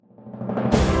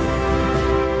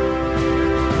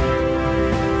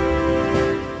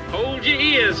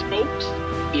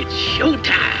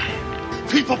Showtime.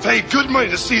 People pay good money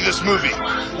to see this movie.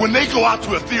 When they go out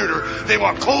to a theater, they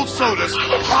want cold sodas,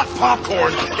 hot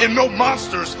popcorn, and no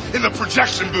monsters in the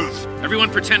projection booth. Everyone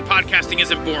pretend podcasting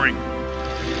isn't boring.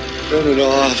 Turn it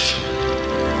off.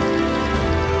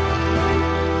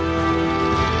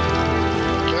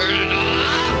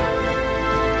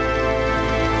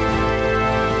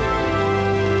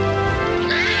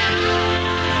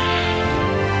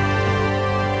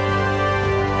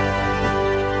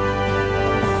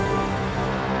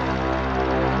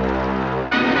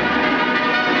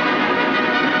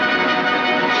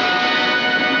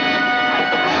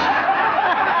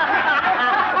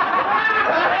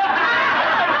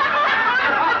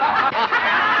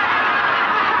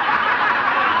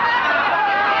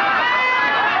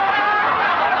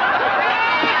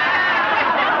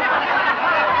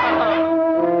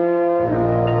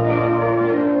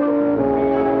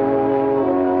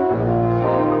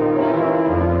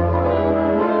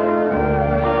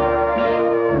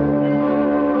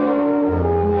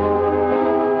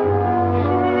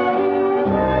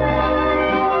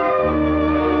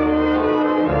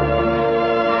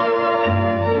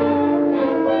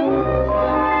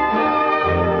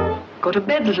 Go to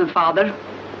bed, little father.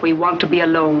 We want to be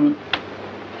alone.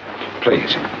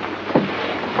 Please.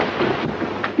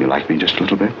 You like me just a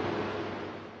little bit?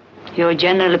 Your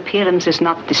general appearance is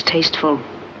not distasteful.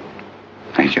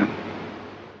 Thank you.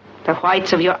 The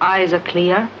whites of your eyes are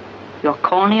clear. Your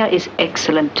cornea is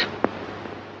excellent.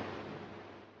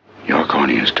 Your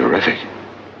cornea is terrific.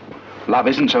 Love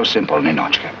isn't so simple,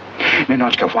 Ninotchka.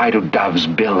 Ninotchka, why do doves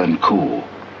bill and coo?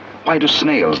 Why do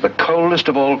snails, the coldest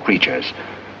of all creatures,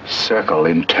 circle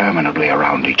interminably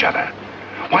around each other?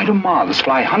 Why do moths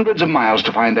fly hundreds of miles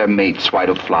to find their mates? Why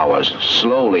do flowers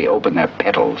slowly open their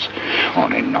petals? Oh,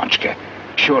 Ninotchka,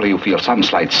 surely you feel some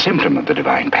slight symptom of the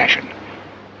divine passion.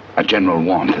 A general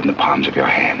warmth in the palms of your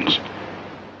hands.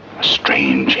 A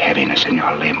strange heaviness in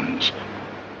your limbs.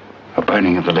 A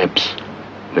burning of the lips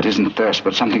that isn't thirst,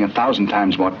 but something 1,000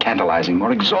 times more tantalizing,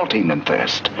 more exalting than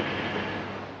thirst.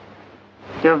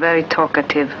 You're very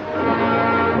talkative.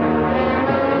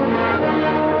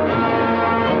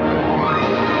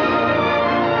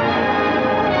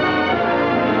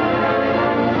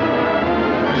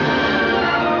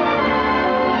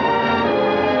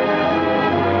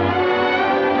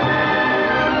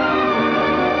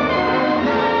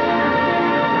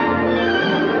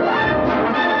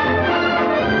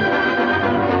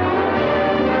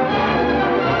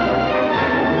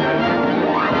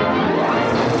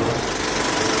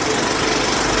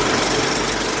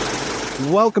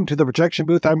 Welcome to the Projection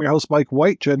Booth. I'm your host, Mike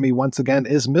White. Joining me once again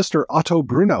is Mr. Otto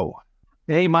Bruno.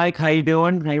 Hey, Mike. How you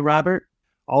doing? Hey, Robert.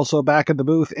 Also back in the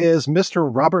booth is Mr.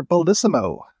 Robert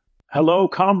Bellissimo. Hello,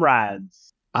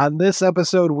 comrades. On this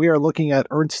episode, we are looking at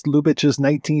Ernst Lubitsch's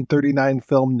 1939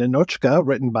 film Ninotchka,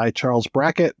 written by Charles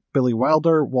Brackett, Billy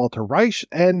Wilder, Walter Reich,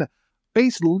 and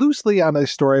based loosely on a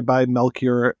story by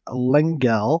Melchior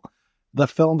Lengel. The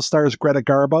film stars Greta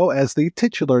Garbo as the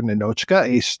titular Ninotchka,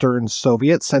 a stern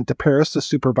Soviet sent to Paris to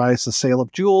supervise the sale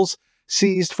of jewels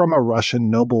seized from a Russian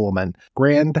noblewoman,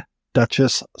 Grand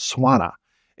Duchess Swana.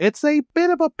 It's a bit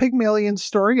of a Pygmalion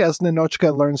story as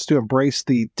Ninotchka learns to embrace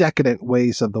the decadent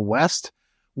ways of the West.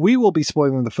 We will be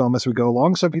spoiling the film as we go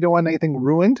along, so if you don't want anything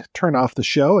ruined, turn off the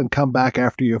show and come back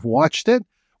after you've watched it.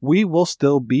 We will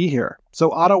still be here.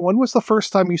 So, Otto, when was the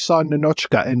first time you saw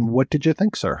Ninotchka, and what did you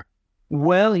think, sir?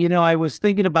 Well, I was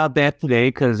thinking about that today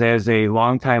because as a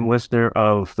longtime listener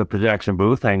of the Projection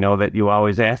Booth, I know that you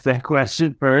always ask that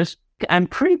question first. I'm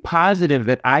pretty positive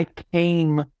that I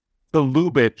came to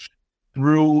Lubitsch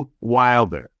through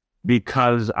Wilder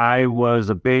because I was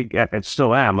and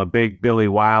still am, a big Billy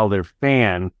Wilder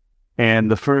fan.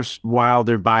 And the first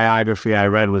Wilder biography I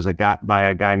read was by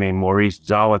a guy named Maurice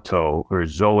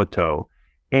Zolotow.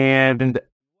 And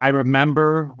I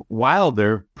remember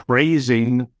Wilder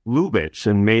praising Lubitsch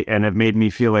and it made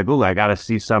me feel like, I got to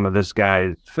see some of this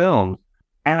guy's films.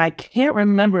 And I can't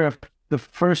remember if the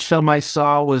first film I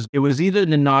saw was either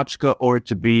Ninotchka or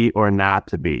To Be or Not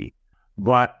to Be.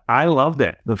 But I loved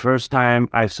it. The first time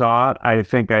I saw it, I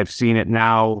think I've seen it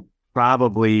now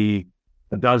probably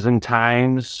a dozen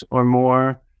times or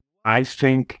more. I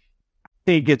think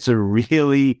it's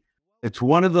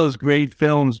one of those great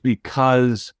films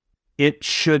because it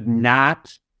should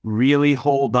not really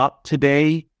hold up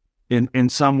today in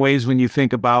some ways when you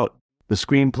think about the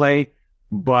screenplay.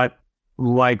 But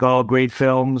like all great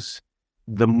films,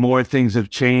 the more things have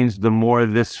changed, the more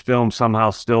this film somehow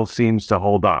still seems to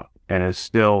hold up and is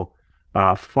still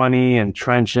funny and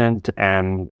trenchant.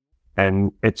 And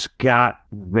it's got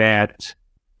that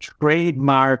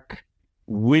trademark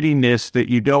wittiness that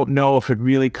you don't know if it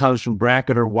really comes from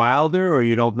Brackett or Wilder, or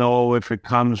you don't know if it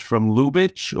comes from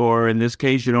Lubitsch, or in this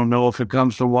case, you don't know if it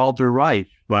comes from Walter Reich,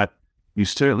 but you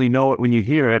certainly know it when you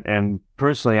hear it, and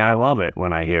personally, I love it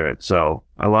when I hear it, so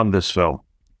I love this film.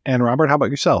 And Robert, how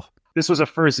about yourself? This was a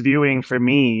first viewing for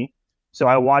me, so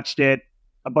I watched it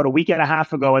about a week and a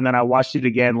half ago, and then I watched it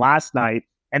again last night,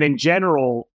 and in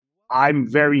general, I'm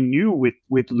very new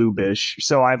with Lubitsch,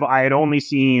 so I had only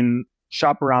seen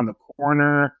Shop Around the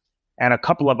Corner and a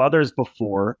couple of others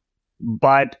before,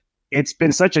 but it's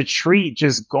been such a treat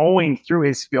just going through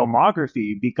his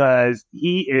filmography because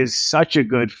he is such a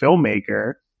good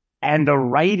filmmaker and the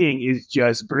writing is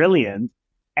just brilliant,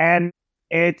 and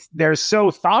they're so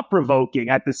thought-provoking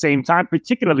at the same time,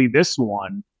 particularly this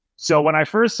one. So when I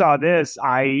first saw this,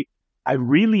 I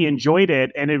really enjoyed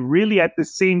it, and it really at the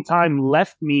same time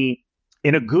left me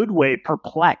in a good way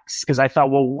perplexed, because I thought,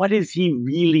 well, what is he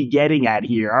really getting at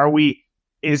here?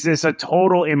 Is this a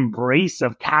total embrace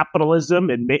of capitalism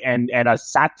and a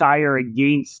satire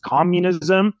against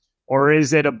communism? Or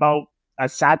is it about a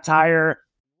satire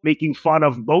making fun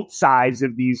of both sides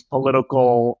of these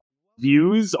political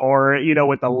views, or,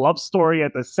 with a love story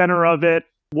at the center of it?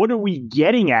 What are we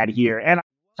getting at here? And I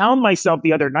found myself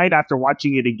the other night after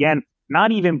watching it again,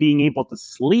 not even being able to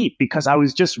sleep because I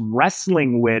was just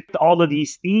wrestling with all of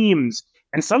these themes.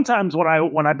 And sometimes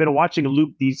when I've been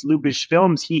watching these Lubitsch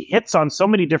films, he hits on so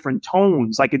many different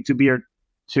tones, like in To Be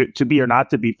or Not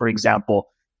to Be, for example.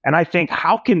 And I think,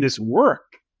 how can this work?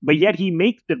 But yet he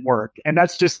makes it work. And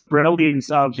that's just brilliance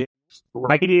of his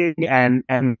writing and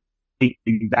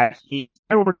that he's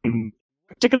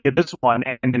particularly this one.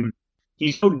 And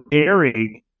he's so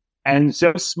daring and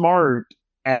so smart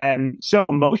and so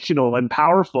emotional and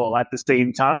powerful at the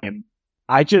same time.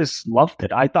 I just loved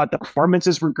it. I thought the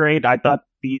performances were great. I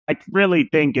really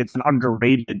think it's an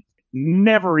underrated.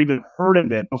 Never even heard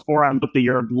of it before I looked at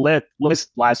your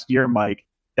list last year, Mike,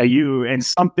 and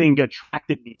something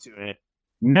attracted me to it.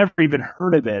 Never even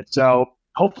heard of it. So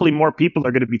hopefully more people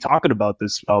are going to be talking about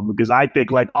this film, because I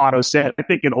think, like Otto said, I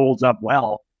think it holds up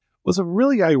well. Was it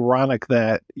really ironic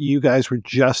that you guys were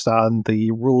just on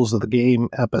the Rules of the Game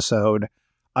episode,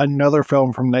 another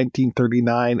film from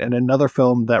 1939 and another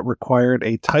film that required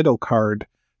a title card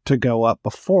to go up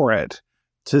before it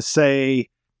to say,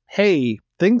 hey,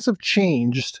 things have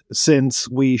changed since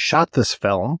we shot this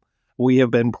film. We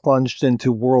have been plunged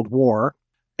into World War,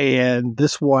 and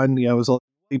this one,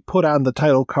 we put on the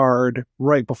title card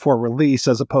right before release,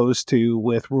 as opposed to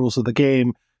with Rules of the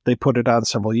Game, they put it on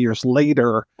several years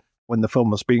later when the film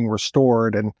was being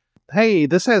restored. And hey,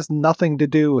 this has nothing to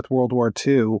do with World War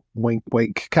II, wink,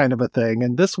 wink, kind of a thing.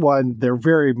 And this one, they're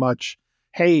very much,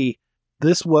 hey,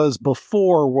 this was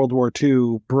before World War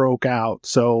II broke out,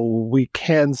 so we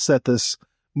can set this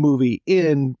movie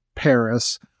in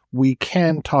Paris. We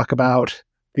can talk about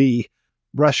the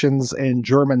Russians and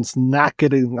Germans not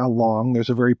getting along. There's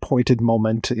a very pointed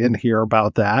moment in here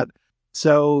about that.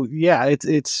 So, yeah,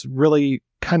 it's really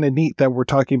kind of neat that we're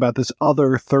talking about this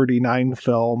other 39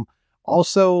 film.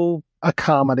 Also a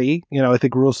comedy. I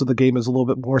think Rules of the Game is a little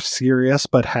bit more serious,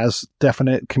 but has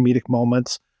definite comedic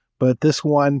moments. But this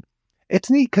one, it's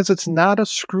neat because it's not a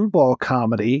screwball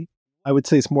comedy. I would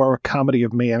say it's more a comedy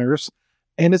of manners.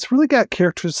 And it's really got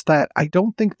characters that I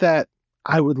don't think that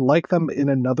I would like them in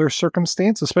another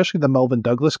circumstance, especially the Melvin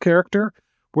Douglas character,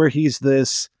 where he's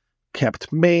this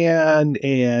kept man,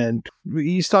 and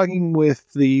he's talking with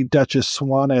the Duchess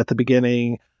Swanna at the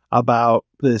beginning about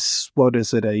this, what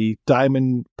is it, a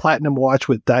platinum watch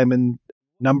with diamond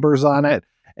numbers on it.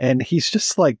 And he's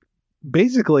just like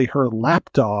basically her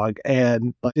lapdog.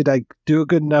 And did I do a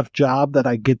good enough job that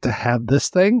I get to have this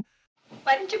thing?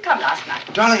 Why didn't you come last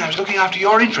night? Darling, I was looking after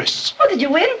your interests. Oh, did you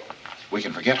win? We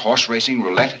can forget horse racing,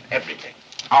 roulette, and everything.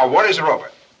 Our worries are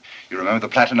over. You remember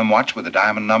the platinum watch with the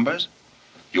diamond numbers?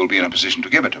 You'll be in a position to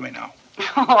give it to me now.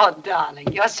 Oh,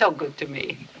 darling, you're so good to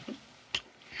me.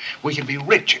 We can be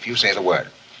rich if you say the word.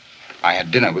 I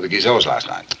had dinner with the Guizos last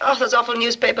night. Oh, those awful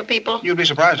newspaper people. You'd be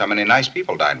surprised how many nice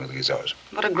people dined with the Guizos.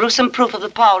 What a gruesome proof of the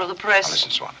power of the Now press.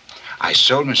 listen, Swan. I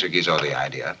sold Monsieur Guizot the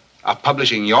idea of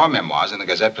publishing your memoirs in the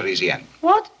Gazette Parisienne.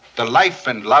 What? The life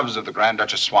and loves of the Grand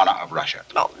Duchess Swanna of Russia.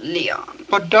 Oh, Leon.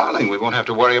 But, darling, we won't have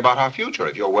to worry about our future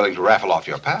if you're willing to raffle off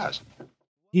your past.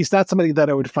 He's not somebody that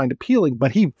I would find appealing,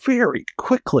 but he very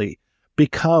quickly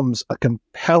becomes a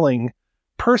compelling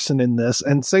person in this.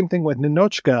 And same thing with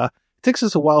Ninotchka. It takes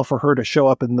us a while for her to show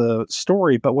up in the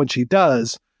story, but when she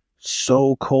does,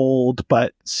 so cold,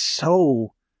 but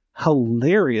so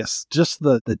hilarious. Just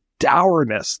the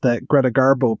dourness that Greta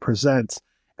Garbo presents.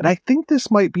 And I think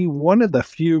this might be one of the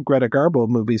few Greta Garbo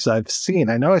movies I've seen.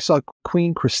 I know I saw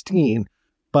Queen Christine,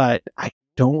 but I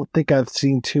don't think I've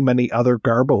seen too many other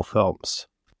Garbo films.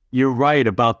 You're right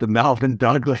about the Melvin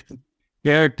Douglas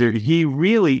character. He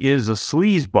really is a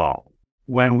sleazeball.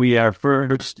 When we are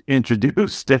first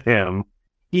introduced to him,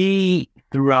 he,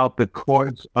 throughout the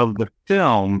course of the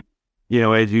film,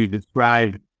 as you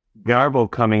described, Garbo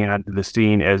coming onto the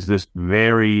scene as this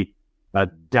very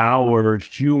dour,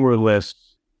 humorless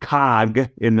cog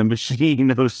in the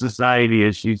machine of society,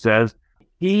 as she says.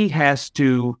 He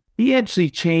actually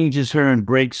changes her and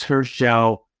breaks her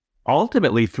shell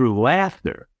ultimately through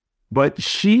laughter. But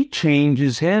she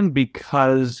changes him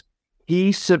because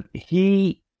he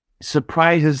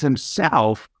surprises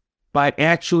himself by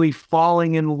actually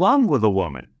falling in love with a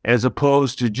woman, as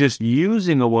opposed to just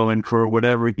using a woman for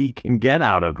whatever he can get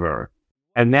out of her.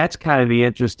 And that's kind of the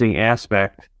interesting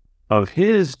aspect of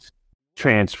his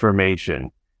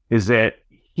transformation, is that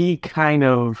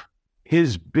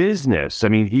his business,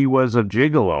 he was a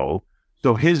gigolo,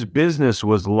 so his business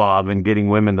was love and getting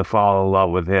women to fall in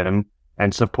love with him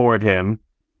and support him.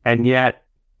 And yet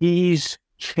he's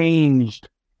changed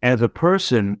as a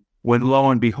person when, lo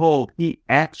and behold, he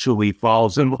actually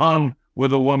falls in love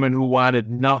with a woman who wanted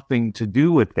nothing to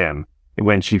do with him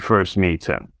when she first meets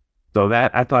him. So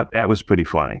I thought that was pretty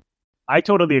funny. I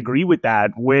totally agree with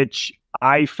that, which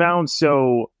I found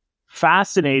so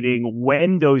fascinating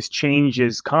when those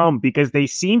changes come, because they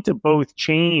seem to both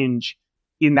change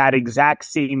in that exact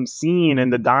same scene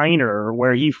in the diner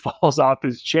where he falls off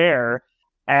his chair.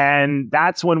 And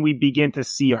that's when we begin to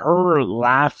see her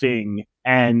laughing.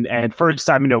 And first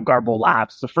time, Garbo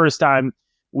laughs. The first time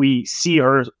we see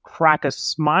her crack a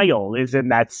smile is in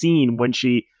that scene when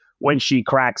she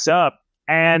cracks up.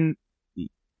 And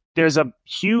there's a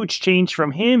huge change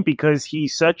from him because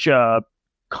he's such a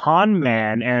con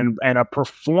man and a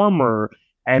performer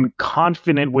and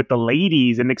confident with the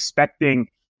ladies and expecting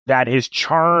that his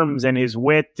charms and his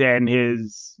wit and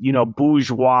his,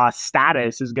 bourgeois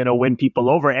status is going to win people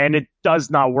over. And it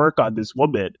does not work on this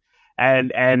woman.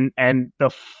 And the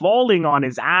falling on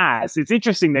his ass, it's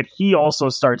interesting that he also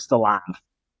starts to laugh,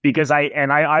 because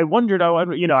I wondered,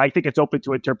 I think it's open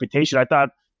to interpretation. I thought,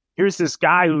 here's this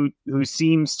guy who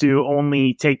seems to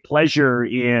only take pleasure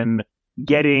in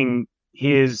getting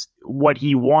what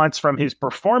he wants from his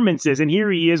performances. And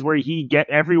here he is where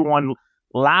everyone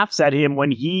laughs at him when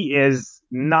he is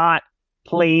not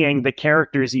playing the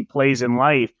characters he plays in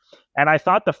life. And I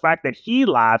thought the fact that he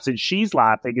laughs and she's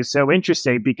laughing is so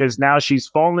interesting, because now she's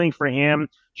falling for him.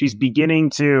 She's beginning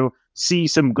to see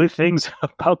some good things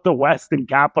about the West and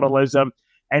capitalism.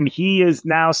 And he is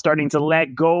now starting to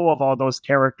let go of all those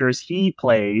characters he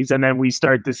plays. And then we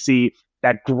start to see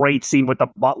that great scene with the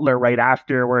butler right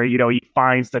after, where, he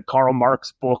finds the Karl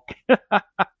Marx book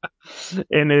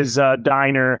in his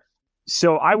diner.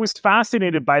 So I was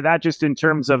fascinated by that, just in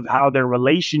terms of how their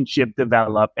relationship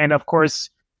developed. And of course,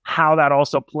 how that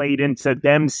also played into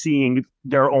them seeing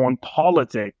their own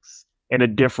politics in a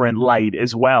different light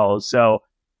as well. So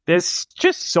there's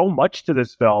just so much to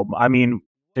this film.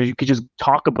 You could just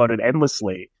talk about it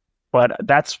endlessly. But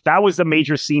that was the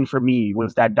major scene for me,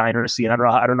 was that diner scene.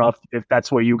 I don't know if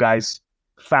that's where you guys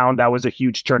found that was a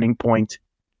huge turning point.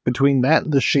 Between that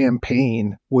and the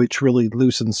champagne, which really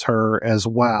loosens her as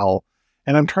well.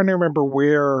 And I'm trying to remember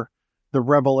where the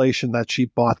revelation that she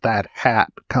bought that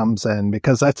hat comes in,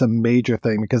 because that's a major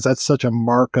thing, because that's such a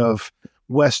mark of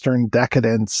Western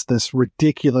decadence, this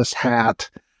ridiculous hat.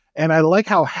 And I like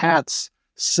how hats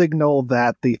signal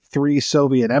that the 3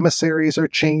 Soviet emissaries are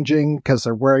changing, because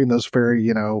they're wearing those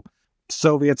very,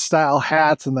 Soviet style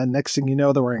hats. And then next thing you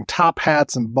know, they're wearing top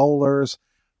hats and bowlers.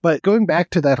 But going back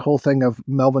to that whole thing of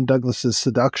Melvin Douglas's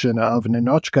seduction of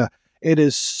Ninotchka, it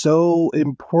is so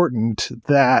important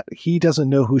that he doesn't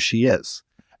know who she is,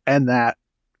 and that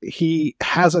he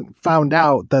hasn't found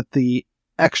out that the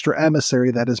extra emissary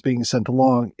that is being sent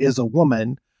along is a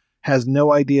woman, has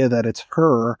no idea that it's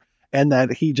her, and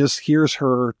that he just hears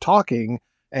her talking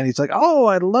and he's like, oh,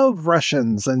 I love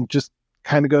Russians, and just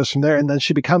kind of goes from there. And then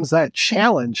she becomes that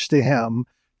challenge to him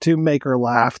to make her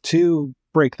laugh, to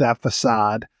break that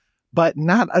facade, but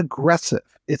not aggressive.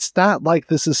 It's not like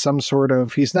this is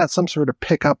he's not some sort of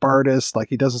pickup artist, like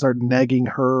he doesn't start negging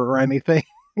her or anything.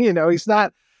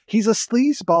 He's a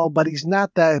sleazeball, but he's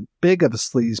not that big of a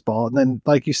sleazeball. And then,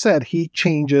 like you said, he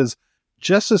changes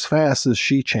just as fast as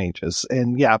she changes.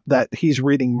 And yeah, that he's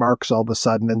reading Marx all of a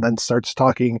sudden, and then starts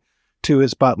talking to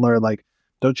his butler like,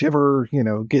 don't you ever,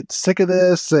 get sick of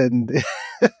this? And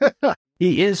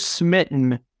he is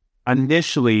smitten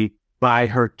initially by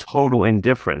her total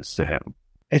indifference to him.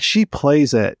 And she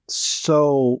plays it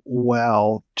so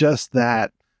well, just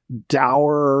that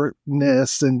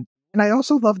dourness. And And I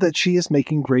also love that she is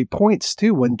making great points,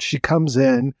 too, when she comes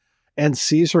in and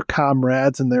sees her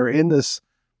comrades and they're in this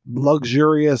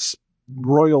luxurious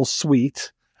royal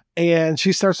suite. And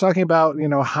she starts talking about,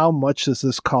 how much does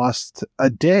this cost a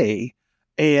day?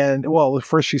 And, well,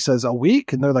 first she says a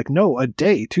week. And they're like, no, a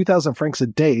day, 2,000 francs a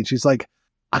day. And she's like,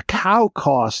 a cow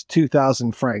costs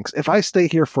 2,000 francs. If I stay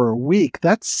here for a week,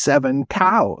 that's 7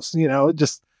 cows,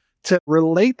 just to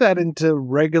relate that into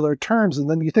regular terms. And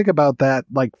then you think about that,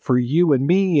 like for you and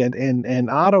me and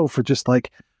Otto, for just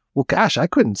like, well, gosh, I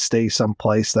couldn't stay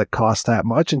someplace that costs that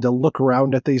much, and to look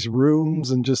around at these rooms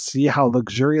and just see how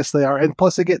luxurious they are. And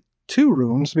plus they get 2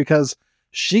 rooms because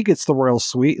she gets the royal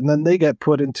suite and then they get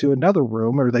put into another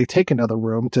room, or they take another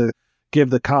room to give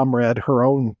the comrade her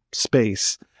own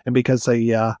space. And because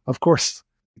they, of course,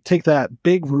 take that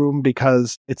big room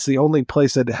because it's the only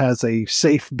place that has a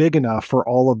safe big enough for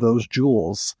all of those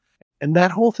jewels. And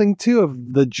that whole thing, too,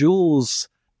 of the jewels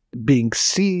being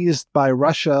seized by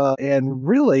Russia. And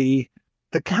really,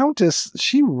 the Countess,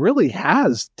 she really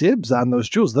has dibs on those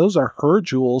jewels. Those are her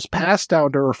jewels passed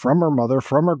down to her from her mother,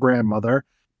 from her grandmother.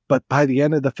 But by the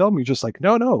end of the film, you're just like,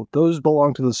 no, those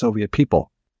belong to the Soviet people.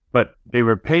 But they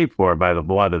were paid for by the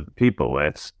blood of the people.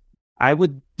 I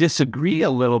would disagree a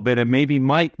little bit, and maybe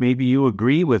Mike, maybe you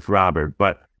agree with Robert,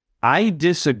 but I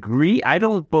disagree. I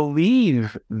don't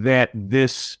believe that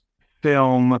this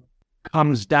film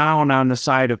comes down on the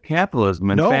side of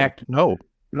capitalism. In fact, no.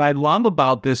 What I love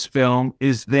about this film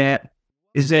is that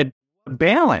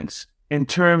balance in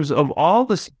terms of all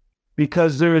this,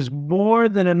 because there is more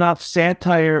than enough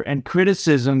satire and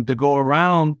criticism to go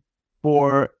around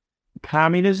for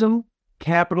communism,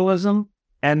 capitalism,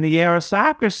 and the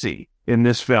aristocracy in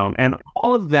this film. And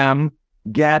all of them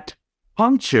get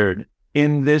punctured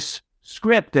in this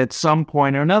script at some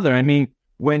point or another. I mean,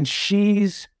 when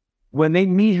they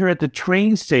meet her at the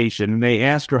train station and they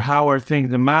ask her, how are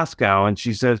things in Moscow? And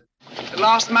she says, the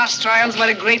last mass trials were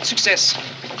a great success.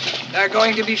 There are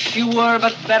going to be fewer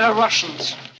but better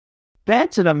Russians.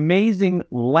 That's an amazing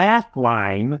laugh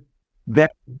line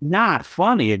that's not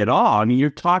funny at all. I mean, you're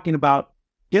talking about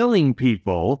killing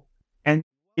people, and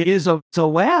it's a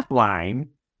laugh line.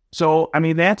 So, I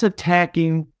mean, that's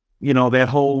attacking, that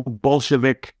whole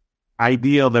Bolshevik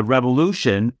ideal, the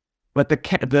revolution.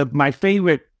 But my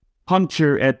favorite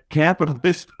puncture at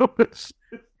capitalism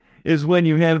is when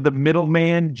you have the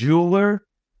middleman jeweler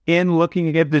in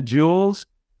looking at the jewels,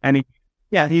 and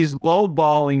he's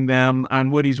lowballing them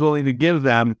on what he's willing to give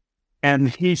them. And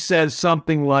he says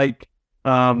something like,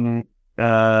 I'm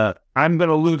going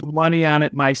to lose money on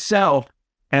it myself.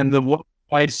 And the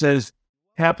wife says,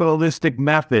 capitalistic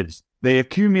methods, they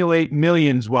accumulate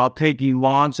millions while taking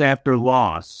loss after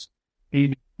loss.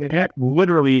 That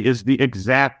literally is the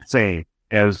exact same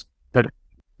as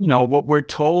what we're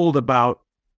told about.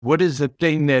 What is the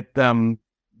thing that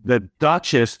the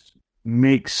Duchess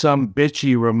makes some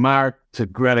bitchy remark to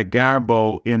Greta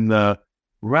Garbo in the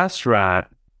restaurant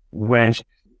when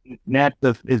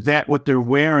is that what they're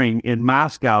wearing in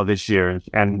Moscow this year?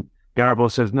 And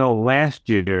Garbo says, no, last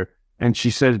year. And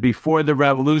she says, before the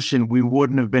revolution, we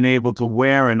wouldn't have been able to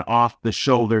wear an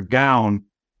off-the-shoulder gown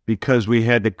because we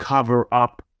had to cover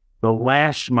up the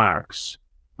lash marks,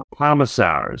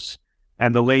 commissars.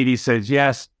 And the lady says,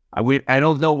 yes, I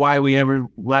don't know why we ever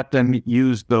let them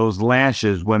use those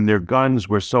lashes when their guns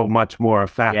were so much more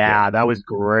effective. Yeah, that was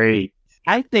great.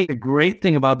 I think the great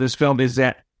thing about this film is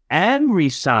that every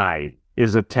side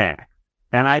is attacked.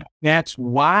 And that's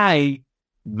why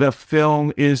the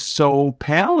film is so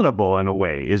palatable in a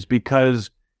way, is because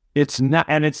it's not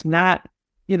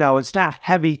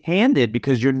heavy-handed,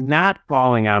 because you're not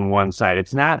falling on one side.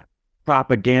 It's not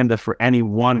propaganda for any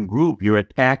one group. You're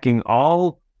attacking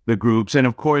all the groups. And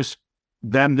of course,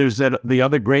 then there's the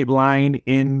other great line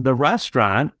in the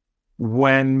restaurant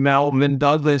when Melvin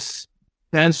Douglas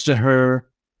says to her,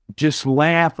 just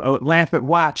laugh at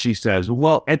what, she says.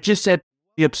 Well, at the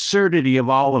absurdity of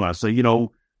all of us.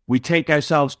 So, we take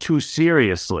ourselves too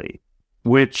seriously,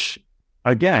 which,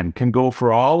 again, can go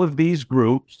for all of these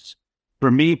groups. For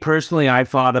me personally, I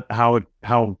thought of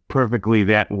how perfectly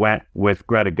that went with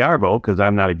Greta Garbo, because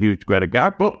I'm not a huge Greta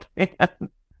Garbo fan.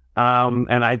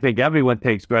 And I think everyone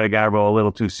takes Greta Garbo a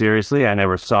little too seriously. I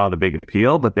never saw the big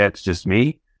appeal, but that's just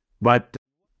me. But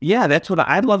yeah, that's what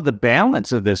I love, the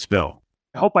balance of this film.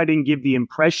 I hope I didn't give the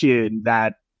impression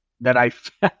that I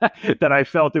that I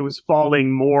felt it was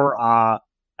falling more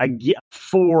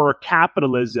for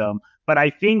capitalism. But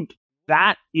I think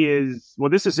that is, well,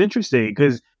 this is interesting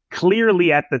because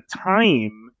clearly at the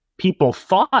time people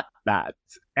thought that,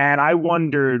 and I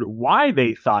wondered why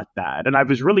they thought that. And I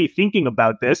was really thinking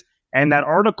about this, and that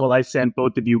article I sent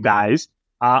both of you guys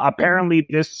Apparently,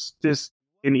 this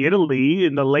in Italy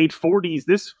in the late 40s,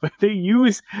 they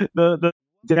use the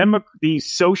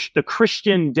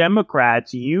Christian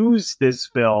Democrats use this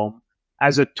film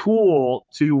as a tool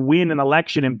to win an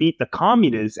election and beat the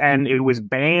communists, and it was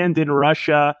banned in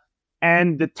Russia.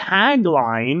 And the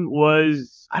tagline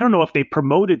was, I don't know if they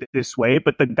promoted it this way,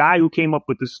 but the guy who came up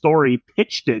with the story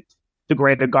pitched it to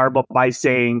Greta Garbo by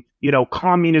saying,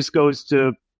 communist goes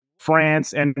to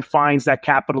France and finds that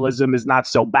capitalism is not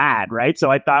so bad, right? So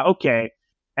I thought, okay.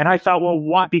 And I thought, well,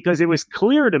 what? Because it was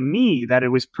clear to me that it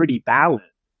was pretty balanced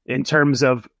in terms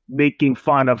of making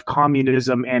fun of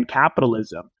communism and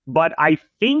capitalism. But I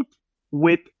think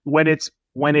when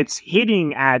it's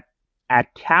hitting at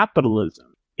capitalism,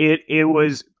 it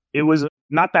was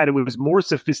not that it was more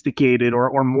sophisticated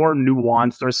or more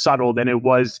nuanced or subtle than it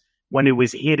was when it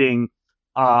was hitting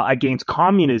against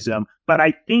communism. But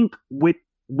I think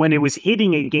when it was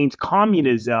hitting against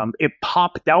communism, it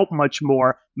popped out much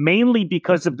more, mainly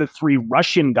because of the three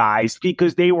Russian guys,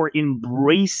 because they were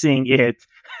embracing it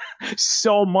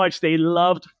so much. They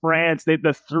loved France.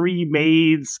 The three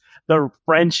maids, the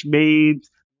French maids,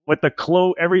 with the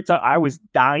clothes. Every time I was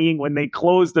dying when they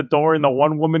closed the door and the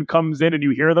one woman comes in and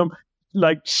you hear them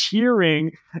like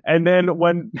cheering. And then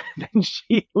when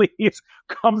she leaves,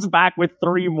 comes back with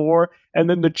three more, and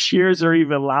then the cheers are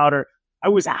even louder. I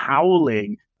was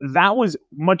howling. That was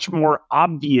much more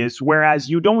obvious, whereas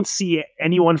you don't see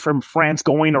anyone from France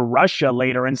going to Russia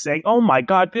later and saying, oh my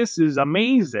God, this is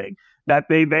amazing, that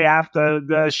they have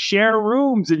to share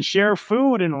rooms and share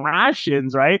food and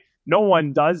rations, right? No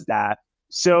one does that.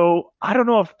 So I don't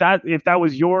know if that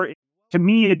was to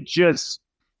me,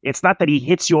 it's not that he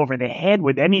hits you over the head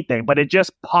with anything, but it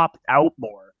just popped out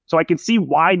more. So I can see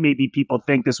why maybe people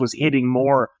think this was hitting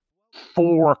more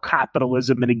for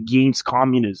capitalism and against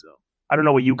communism. I don't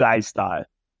know what you guys thought,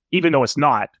 even though it's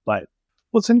not, but.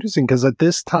 Well, it's interesting because at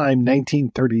this time,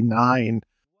 1939,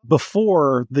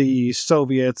 before the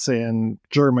Soviets and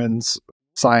Germans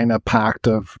sign a pact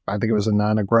of, I think it was a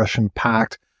non-aggression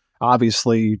pact,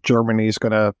 obviously Germany's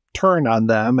going to turn on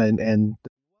them and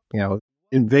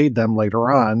invade them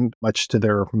later on, much to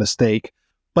their mistake.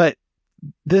 But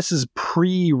this is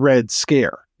pre-Red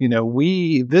Scare.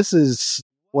 This is,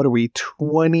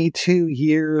 22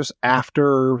 years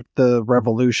after the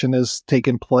revolution has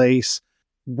taken place,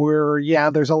 where,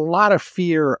 there's a lot of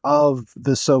fear of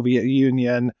the Soviet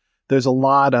Union. There's a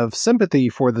lot of sympathy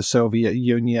for the Soviet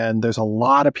Union. There's a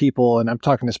lot of people, and I'm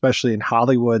talking especially in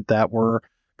Hollywood, that were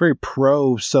very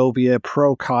pro-Soviet,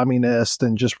 pro-communist,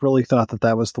 and just really thought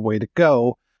that was the way to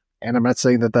go. And I'm not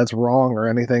saying that that's wrong or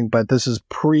anything, but this is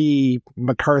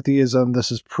pre-McCarthyism.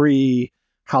 This is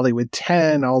pre-Hollywood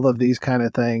 10, all of these kind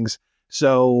of things.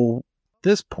 So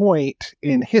this point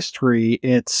in history,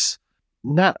 it's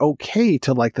not okay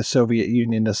to like the Soviet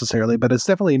Union necessarily, but it's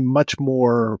definitely much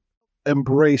more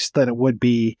embraced than it would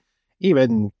be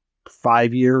even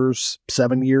 5 years,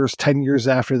 7 years, 10 years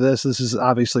after this. This is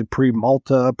obviously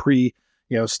pre-Malta,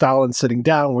 Stalin sitting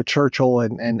down with Churchill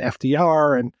and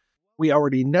FDR. And we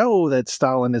already know that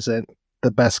Stalin isn't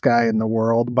the best guy in the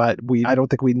world, but I don't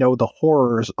think we know the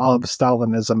horrors of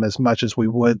Stalinism as much as we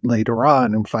would later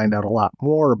on and find out a lot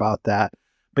more about that.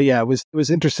 But yeah, it was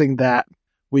interesting that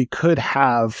we could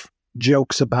have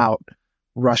jokes about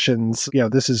Russians.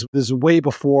 This is way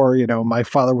before, my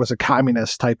father was a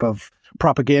communist type of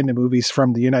propaganda movies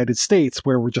from the United States,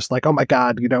 where we're just like, oh my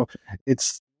God,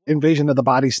 it's invasion of the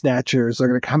body snatchers. They're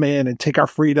going to come in and take our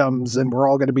freedoms and we're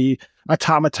all going to be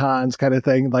automatons kind of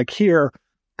thing. Like here,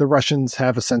 the Russians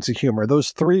have a sense of humor.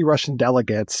 Those three Russian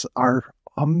delegates are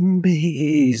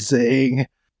amazing.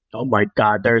 Oh my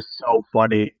God, they're so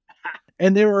funny.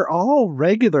 And they were all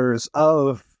regulars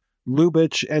of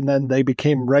Lubitsch, and then they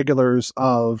became regulars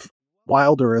of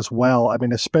Wilder as well. I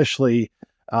mean, especially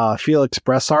Felix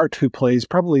Bressart, who plays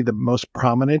probably the most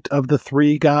prominent of the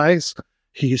three guys.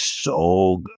 He's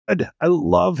so good. I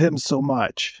love him so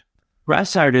much.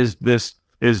 Bressart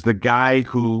is the guy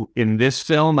who, in this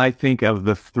film, I think of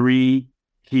the three,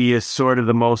 he is sort of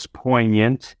the most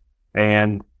poignant.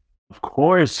 And of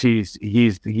course, he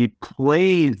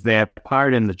plays that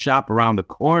part in The Shop Around the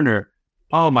Corner.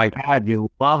 Oh my God, you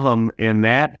love him in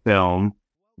that film.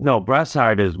 No,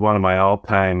 Bressart is one of my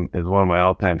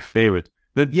all-time favorites.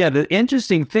 But yeah, the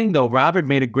interesting thing though, Robert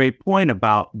made a great point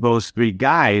about those three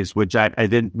guys, which I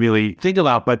didn't really think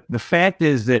about. But the fact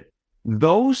is that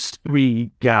those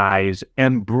three guys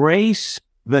embrace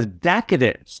the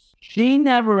decadence. She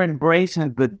never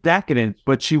embraces the decadence,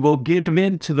 but she will give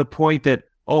in to the point that,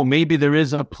 oh, maybe there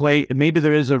is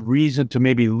a reason to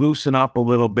maybe loosen up a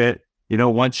little bit,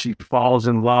 once she falls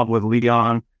in love with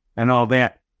Leon and all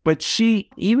that. But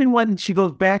even when she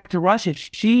goes back to Russia,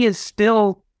 she is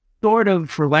still sort of,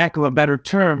 for lack of a better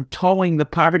term, towing the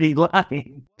party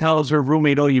line. Tells her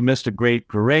roommate, oh, you missed a great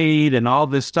parade and all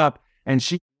this stuff. And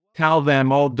she tell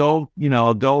them, oh, don't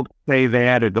say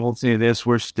that or don't say this.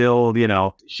 We're still,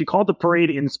 She called the parade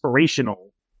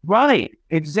inspirational. Right,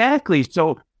 exactly.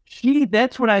 So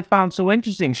that's what I found so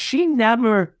interesting. She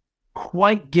never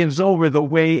quite gives over the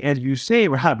way, as you say,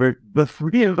 Robert, the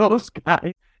three of those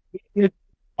guys.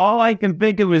 All I can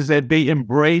think of is that they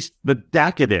embraced the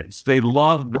decadence. They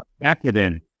loved the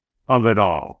decadence of it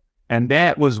all. And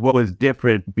that was what was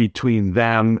different between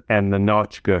them and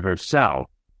Ninotchka herself.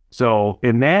 So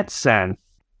in that sense,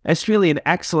 that's really an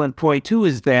excellent point, too,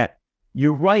 is that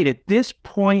you're right. At this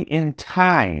point in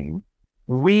time,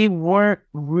 we weren't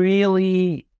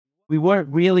really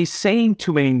saying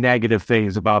too many negative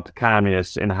things about the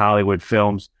communists in Hollywood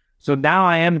films. So now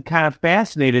I am kind of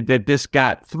fascinated that this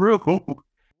got through.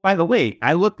 By the way,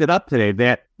 I looked it up today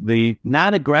that the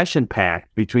non-aggression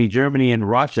pact between Germany and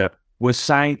Russia was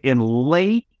signed in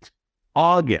late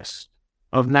August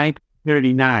of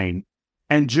 1939,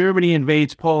 and Germany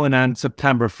invades Poland on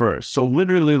September 1st. So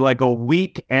literally like a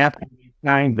week after we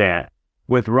signed that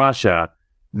with Russia,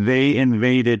 they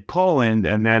invaded Poland,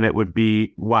 and then it would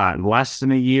be, less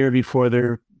than a year before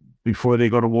they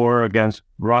go to war against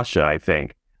Russia, I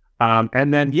think.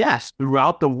 And then, yes,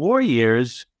 throughout the war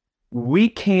years, we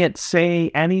can't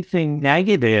say anything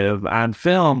negative on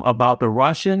film about the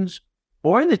Russians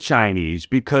or the Chinese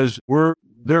because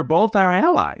they're both our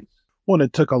allies. Well,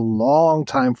 it took a long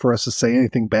time for us to say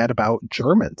anything bad about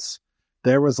Germans.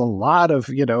 There was a lot of,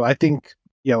 I think,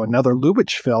 another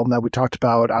Lubitsch film that we talked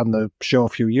about on the show a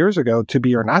few years ago, To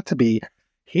Be or Not to Be,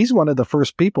 he's one of the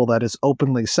first people that is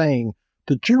openly saying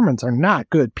the Germans are not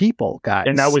good people, guys.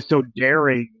 And that was so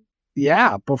daring.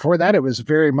 Yeah, before that, it was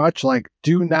very much like,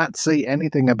 do not say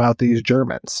anything about these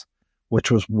Germans, which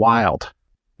was wild.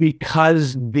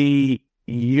 Because the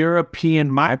European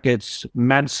markets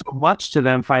meant so much to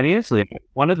them financially.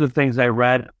 One of the things I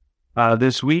read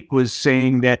this week was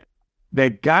saying that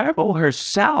Garbo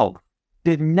herself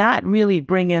did not really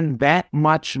bring in that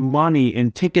much money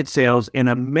in ticket sales in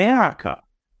America,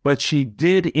 but she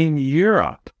did in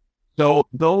Europe. So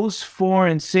those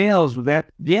foreign sales,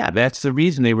 that's the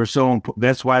reason they were so important.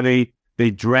 That's why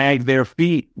they dragged their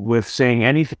feet with saying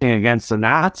anything against the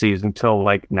Nazis until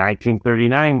like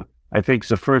 1939. I think it's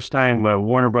the first time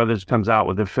Warner Brothers comes out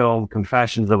with the film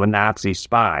Confessions of a Nazi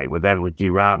Spy with Edward G.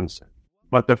 Robinson.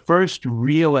 But the first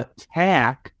real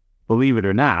attack, believe it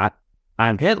or not,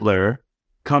 on Hitler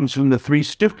comes from the Three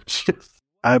Stooges.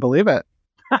 I believe it.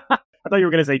 I thought you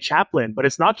were going to say Chaplin, but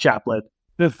it's not Chaplin.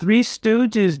 The Three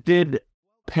Stooges did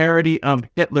parody of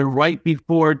Hitler right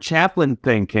before Chaplin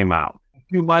thing came out. A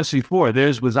few months before.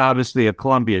 Theirs was obviously a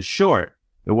Columbia short.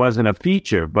 It wasn't a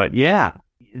feature. But yeah,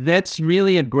 that's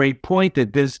really a great point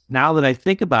that this, now that I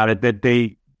think about it, that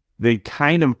they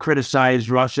kind of criticized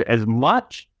Russia as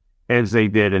much as they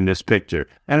did in this picture.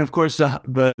 And of course,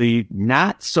 the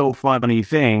not so funny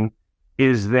thing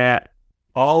is that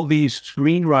all these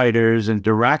screenwriters and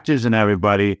directors and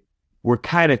everybody were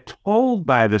kind of told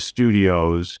by the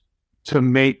studios to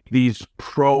make these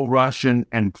pro-Russian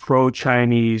and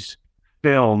pro-Chinese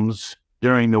films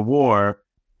during the war.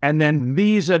 And then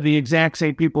these are the exact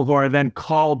same people who are then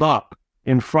called up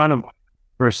in front of them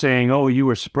for saying, oh, you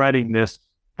were spreading this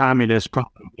communist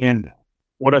propaganda.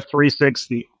 What a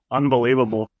 360.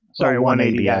 Unbelievable. Sorry,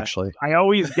 180 actually. I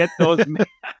always get those.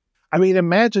 I mean,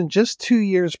 imagine just 2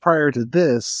 years prior to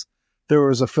this, there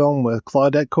was a film with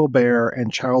Claudette Colbert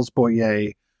and Charles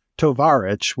Boyer,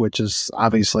 Tovarich, which is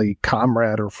obviously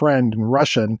comrade or friend in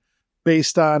Russian,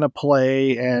 based on a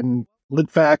play, and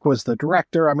Litvak was the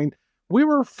director. I mean, we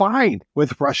were fine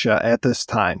with Russia at this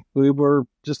time. We were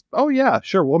just, oh yeah,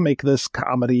 sure, we'll make this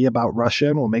comedy about Russia,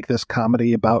 and we'll make this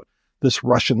comedy about this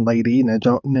Russian lady,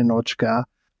 Ninotchka.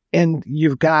 And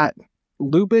you've got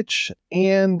Lubitsch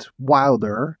and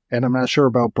Wilder, and I'm not sure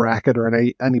about Brackett or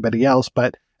anybody else,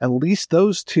 but at least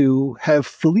those two have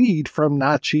fled from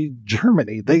Nazi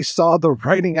Germany. They saw the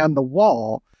writing on the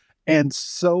wall, and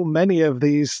so many of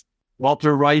these...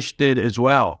 Walter Reich did as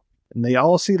well. And they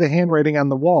all see the handwriting on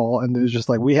the wall, and they're just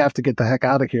like, we have to get the heck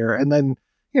out of here. And then,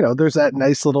 there's that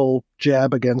nice little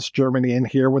jab against Germany in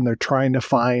here when they're trying to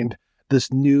find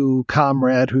this new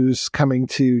comrade who's coming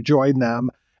to join them.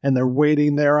 And they're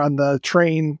waiting there on the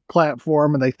train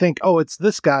platform, and they think, oh, it's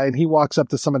this guy. And he walks up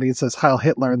to somebody and says, Heil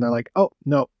Hitler. And they're like, oh,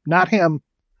 no, not him.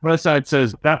 First side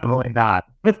says, definitely not.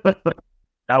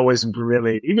 That was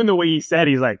brilliant. Even the way he said,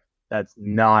 he's like, that's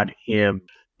not him.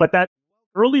 But that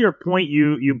earlier point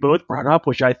you both brought up,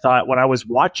 which I thought when I was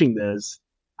watching this,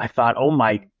 I thought, oh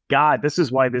my God, this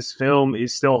is why this film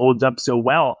is still holds up so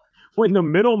well. When the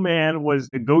middleman was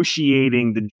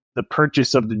negotiating the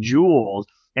purchase of the jewels,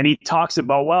 and he talks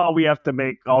about, well, we have to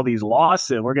make all these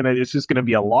losses. It's just gonna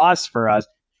be a loss for us.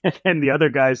 And the other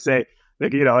guys say,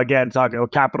 again, talking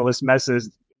about capitalist methods,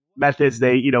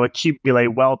 they, accumulate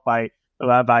wealth by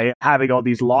having all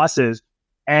these losses.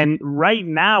 And right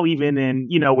now, even in,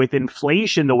 with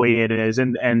inflation the way it is,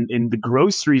 and in the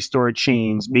grocery store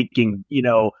chains making,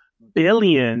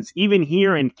 billions, even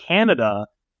here in Canada,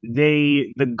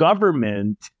 the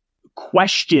government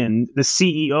questioned the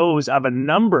CEOs of a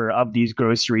number of these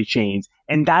grocery chains.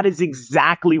 And that is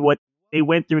exactly what they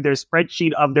went through their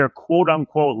spreadsheet of their quote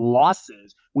unquote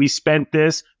losses. We spent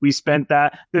this, we spent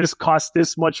that, this cost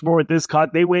this much more,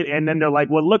 they went, and then they're like,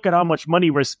 well, look at how much money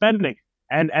we're spending.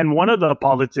 And one of the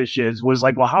politicians was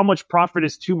like, well, how much profit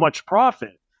is too much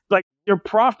profit? Like, your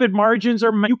profit margins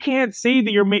you can't say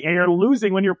that you're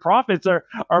losing when your profits are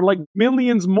like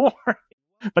millions more.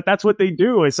 But that's what they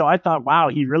do. And so I thought, wow,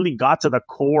 he really got to the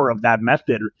core of that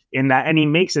method in that. And he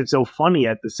makes it so funny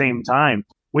at the same time,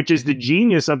 which is the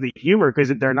genius of the humor,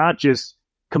 because they're not just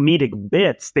comedic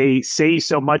bits. They say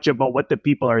so much about what the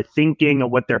people are thinking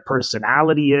and what their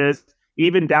personality is,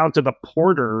 even down to the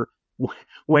porter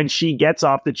when she gets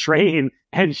off the train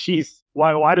and she's,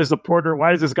 why does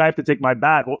this guy have to take my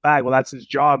bag? Well, that's his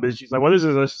job. And she's like, well, this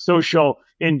is a social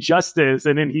injustice.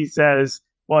 And then he says,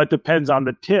 well, it depends on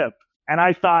the tip. And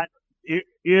I thought,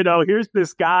 here's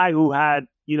this guy who had,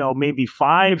 maybe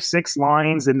 5-6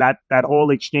 lines in that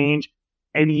whole exchange.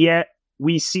 And yet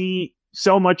we see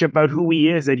so much about who he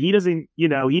is that he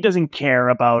doesn't care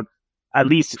about, at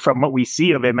least from what we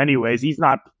see of him anyways. He's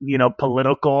not,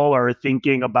 political or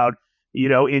thinking about,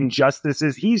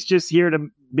 injustices. He's just here to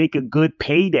make a good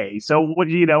payday. So what,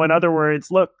 in other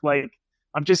words, look, like,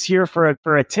 I'm just here for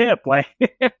a tip, like,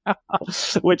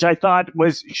 which I thought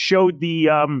showed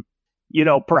the,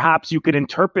 perhaps you could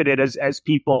interpret it as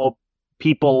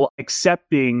people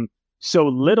accepting so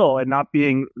little and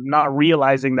not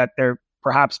realizing that they're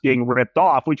perhaps being ripped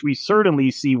off, which we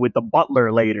certainly see with the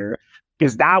butler later,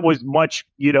 because that was much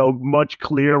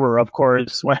clearer, of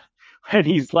course, when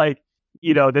he's like,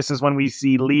 this is when we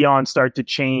see Leon start to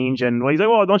change, and he's like,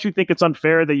 well, don't you think it's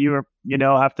unfair that you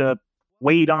have to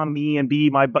wait on me and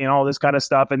be my, all this kind of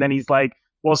stuff. And then he's like,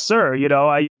 well, sir,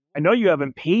 I know you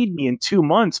haven't paid me in 2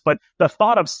 months, but the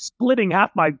thought of splitting half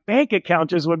my bank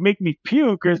account just would make me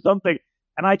puke or something.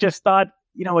 And I just thought,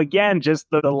 again, just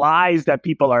the lies that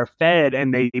people are fed,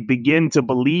 and they begin to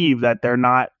believe that they're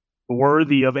not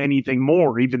worthy of anything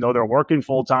more, even though they're working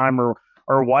full time or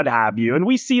what have you. And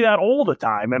we see that all the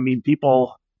time. I mean,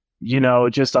 people,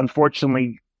 just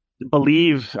unfortunately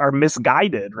are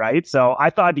misguided, right? So I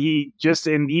thought he just,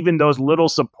 in even those little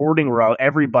supporting roles,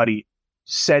 everybody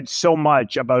said so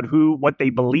much about what they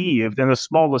believed in the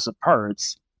smallest of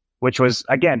parts, which was,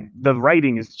 again, the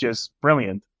writing is just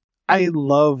brilliant. I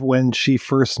love when she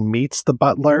first meets the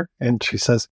butler and she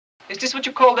says, Is this what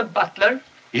you call the butler?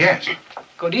 Yes.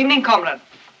 Good evening, comrade.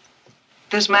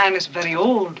 This man is very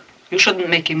old. You shouldn't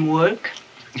make him work.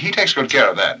 He takes good care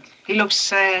of that. He looks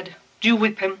sad. Do you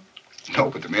whip him? No,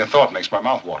 but the mere thought makes my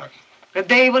mouth water. The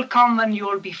day will come when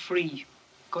you'll be free.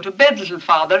 Go to bed, little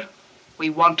father. We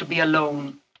want to be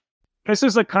alone. This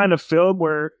is a kind of film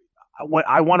where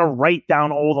I want to write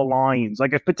down all the lines.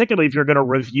 Like, particularly if you're going to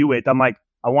review it, I'm like,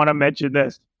 I want to mention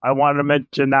this. I want to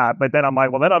mention that. But then I'm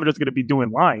like, well, then I'm just going to be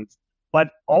doing lines. But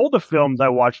all the films I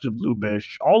watched of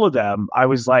Lubitsch, all of them, I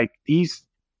was like, these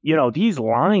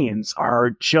lines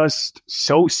are just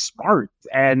so smart.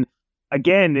 And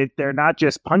again, they're not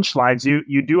just punchlines.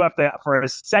 You do have to, for a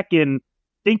second,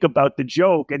 think about the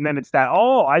joke. And then it's that,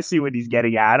 oh, I see what he's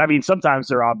getting at. I mean, sometimes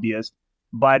they're obvious,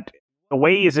 but the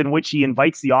ways in which he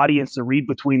invites the audience to read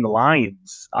between the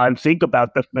lines and think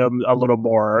about the film a little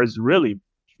more is really,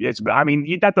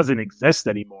 that doesn't exist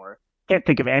anymore. Can't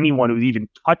think of anyone who even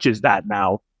touches that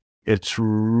now. It's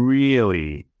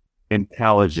really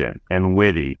intelligent and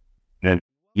witty. And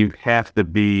you have to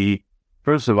be,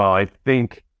 first of all, I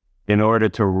think in order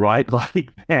to write like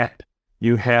that,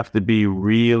 you have to be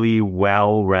really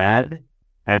well read,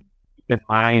 and keep in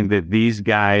mind that these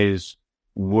guys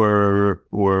were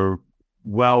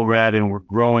well read and were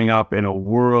growing up in a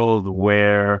world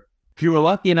where, if you were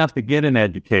lucky enough to get an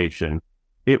education,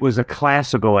 it was a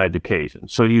classical education.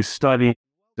 So you study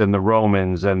in the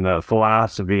Romans and the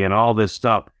philosophy and all this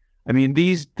stuff. I mean,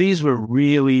 these were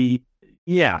really,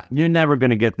 you're never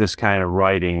going to get this kind of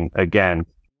writing again.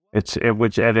 It's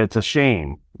a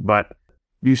shame, but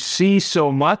you see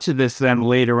so much of this then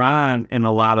later on in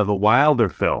a lot of the Wilder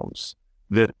films,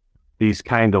 that these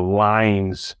kind of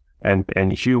lines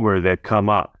and humor that come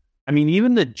up. I mean,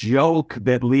 even the joke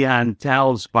that Leon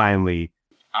tells finally.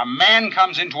 A man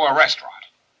comes into a restaurant.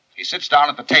 He sits down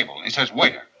at the table and he says,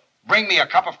 "Waiter, bring me a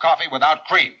cup of coffee without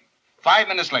cream." 5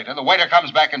 minutes later, the waiter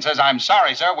comes back and says, "I'm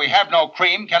sorry, sir, we have no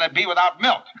cream. Can it be without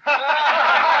milk?"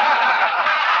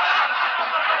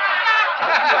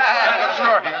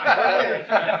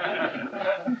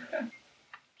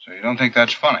 So you don't think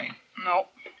that's funny? No.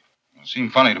 It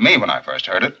seemed funny to me when I first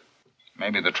heard it.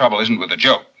 Maybe the trouble isn't with the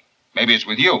joke. Maybe it's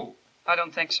with you. I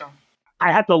don't think so.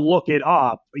 I had to look it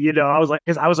up. I was like,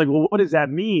 well, what does that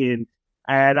mean?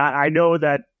 And I know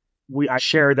that I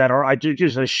shared that, or I did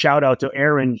just a shout out to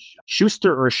Aaron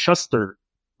Schuster,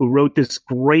 who wrote this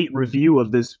great review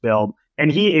of this film.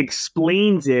 And he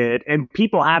explains it, and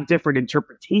people have different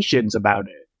interpretations about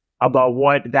it, about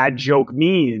what that joke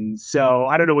means. So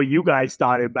I don't know what you guys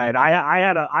thought it meant. I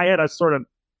had a sort of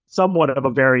somewhat of a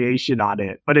variation on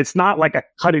it, but it's not like a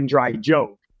cut and dry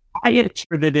joke. I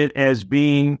interpreted it as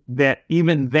being that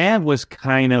even that was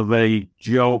kind of a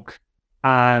joke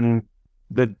on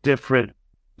the different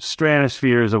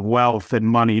stratospheres of wealth and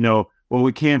money. Well,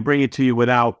 we can't bring it to you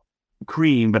without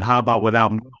cream, but how about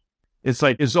without milk?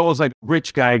 It's always like a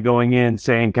rich guy going in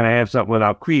saying, "Can I have something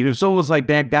without cream?" It's almost like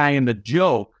that guy in the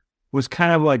joke was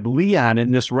kind of like Leon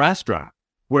in this restaurant,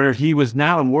 where he was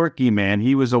now a working man.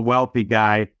 He was a wealthy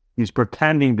guy. He's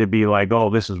pretending to be like, "Oh,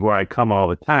 this is where I come all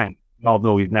the time,"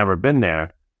 although he's never been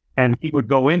there. And he would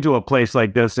go into a place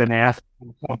like this and ask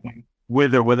for something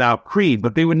with or without cream,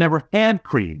 but they would never have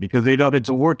cream because they know it's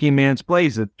a working man's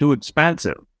place. It's too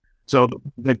expensive. So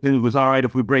it was all right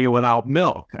if we bring it without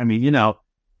milk. I mean,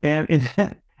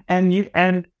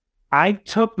 and I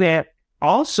took that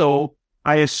also.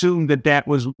 I assumed that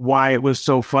was why it was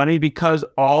so funny, because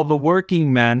all the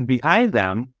working men behind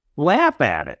them laugh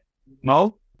at it.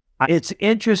 It's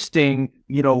interesting.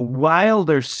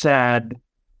 Wilder said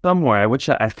somewhere,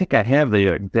 I think I have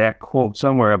the exact quote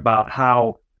somewhere, about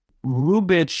how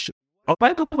Lubitsch. Oh,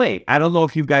 by the way, I don't know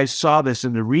if you guys saw this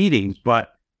in the readings,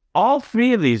 but all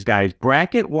three of these guys,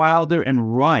 Brackett, Wilder,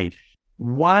 and Reich,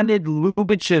 wanted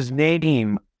Lubitsch's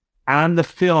name on the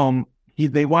film.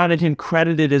 They wanted him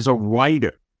credited as a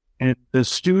writer. And the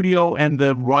studio and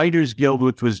the Writers Guild,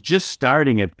 which was just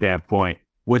starting at that point,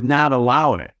 would not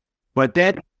allow it. But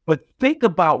think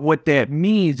about what that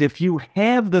means if you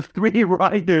have the three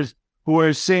writers who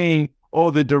are saying,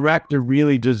 "Oh, the director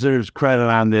really deserves credit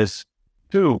on this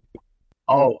too."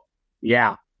 Oh,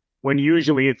 yeah. When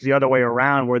usually it's the other way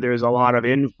around, where there's a lot of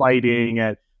infighting.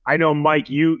 And I know, Mike,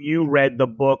 you read the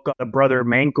book, The Brother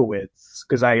Mankiewicz,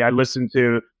 because I listened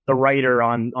to the writer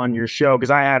on your show, because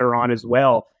I had her on as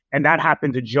well. And that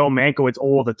happened to Joe Mankiewicz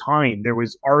all the time. There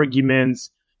was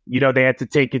arguments, they had to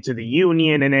take it to the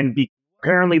union. And then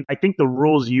apparently, I think the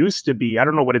rules used to be, I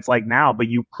don't know what it's like now, but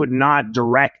you could not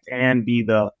direct and be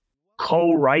the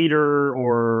co-writer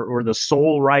or the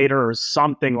sole writer or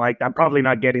something like that. I'm probably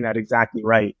not getting that exactly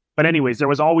right. But anyways, there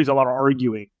was always a lot of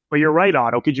arguing. But you're right,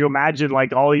 Otto. Could you imagine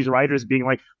like all these writers being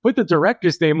like, put the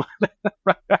director's name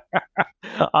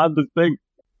on the thing?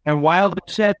 And Wilder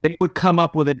said they would come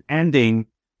up with an ending,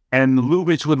 and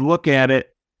Lubitsch would look at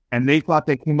it, and they thought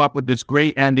they came up with this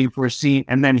great ending for a scene,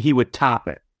 and then he would top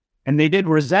it. And they did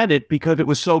resent it because it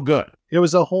was so good. It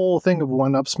was a whole thing of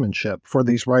one-upsmanship for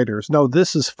these writers. No,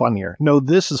 this is funnier. No,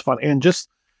 this is fun. And just,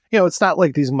 it's not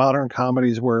like these modern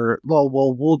comedies where,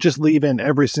 we'll just leave in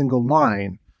every single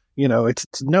line.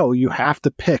 No, you have to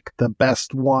pick the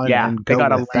best one and go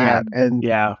with that. And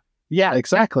yeah,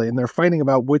 exactly. And they're fighting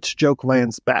about which joke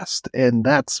lands best. And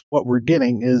that's what we're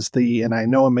getting is and I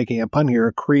know I'm making a pun here,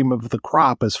 a cream of the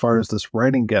crop as far as this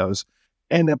writing goes.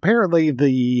 And apparently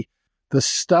the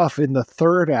stuff in the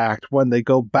third act, when they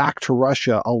go back to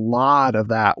Russia, a lot of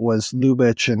that was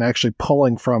Lubitsch and actually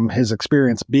pulling from his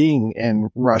experience being in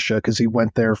Russia, because he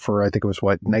went there for, I think it was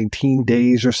 19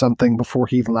 days or something before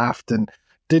he left, and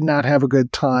did not have a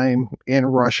good time in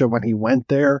Russia when he went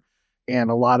there. And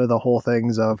a lot of the whole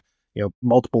things of,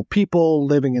 multiple people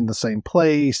living in the same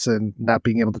place and not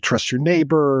being able to trust your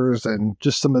neighbors, and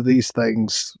just some of these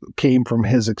things came from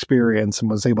his experience,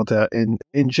 and was able to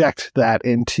inject that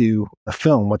into the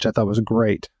film, which I thought was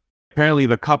great. Apparently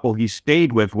the couple he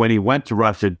stayed with when he went to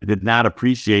Russia did not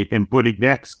appreciate him putting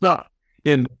that stuff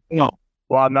in. Well,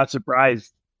 I'm not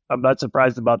surprised. I'm not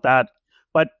surprised about that.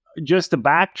 But just to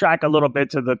backtrack a little bit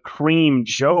to the cream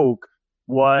joke,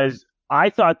 I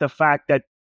thought the fact that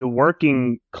the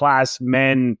working class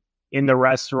men in the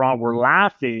restaurant were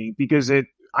laughing, because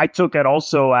I took it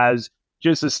also as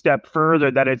just a step further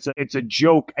that it's a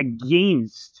joke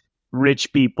against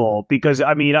rich people, because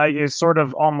it's sort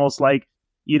of almost like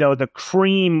the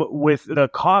cream with the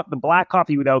black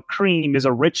coffee without cream is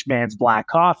a rich man's black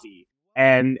coffee.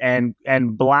 And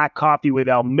black coffee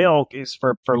without milk is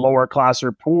for lower class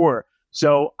or poor.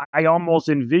 So I almost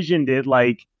envisioned it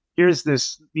like, here's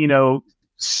this,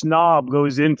 snob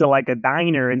goes into like a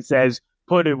diner and says,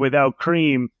 put it without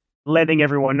cream, letting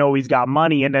everyone know he's got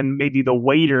money. And then maybe the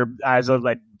waiter has a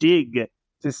like, dig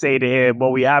to say to him,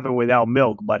 well, we have it without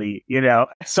milk, buddy,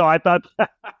 So I thought...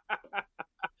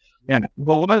 Yeah,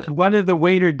 well, whether the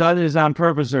waiter does it on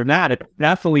purpose or not, it's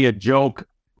definitely a joke.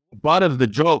 But of the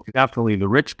joke, definitely the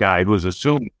rich guy was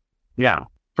assumed. Yeah.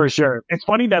 For sure. It's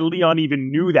funny that Leon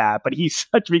even knew that, but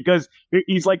because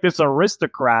he's like this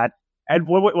aristocrat. And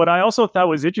what I also thought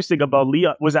was interesting about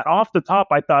Leon was that off the top,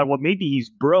 I thought, well, maybe he's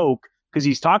broke because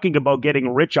he's talking about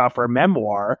getting rich off her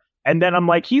memoir. And then I'm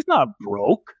like, he's not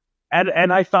broke.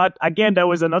 And I thought, again, that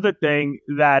was another thing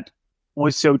that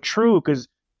was so true because,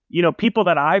 people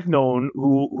that I've known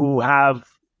who have,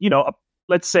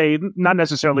 let's say not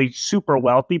necessarily super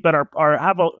wealthy, but are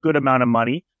have a good amount of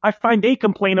money, I find they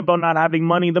complain about not having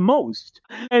money the most.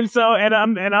 And so, and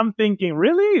I'm thinking,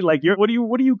 really? Like, what are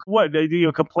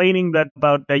you complaining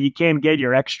about that you can't get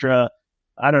your extra,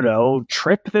 I don't know,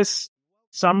 trip this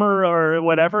summer or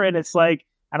whatever? And it's like,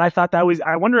 and I thought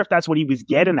I wonder if that's what he was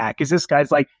getting at. Cause this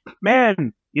guy's like,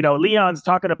 man, Leon's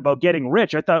talking about getting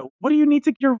rich. I thought, what do you need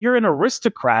to, you're an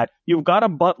aristocrat. You've got a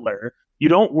butler. You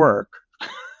don't work.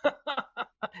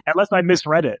 Unless I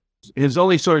misread it. His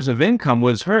only source of income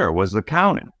was the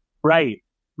counting. Right.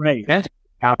 That's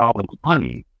got all the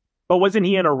money. But wasn't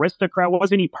he an aristocrat?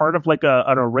 Wasn't he part of like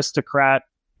an aristocrat?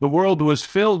 The world was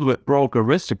filled with broke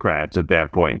aristocrats at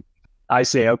that point. I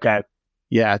see. Okay.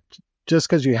 Yeah. Just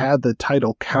because you had the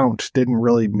title Count didn't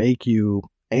really make you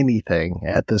anything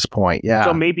at this point. Yeah.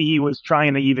 So maybe he was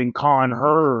trying to even con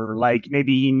her. Like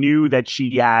maybe he knew that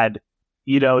she had,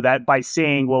 that by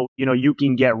saying, well, you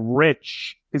can get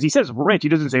rich. Because he says rich. He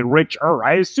doesn't say richer.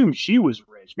 I assume she was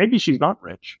rich. Maybe she's not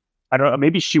rich. I don't know.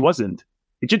 Maybe she wasn't.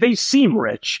 They seem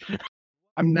rich.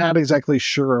 I'm not exactly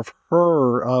sure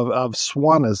of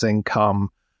Swanna's income,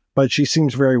 but she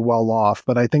seems very well off.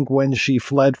 But I think when she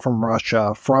fled from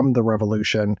Russia, from the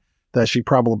revolution, that she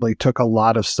probably took a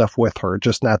lot of stuff with her,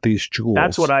 just not these jewels.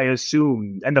 That's what I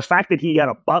assumed. And the fact that he had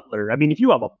a butler, I mean, if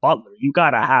you have a butler, you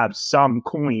got to have some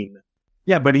coin.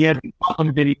 Yeah, but he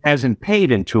hasn't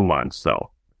paid in 2 months,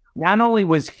 though. Not only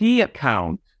was he a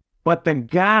count, but the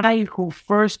guy who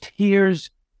first hears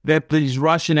that these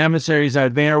Russian emissaries are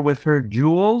there with her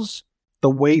jewels, the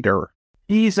waiter,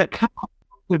 he's a count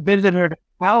who visited her to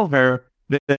tell her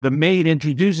that the maid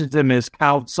introduces him as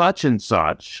Count such and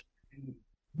such.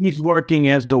 He's working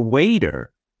as the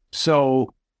waiter.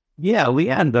 So, yeah,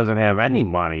 Leon doesn't have any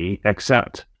money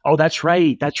except... Oh, that's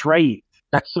right. That's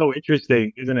so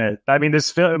interesting, isn't it? I mean, there's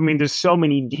so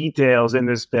many details in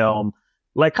this film,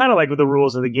 like kind of like with the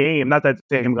rules of the game. Not that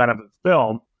same kind of a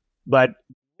film, but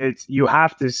you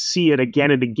have to see it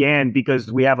again and again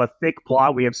because we have a thick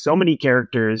plot. We have so many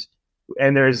characters,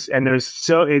 and there's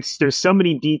so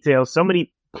many details, so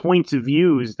many points of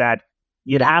views that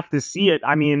you'd have to see it.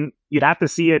 I mean, you'd have to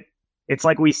see it. It's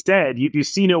like we said, you've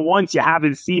seen it once, you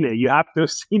haven't seen it. You have to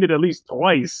have seen it at least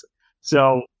twice.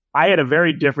 So I had a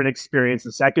very different experience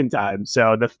the second time.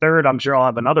 So the third, I'm sure I'll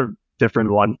have another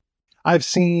different one. I've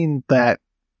seen that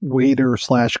waiter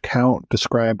 / count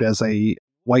described as a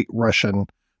white Russian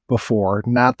before,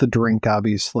 not the drink,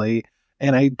 obviously.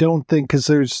 And I don't think, because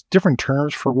there's different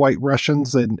terms for white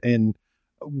Russians, and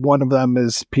one of them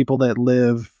is people that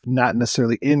live not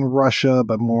necessarily in Russia,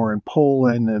 but more in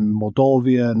Poland and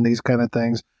Moldavia and these kind of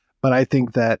things. But I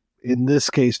think that in this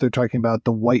case, they're talking about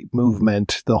the white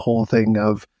movement, the whole thing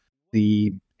of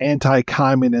the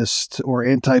anti-communist or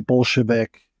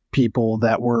anti-Bolshevik people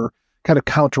that were kind of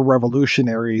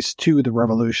counter-revolutionaries to the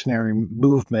revolutionary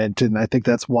movement. And I think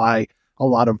that's why a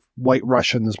lot of white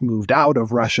Russians moved out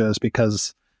of Russia, is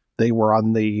because they were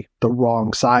on the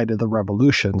wrong side of the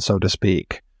revolution, so to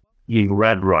speak. You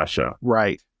read Russia.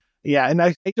 Right. Yeah, and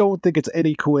I don't think it's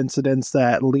any coincidence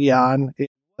that Leon,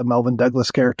 the Melvin Douglas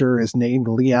character, is named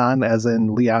Leon, as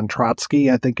in Leon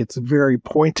Trotsky. I think it's very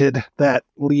pointed that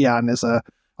Leon is a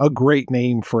great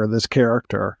name for this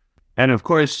character. And of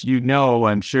course,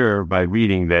 I'm sure by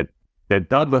reading that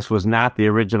Douglas was not the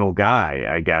original guy,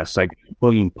 I guess. Like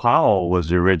William Powell was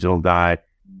the original guy.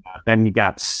 Then he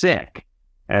got sick.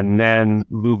 And then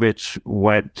Lubitsch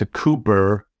went to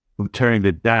Cooper, who turned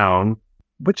it down.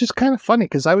 Which is kind of funny,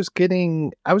 because I was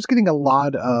getting a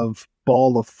lot of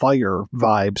Ball of Fire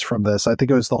vibes from this. I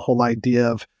think it was the whole idea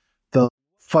of the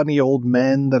funny old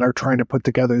men that are trying to put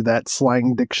together that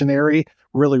slang dictionary.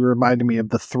 Really reminded me of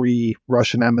the 3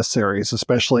 Russian emissaries,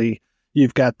 especially,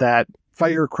 you've got that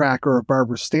firecracker of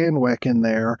Barbara Stanwyck in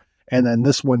there, and then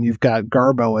this one you've got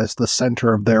Garbo as the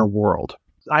center of their world.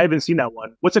 I haven't seen that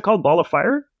one. What's it called? Ball of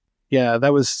Fire? Yeah,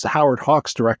 that was Howard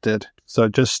Hawks directed, so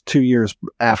just 2 years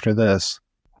after this.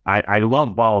 I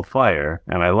love Ball of Fire,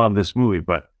 and I love this movie,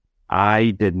 but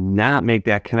I did not make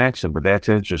that connection, but that's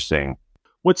interesting.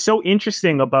 What's so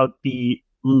interesting about the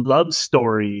love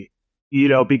story,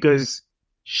 because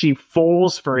she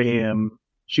falls for him,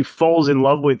 she falls in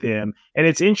love with him. And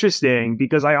it's interesting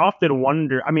because I often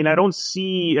wonder, I don't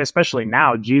see, especially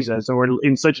now, Jesus, or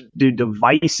in such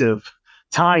divisive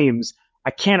times,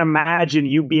 I can't imagine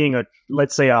you being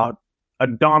let's say a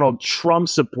Donald Trump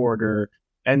supporter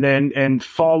and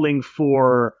falling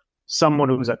for someone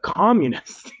who's a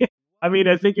communist. I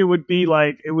think it would be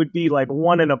like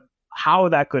one in a, how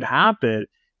that could happen.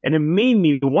 And it made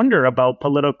me wonder about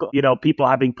political, people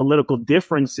having political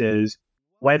differences,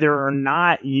 whether or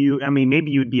not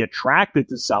maybe you'd be attracted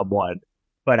to someone,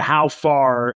 but how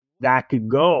far that could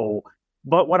go.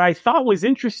 But what I thought was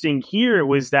interesting here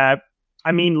was that,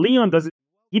 Leon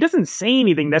doesn't say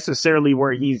anything necessarily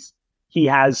where he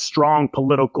has strong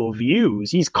political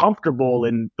views. He's comfortable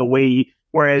in the way,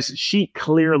 whereas she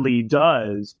clearly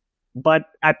does. But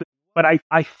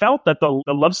I felt that the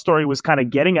love story was kind of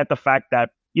getting at the fact that,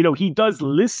 he does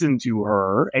listen to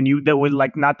her, and that was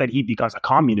like, not that he becomes a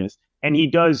communist, and he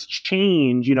does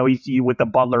change, with the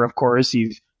butler, of course,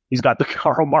 he's got the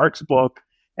Karl Marx book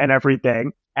and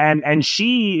everything. And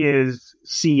she is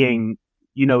seeing,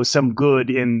 some good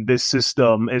in this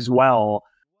system as well.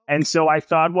 And so I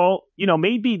thought, well,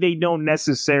 maybe they don't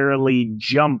necessarily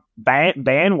jump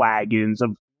bandwagons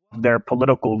of their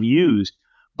political views,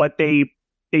 but they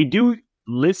do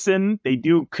listen, they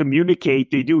do communicate,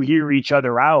 they do hear each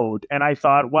other out. And I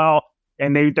thought, well,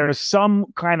 and there's some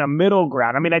kind of middle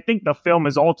ground. I think the film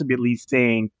is ultimately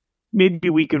saying maybe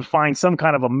we could find some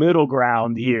kind of a middle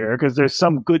ground here, because there's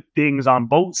some good things on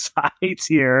both sides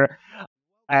here.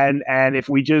 And if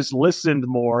we just listened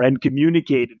more and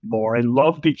communicated more and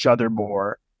loved each other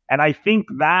more. And I think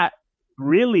that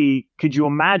really, could you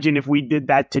imagine if we did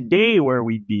that today, where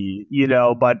we'd be,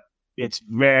 but it's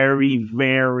very,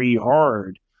 very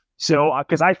hard. So,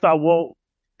 because I thought, well,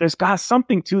 there's got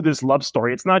something to this love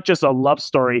story. It's not just a love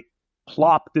story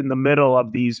plopped in the middle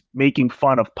of these making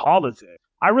fun of politics.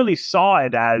 I really saw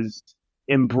it as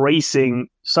embracing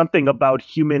something about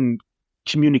human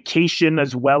communication,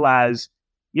 as well as,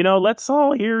 let's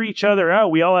all hear each other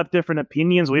out. We all have different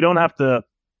opinions. We don't have to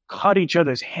cut each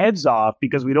other's heads off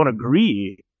because we don't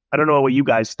agree. I don't know what you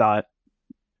guys thought.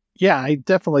 Yeah, I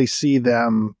definitely see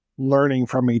them learning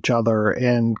from each other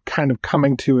and kind of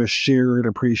coming to a shared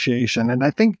appreciation. And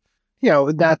I think,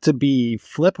 not to be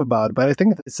flip about it, but I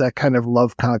think it's that kind of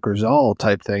love conquers all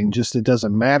type thing. Just, it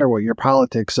doesn't matter what your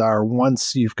politics are.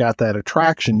 Once you've got that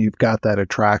attraction, you've got that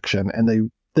attraction.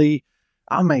 And they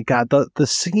oh my God, the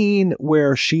scene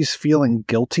where she's feeling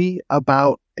guilty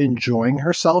about enjoying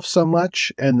herself so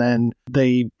much, and then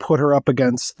they put her up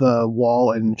against the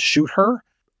wall and shoot her.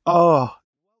 Oh,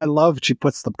 I love he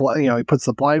puts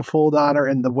the blindfold on her,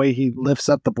 and the way he lifts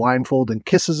up the blindfold and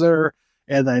kisses her,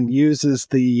 and then uses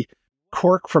the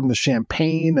cork from the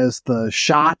champagne as the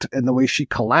shot, and the way she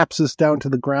collapses down to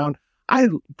the ground.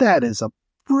 That is a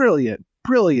brilliant,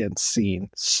 brilliant scene.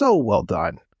 So well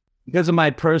done. Because of my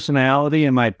personality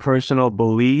and my personal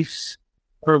beliefs,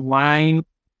 her line,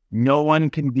 "No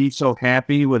one can be so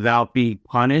happy without being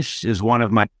punished," is one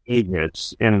of my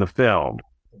favorites in the film.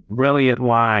 Brilliant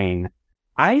line.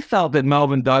 I felt that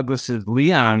Melvin Douglas's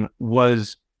Leon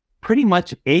was pretty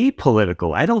much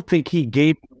apolitical. I don't think he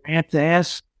gave a rat's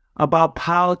ass about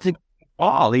politics at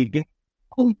all. All he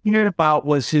cared about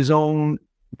was his own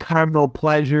carnal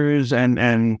pleasures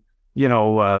and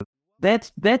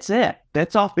that's it.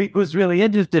 That's all he was really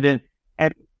interested in.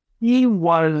 And he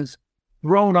was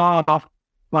thrown off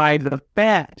by the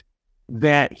fact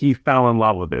that he fell in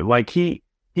love with it. Like he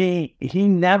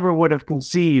never would have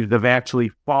conceived of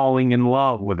actually falling in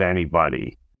love with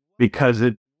anybody, because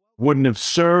it wouldn't have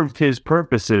served his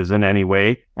purposes in any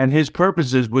way. And his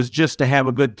purposes was just to have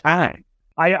a good time.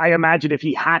 I imagine if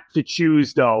he had to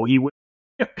choose, though, he would,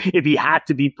 if he had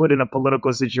to be put in a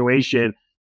political situation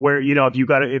where,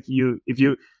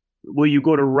 will you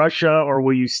go to Russia or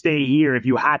will you stay here? If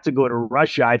you had to go to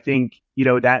Russia, I think,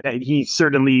 that he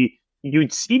certainly, I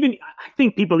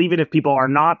think people, even if people are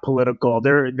not political,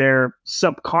 they're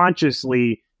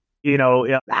subconsciously,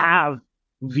 have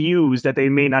views that they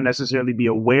may not necessarily be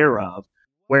aware of,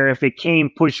 where if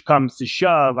push comes to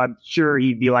shove, I'm sure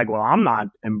he'd be like, well, I'm not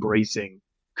embracing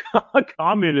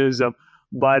communism.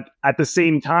 But at the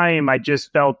same time, I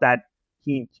just felt that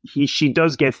she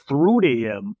does get through to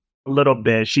him a little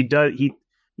bit. She does.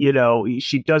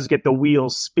 She does get the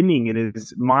wheels spinning in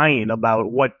his mind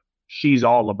about what she's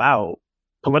all about,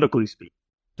 politically speaking.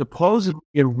 Supposedly,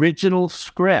 the original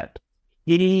script,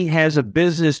 he has a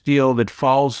business deal that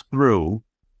falls through,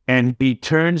 and he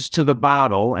turns to the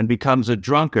bottle and becomes a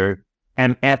drunkard.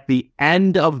 And at the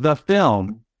end of the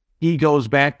film, he goes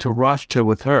back to Russia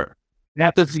with her.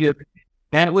 That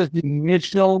was the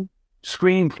initial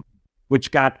screenplay,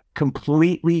 which got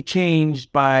completely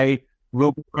changed by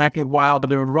Brackett,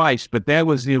 Wilder, and Rice. But that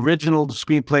was the original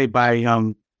screenplay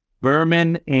by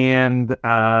Berman and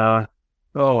I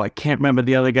can't remember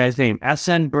the other guy's name.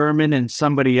 S.N. Berman and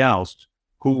somebody else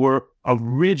who were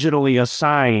originally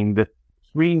assigned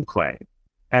screenplay.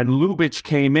 And Lubitsch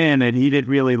came in and he didn't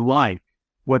really like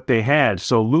what they had.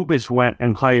 So Lubitsch went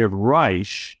and hired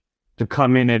Reich to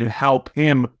come in and help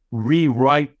him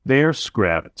rewrite their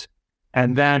script.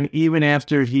 And then even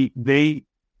after they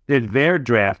did their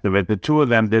draft of it, the two of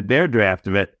them did their draft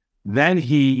of it, then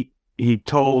he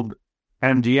told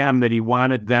MGM that he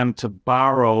wanted them to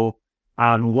borrow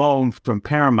on loan from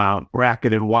Paramount,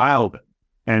 Brackett and Wilder.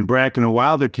 And Brackett and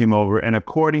Wilder came over, and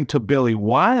according to Billy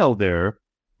Wilder,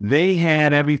 they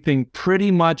had everything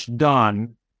pretty much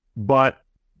done, but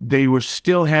they were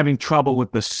still having trouble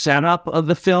with the setup of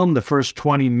the film, the first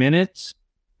 20 minutes.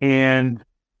 And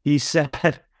he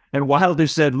said, and Wilder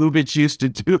said Lubitsch used to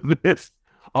do this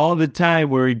all the time,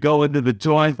 where he'd go into the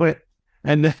toilet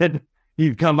and then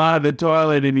he'd come out of the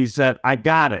toilet and he said, I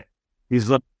got it. He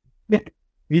said,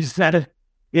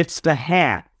 it's the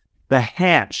hat. The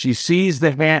hat. She sees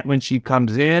the hat when she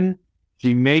comes in.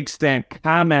 She makes that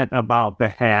comment about the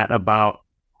hat, about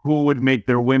who would make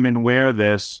their women wear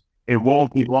this. It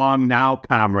won't be long now,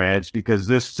 comrades, because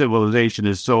this civilization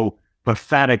is so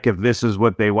pathetic if this is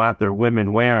what they want their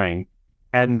women wearing.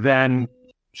 And then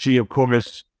she, of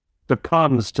course,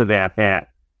 succumbs to that hat,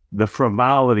 the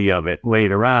frivolity of it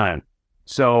later on.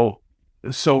 So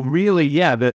really,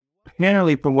 yeah,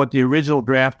 apparently from what the original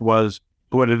draft was,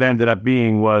 what it ended up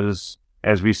being was,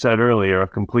 as we said earlier, a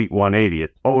complete 180, a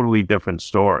totally different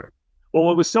story. Well,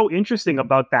 what was so interesting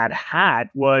about that hat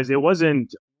was it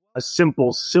wasn't a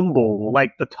simple symbol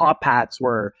like the top hats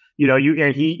were.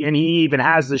 And he even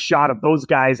has the shot of those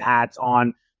guys' hats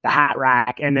on the hat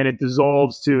rack, and then it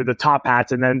dissolves to the top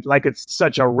hats, and then like it's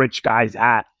such a rich guy's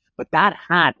hat. But that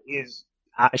hat is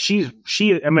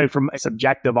from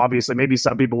subjective, obviously, maybe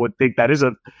some people would think that is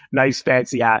a nice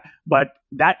fancy hat, but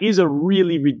that is a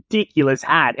really ridiculous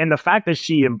hat. And the fact that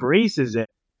she embraces it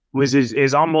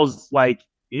is almost like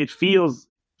it feels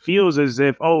as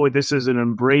if, oh, this is an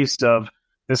embrace of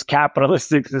this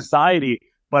capitalistic society.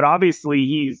 But obviously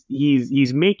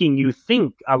he's making you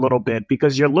think a little bit,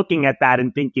 because you're looking at that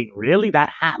and thinking, really, that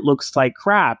hat looks like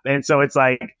crap. And so it's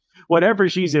like, whatever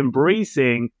she's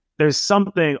embracing, there's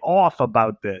something off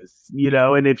about this,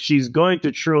 and if she's going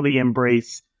to truly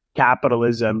embrace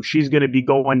capitalism, she's going to be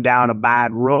going down a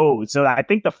bad road. So I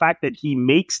think the fact that he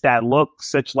makes that look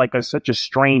such a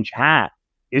strange hat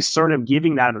is sort of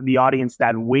giving the audience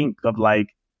that wink of like,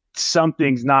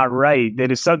 something's not right.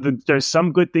 There's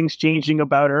some good things changing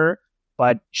about her,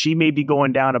 but she may be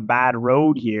going down a bad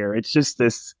road here. It's just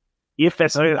this,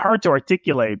 it's hard to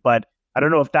articulate, but I don't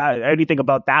know if anything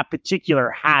about that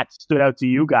particular hat stood out to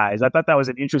you guys. I thought that was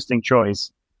an interesting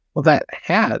choice. Well, that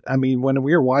hat, I mean, when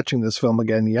we were watching this film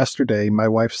again yesterday, my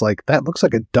wife's like, that looks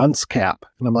like a dunce cap.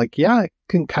 And I'm like, yeah, I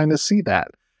can kind of see that.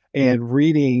 And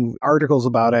reading articles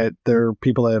about it, there are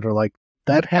people that are like,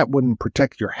 that hat wouldn't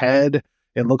protect your head.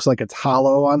 It looks like it's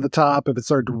hollow on the top. If it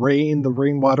started to rain, the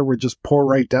rainwater would just pour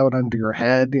right down onto your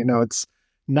head. It's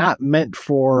not meant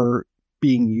for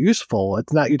being useful.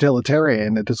 It's not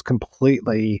utilitarian. It is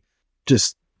completely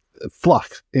just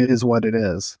fluff. It is what it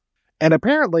is. And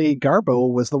apparently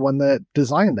Garbo was the one that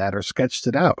designed that or sketched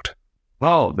it out.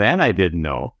 Oh, that I didn't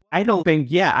know. I don't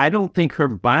think her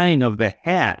buying of the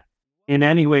hat in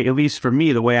any way, at least for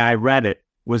me, the way I read it,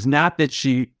 was not that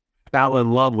she fell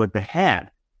in love with the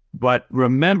hat. But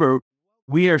remember,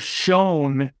 we are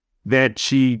shown that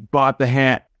she bought the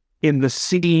hat in the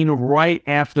scene right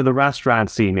after the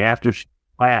restaurant scene, after she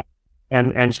laughed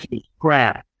and she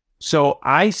cracked. So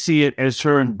I see it as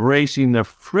her embracing the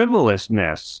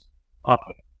frivolousness of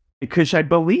it, because I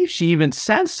believe she even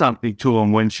says something to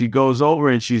him when she goes over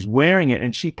and she's wearing it,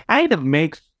 and she kind of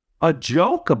makes a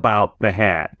joke about the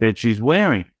hat that she's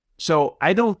wearing. So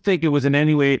I don't think it was in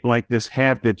any way like this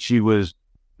hat that she was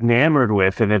enamored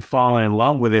with and had fallen in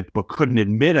love with it but couldn't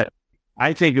admit it.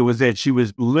 I think it was that she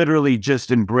was literally just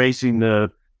embracing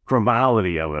the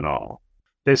frivolity of it all.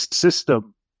 This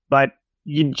system. But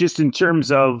just in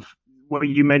terms of what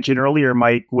you mentioned earlier,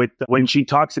 Mike, with when she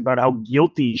talks about how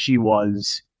guilty she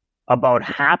was about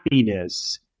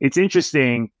happiness, it's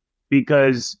interesting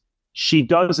because she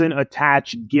doesn't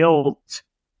attach guilt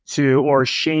to or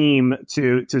shame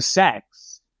to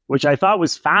sex, which I thought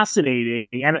was fascinating.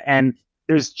 And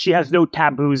she has no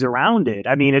taboos around it.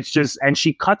 I mean, it's just, and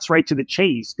she cuts right to the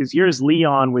chase, because here's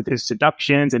Leon with his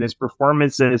seductions and his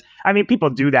performances. I mean, people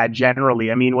do that generally.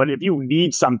 I mean, if you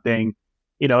need something,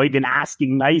 even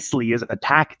asking nicely is a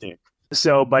tactic.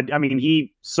 So, but I mean,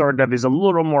 he sort of is a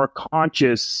little more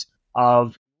conscious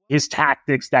of his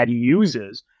tactics that he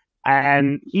uses,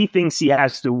 and he thinks he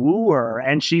has to woo her,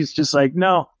 and she's just like,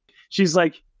 no. She's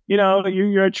like,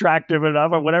 you're attractive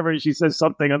enough, or whatever. She says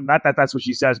something, not that that's what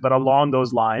she says, but along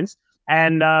those lines.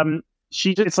 And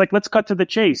it's like, let's cut to the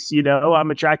chase.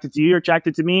 I'm attracted to you, you're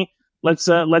attracted to me. Let's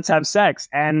have sex.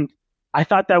 And I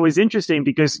thought that was interesting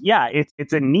because, yeah,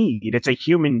 it's a need. It's a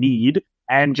human need.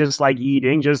 And just like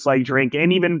eating, just like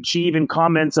drinking. And she even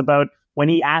comments about when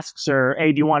he asks her,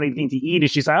 hey, do you want anything to eat?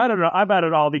 And she's like, I don't know. I've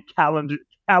added all the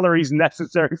calories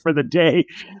necessary for the day.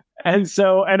 And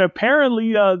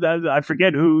apparently, I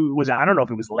forget who was, I don't know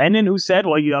if it was Lenin who said,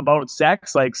 well, about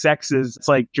sex, like sex it's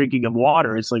like drinking of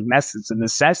water. It's like it's a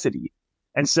necessity.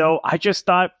 And so I just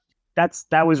thought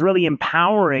that was really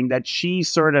empowering, that she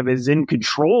sort of is in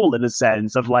control in a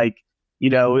sense of like,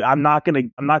 I'm not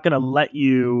going to let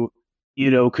you,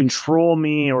 control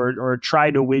me or try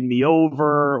to win me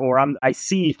over, or I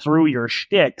see through your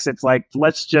shticks. It's like,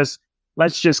 let's just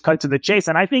cut to the chase.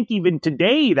 And I think even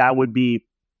today that would be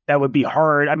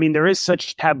hard. I mean, there is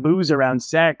such taboos around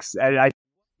sex. And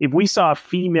if we saw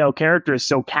female characters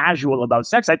so casual about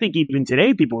sex, I think even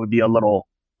today people would be a little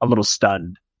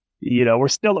stunned.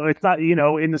 It's not,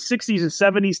 in the 60s and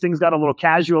 70s, things got a little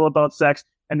casual about sex.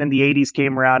 And then the 80s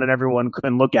came around and everyone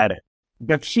couldn't look at it.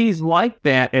 But she's like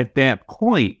that at that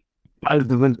point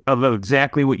of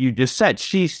exactly what you just said.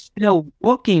 She's still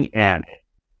looking at it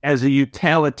as a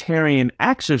utilitarian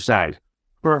exercise.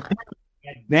 For her,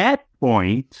 at that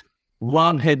point,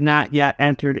 love had not yet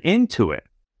entered into it.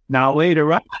 Now,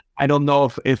 later on, I don't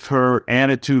know if her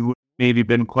attitude would maybe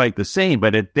been quite the same,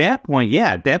 but at that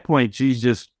point, she's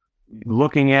just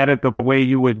looking at it the way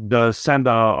you would send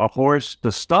a horse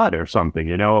to stud or something.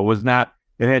 It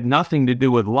had nothing to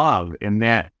do with love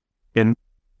because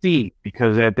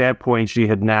at that point she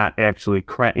had not actually,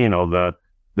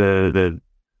 the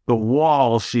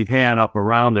wall she had up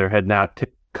around her had not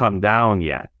come down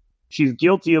yet. She's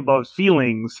guilty about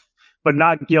feelings, but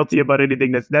not guilty about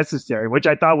anything that's necessary, which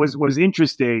I thought was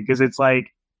interesting, because it's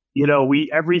like,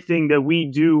 everything that we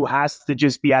do has to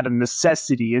just be out of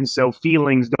necessity, and so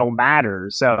feelings don't matter.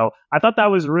 So I thought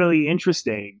that was really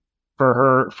interesting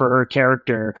for her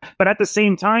character. But at the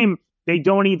same time, they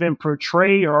don't even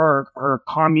portray her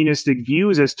communistic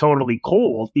views as totally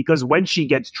cold, because when she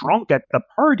gets drunk at the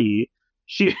party,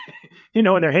 she, and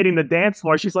they're hitting the dance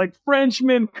floor, she's like,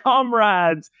 Frenchmen,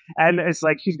 comrades. And it's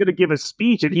like, she's going to give a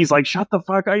speech, and he's like, shut the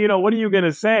fuck up. What are you going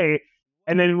to say?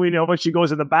 And then we know when she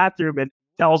goes in the bathroom and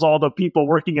tells all the people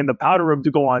working in the powder room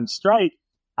to go on strike.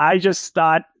 I just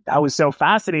thought that was so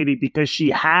fascinating, because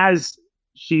she's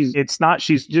not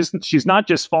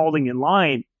just falling in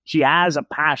line. She has a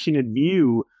passionate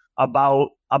view about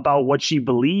what she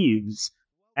believes.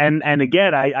 And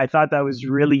again, I thought that was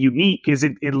really unique, because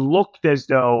it looked as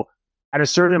though at a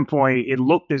certain point,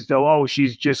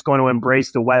 she's just going to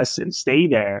embrace the West and stay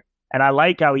there. And I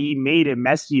like how he made it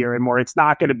messier and more. It's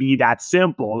not going to be that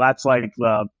simple. That's like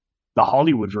the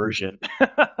Hollywood version.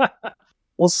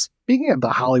 Well, speaking of the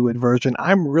Hollywood version,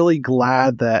 I'm really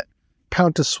glad that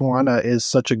Countess Swanna is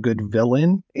such a good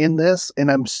villain in this.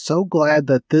 And I'm so glad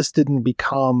that this didn't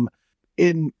become,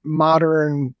 in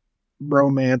modern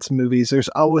romance movies, there's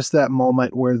always that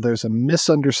moment where there's a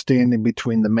misunderstanding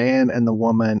between the man and the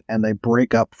woman, and they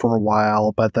break up for a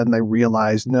while, but then they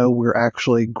realize, no, we're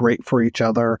actually great for each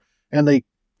other. And they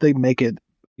make it,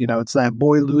 it's that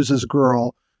boy loses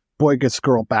girl, boy gets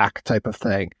girl back type of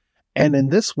thing. And in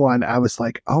this one, I was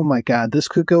like, oh my God, this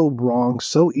could go wrong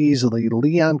so easily.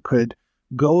 Leon could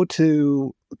go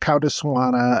to Countess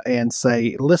Swanna and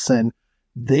say, listen,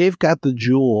 they've got the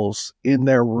jewels in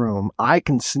their room. I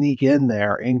can sneak in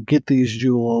there and get these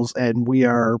jewels, and we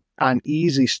are on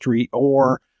Easy Street.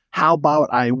 Or how about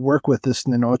I work with this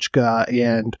Ninotchka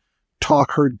and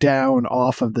talk her down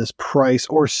off of this price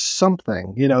or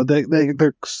something?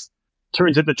 They're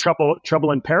turns into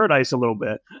trouble in paradise a little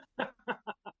bit.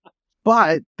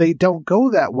 But they don't go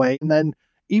that way. And then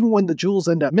even when the jewels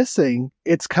end up missing,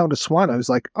 it's Countess Swanna who's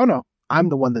like, oh no, I'm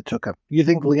the one that took them. You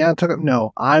think Leon took them?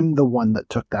 No, I'm the one that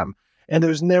took them. And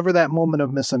there's never that moment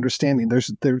of misunderstanding.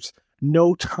 There's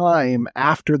no time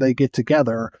after they get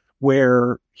together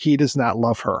where he does not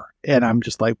love her. And I'm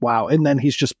just like, wow. And then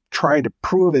he's just trying to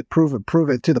prove it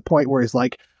to the point where he's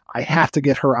like, I have to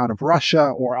get her out of Russia,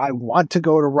 or I want to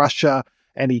go to Russia.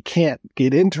 And he can't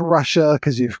get into Russia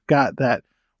because you've got that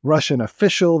Russian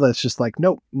official that's just like,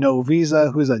 nope, no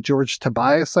visa. Who's that? George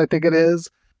Tobias, I think it is.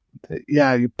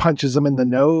 Yeah, he punches him in the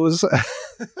nose.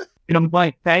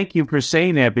 Mike, thank you for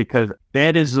saying that, because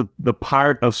that is the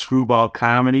part of screwball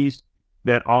comedies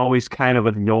that always kind of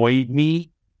annoyed me.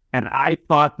 And I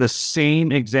thought the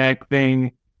same exact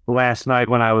thing last night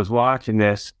when I was watching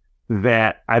this,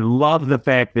 that I love the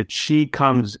fact that she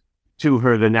comes to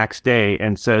her the next day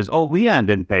and says, oh, Leon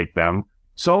didn't take them.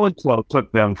 So-and-so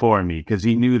took them for me because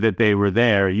he knew that they were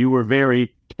there. You were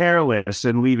very careless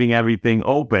in leaving everything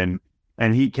open,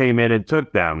 and he came in and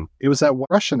took them. It was that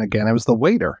Russian again. It was the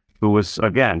waiter. Who was,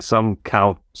 again, some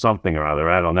count something or other.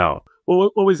 I don't know.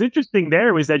 Well, what was interesting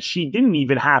there was that she didn't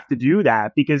even have to do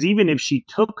that, because even if she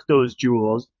took those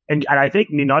jewels, and I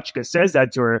think Ninotchka says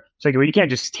that to her, it's like, well, you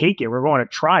can't just take it. We're going to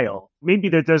trial. Maybe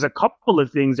there's a couple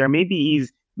of things there. Maybe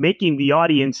he's making the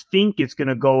audience think it's going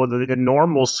to go the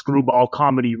normal screwball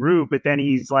comedy route, but then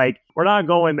he's like, we're not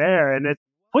going there. And it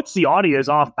puts the audience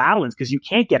off balance because you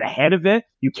can't get ahead of it.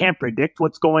 You can't predict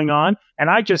what's going on. And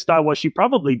I just thought, well, she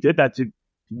probably did that to,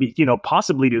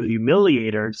 possibly to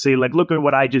humiliate her, say like, look at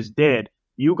what I just did.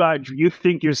 You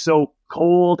think you're so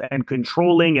cold and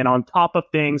controlling and on top of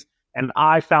things, and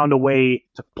I found a way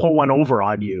to pull one over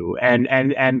on you. And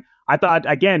I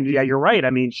thought, again, yeah, you're right. I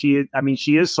mean, she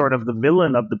is sort of the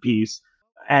villain of the piece.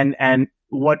 And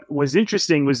what was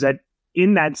interesting was that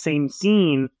in that same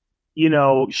scene,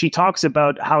 she talks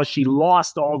about how she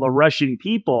lost all the Russian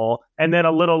people, and then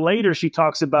a little later she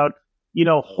talks about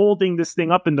holding this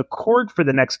thing up in the court for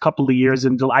the next couple of years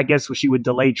until, I guess, she would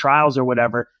delay trials or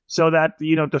whatever, so that,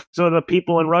 so the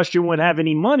people in Russia wouldn't have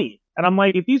any money. And I'm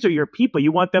like, if these are your people,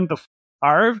 you want them to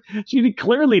starve? She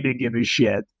clearly didn't give a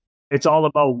shit. It's all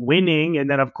about winning. And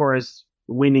then, of course,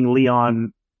 winning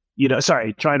Leon,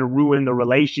 trying to ruin the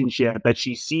relationship that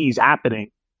she sees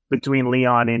happening between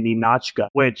Leon and Ninotchka,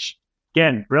 which,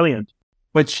 again, brilliant.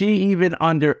 But she even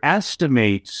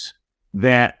underestimates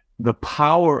the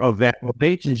power of that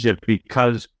relationship,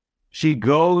 because she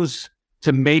goes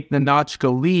to make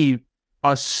Ninotchka leave,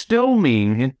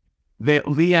 assuming that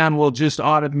Leon will just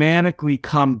automatically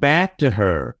come back to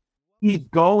her. He's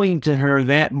going to her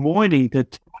that morning to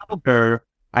tell her,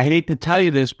 I hate to tell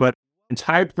you this, but it's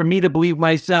hard for me to believe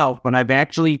myself when I've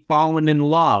actually fallen in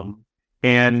love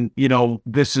and,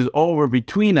 this is over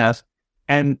between us.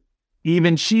 And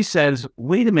even she says,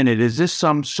 wait a minute, is this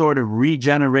some sort of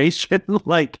regeneration?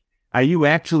 Like, are you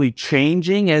actually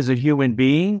changing as a human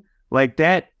being? Like,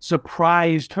 that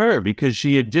surprised her, because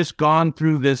she had just gone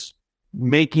through this,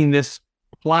 making this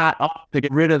plot up to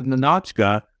get rid of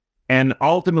Ninotchka, and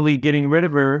ultimately getting rid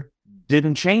of her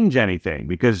didn't change anything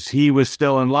because he was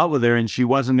still in love with her and she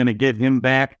wasn't going to get him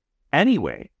back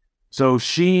anyway. So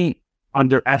she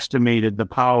underestimated the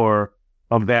power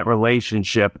of that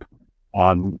relationship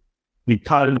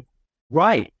because,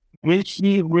 right,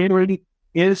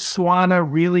 is Swana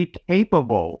really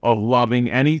capable of loving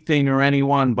anything or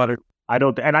anyone but her? I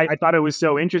thought it was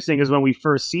so interesting because when we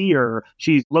first see her,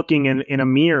 she's looking in a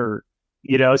mirror,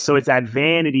 so it's that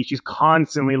vanity. She's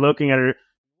constantly looking at her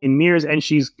in mirrors, and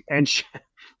she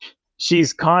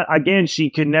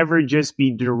can never just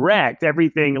be direct.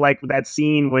 Everything, like that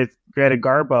scene with Greta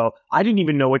Garbo, I didn't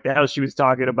even know what the hell she was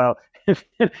talking about.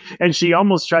 And she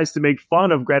almost tries to make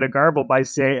fun of Greta Garbo by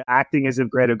acting as if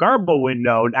Greta Garbo would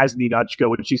know as Ninotchka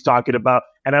when she's talking about.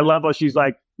 And I love how she's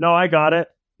like, no, I got it.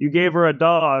 You gave her a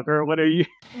dog, or what are you?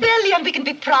 Billy, and we can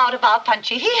be proud of our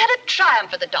Punchy. He had a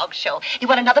triumph at the dog show. He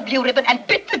won another blue ribbon and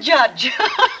bit the judge.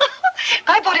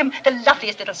 I bought him the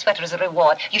loveliest little sweater as a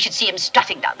reward. You should see him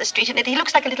strutting down the street in it. He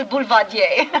looks like a little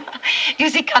boulevardier.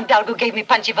 You see, Count Dalgo gave me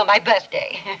Punchy for my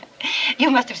birthday. You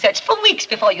must have searched for weeks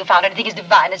before you found anything as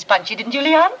divine as Punchy, didn't you,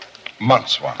 Leon?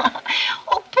 Months, one.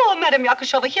 Oh, poor Madame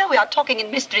Yakushova. Here we are talking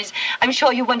in mysteries. I'm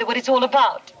sure you wonder what it's all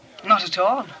about. Not at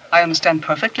all. I understand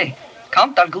perfectly.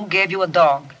 Count Dalgou gave you a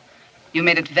dog. You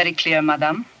made it very clear,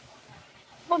 madame.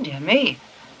 Oh, dear me.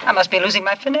 I must be losing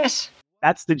my finesse.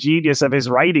 That's the genius of his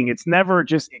writing. It's never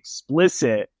just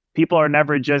explicit. People are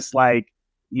never just like,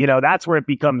 that's where it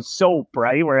becomes soap,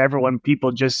 right? Where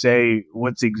people just say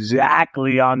what's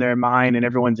exactly on their mind and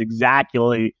everyone's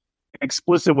exactly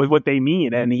explicit with what they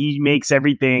mean. And he makes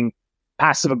everything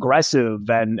passive aggressive.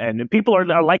 And people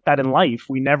are like that in life.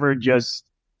 We never just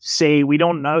say, we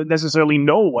don't necessarily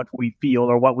know what we feel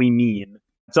or what we mean.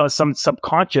 So some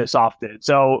subconscious often.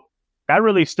 So that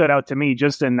really stood out to me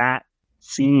just in that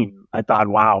scene. I thought,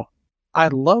 wow. I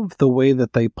love the way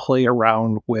that they play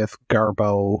around with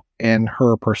Garbo and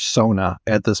her persona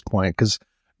at this point, because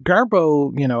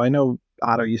Garbo, I know,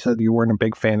 Otto, you said you weren't a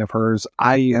big fan of hers.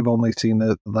 I have only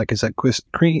seen like I said,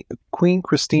 Queen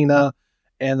Christina,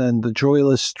 and then The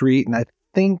Joyless Street, and I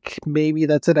think maybe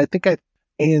that's it.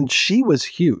 And she was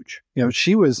huge.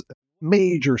 She was a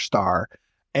major star,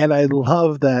 and I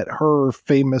love that her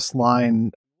famous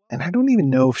line. And I don't even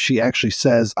know if she actually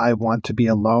says, "I want to be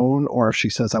alone," or if she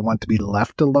says, "I want to be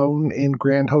left alone" in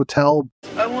Grand Hotel.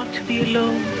 I want to be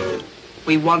alone.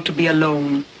 We want to be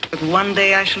alone. But one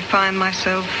day I shall find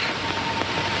myself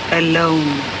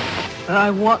alone. I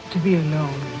want to be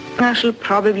alone. I shall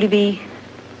probably be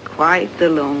quite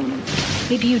alone.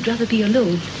 Maybe you'd rather be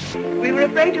alone. We were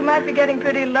afraid you might be getting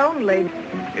pretty lonely.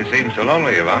 You seem so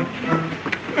lonely, Yvonne.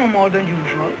 No more than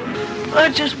usual.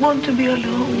 I just want to be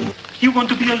alone. You want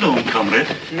to be alone, comrade?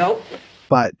 No.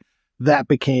 But that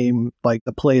became like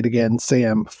the Play It Again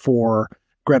Sam for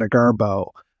Greta Garbo.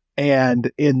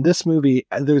 And in this movie,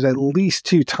 there's at least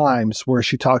 2 times where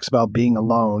she talks about being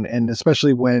alone. And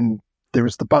especially when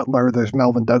there's the butler, there's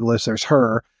Melvin Douglas, there's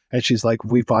her. And she's like,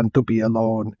 "We want to be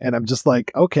alone." And I'm just like,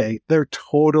 okay, they're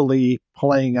totally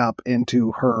playing up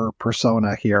into her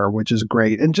persona here, which is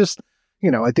great. And just,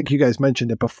 I think you guys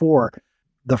mentioned it before.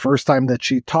 The first time that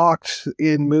she talked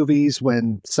in movies,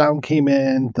 when sound came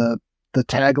in, the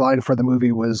tagline for the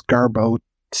movie was "Garbo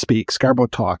speaks," Garbo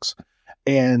talks.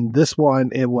 And this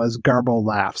one, it was "Garbo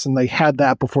laughs." And they had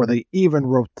that before they even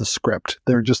wrote the script.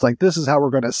 They're just like, this is how we're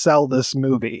going to sell this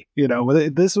movie.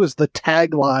 This was the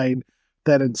tagline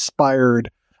that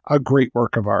inspired a great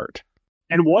work of art.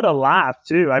 And what a laugh,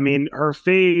 too. I mean, her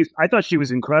face, I thought she was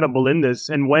incredible in this.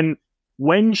 And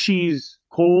when she's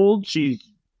cold, she's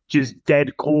just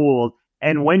dead cold.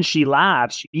 And when she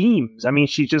laughs, she beams. I mean,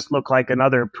 she just looked like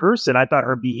another person. I thought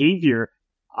her behavior,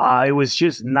 it was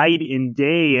just night and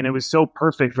day, and it was so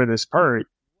perfect for this part.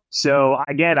 So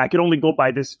again, I could only go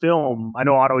by this film. I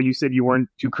know, Otto, you said you weren't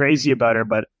too crazy about her,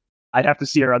 but I'd have to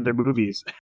see her other movies.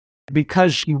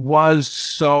 Because she was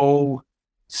so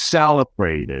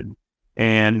celebrated.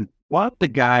 And one of the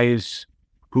guys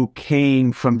who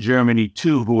came from Germany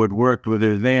too, who had worked with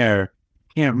her there,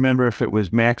 can't remember if it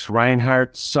was Max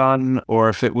Reinhardt's son or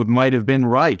if it might have been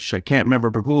Reich. I can't remember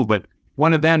who, but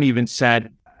one of them even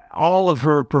said all of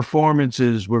her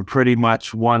performances were pretty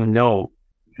much one note.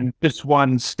 And this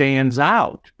one stands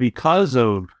out because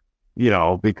of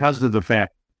the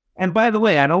fact. And by the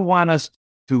way, I don't want us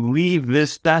to leave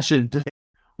this session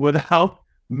without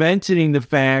mentioning the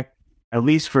fact, at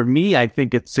least for me, I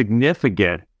think it's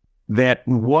significant that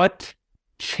what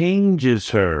changes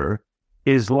her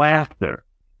is laughter.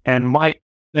 And Mike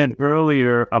said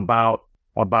earlier about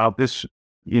this,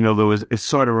 it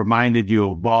sort of reminded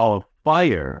you of Ball of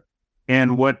Fire.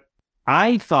 And what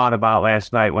I thought about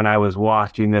last night when I was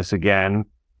watching this again,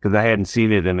 because I hadn't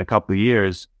seen it in a couple of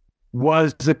years,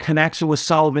 was the connection with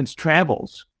Sullivan's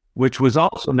Travels, which was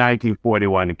also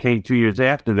 1941. It came 2 years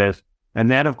after this. And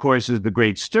that, of course, is the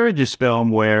great Sturgis film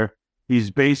where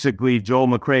Joel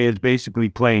McRae is basically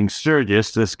playing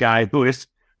Sturgis, this guy who has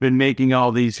been making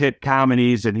all these hit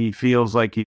comedies, and he feels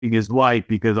like he's living his life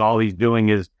because all he's doing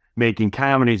is making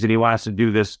comedies, and he wants to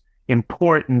do this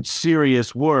important,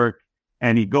 serious work,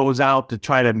 and he goes out to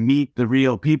try to meet the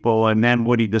real people, and then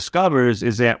what he discovers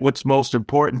is that what's most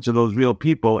important to those real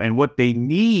people and what they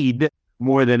need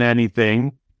more than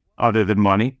anything, other than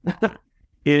money,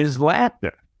 is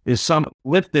laughter, is some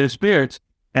lift their spirits.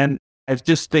 And I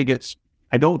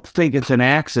don't think it's an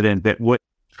accident that what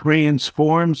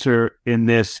transforms her in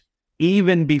this,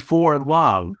 even before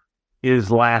love,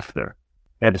 is laughter.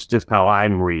 That's just how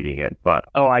I'm reading it. But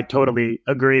I totally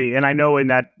agree. And I know in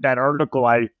that article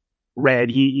I read,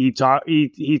 he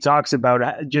talks about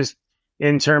just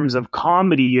in terms of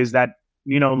comedy is that,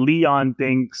 Leon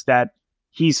thinks that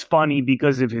he's funny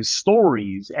because of his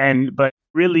stories. But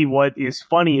really what is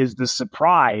funny is the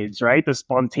surprise, right? The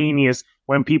spontaneous,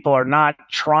 when people are not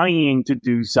trying to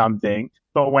do something,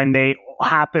 but when they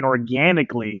happen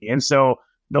organically. And so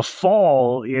the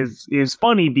fall is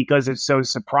funny because it's so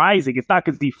surprising. It's not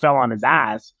because he fell on his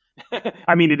ass.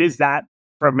 I mean, it is that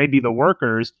for maybe the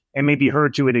workers and maybe her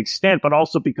to an extent, but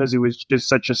also because it was just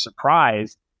such a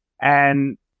surprise.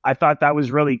 And I thought that was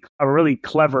a really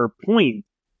clever point.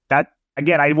 That,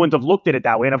 again, I wouldn't have looked at it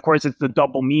that way. And of course, it's the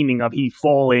double meaning of he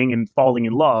falling and falling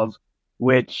in love,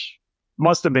 which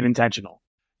must have been intentional.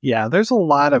 Yeah, there's a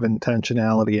lot of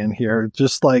intentionality in here.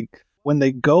 Just like when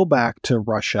they go back to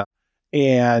Russia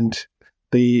and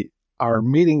they are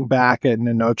meeting back at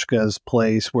Ninotchka's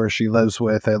place where she lives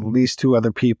with at least 2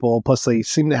 other people. Plus they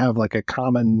seem to have like a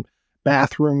common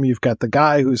bathroom. You've got the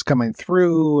guy who's coming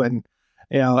through and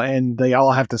and they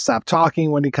all have to stop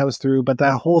talking when he comes through. But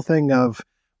that whole thing of,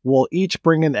 we'll each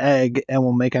bring an egg and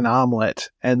we'll make an omelet.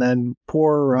 And then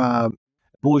poor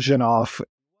Buzhinov,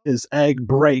 his egg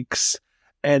breaks.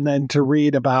 And then to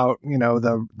read about,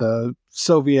 the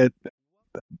Soviet,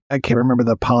 I can't remember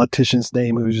the politician's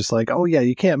name, who was just like, oh yeah,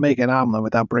 you can't make an omelet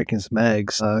without breaking some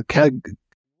eggs.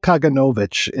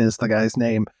 Kaganovich is the guy's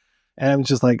name. And I'm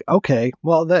just like, okay,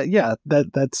 well,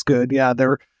 that's good. Yeah,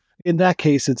 in that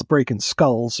case, it's breaking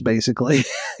skulls, basically.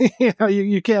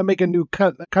 You can't make a new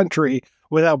country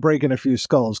without breaking a few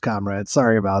skulls, comrade.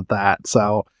 Sorry about that.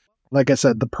 So, like I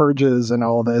said, the purges and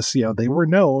all this, they were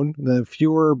known, the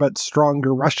fewer but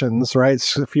stronger Russians, right?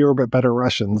 Fewer but better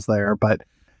Russians there. But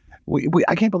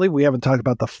I can't believe we haven't talked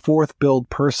about the fourth billed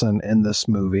person in this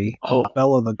movie,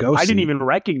 Bela Lugosi. I didn't even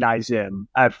recognize him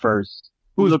at first.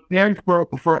 Who's appeared for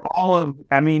all of,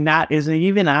 isn't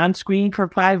even on screen for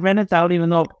 5 minutes? I don't even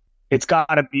know. It's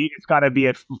gotta be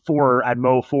at 3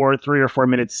 or 4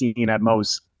 minute scene at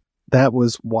most. That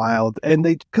was wild. And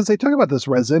because they talk about this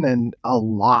Rezinin a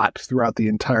lot throughout the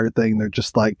entire thing. They're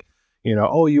just like,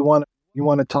 oh, you want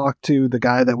to talk to the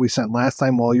guy that we sent last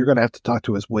time? Well, you're going to have to talk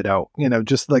to his widow.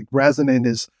 Just like Rezinin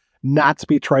is not to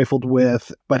be trifled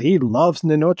with, but he loves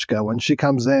Ninotchka when she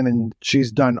comes in and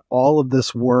she's done all of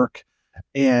this work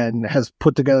and has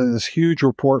put together this huge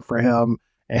report for him.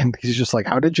 And he's just like,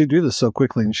 how did you do this so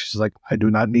quickly? And she's like, I do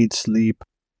not need sleep.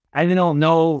 I don't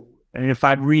know if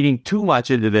I'm reading too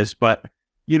much into this, but,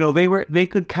 they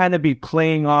could kind of be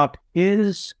playing off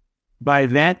by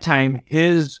that time,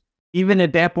 even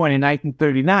at that point in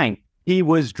 1939, he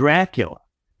was Dracula.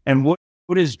 And what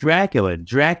is Dracula?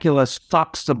 Dracula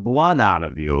sucks the blood out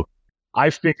of you. I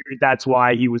figured that's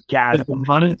why he was cast. The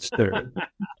monster.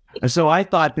 And so I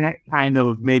thought that kind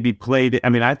of maybe played.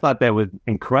 I thought that was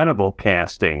incredible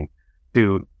casting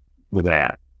with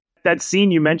that. That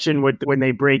scene you mentioned when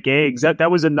they break eggs,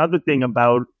 that was another thing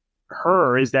about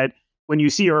her, is that when you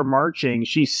see her marching,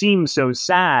 she seems so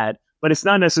sad, but it's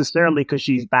not necessarily because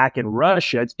she's back in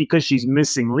Russia. It's because she's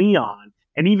missing Leon.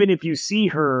 And even if you see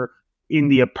her in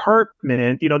the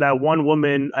apartment, that one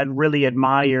woman really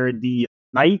admired the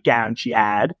nightgown she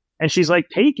had, and she's like,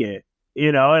 take it.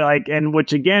 And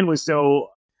which again was so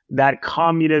that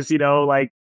communist,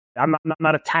 I'm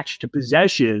not attached to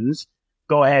possessions.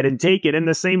 Go ahead and take it. And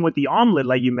the same with the omelet,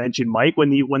 like you mentioned, Mike,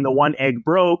 when the one egg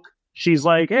broke, she's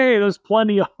like, hey, there's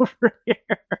plenty over here.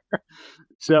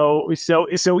 So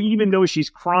even though she's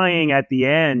crying at the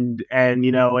end and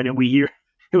we hear,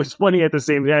 it was funny at the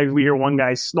same time, we hear one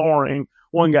guy snoring,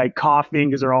 one guy coughing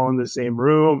because they're all in the same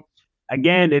room.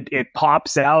 Again, it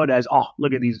pops out as, oh,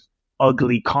 look at these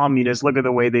ugly communists, look at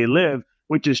the way they live,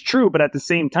 which is true. But at the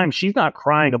same time, she's not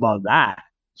crying about that.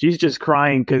 She's just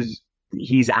crying because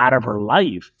he's out of her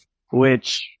life,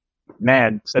 which,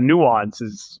 man, the nuance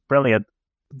is brilliant.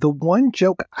 The one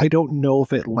joke, I don't know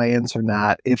if it lands or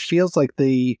not. It feels like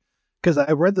because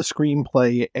I read the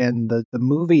screenplay and the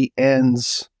movie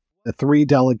ends, the three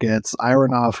delegates,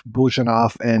 Ironov,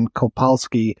 Buzhinov, and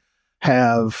Kopalsky,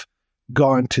 have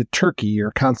gone to Turkey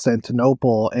or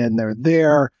Constantinople, and they're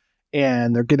there.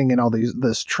 And they're getting in all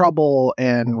this trouble,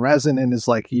 and Rezinin is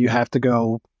like, you have to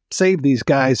go save these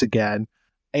guys again.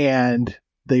 And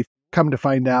they come to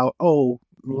find out, oh,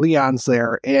 Leon's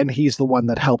there, and he's the one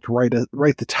that helped write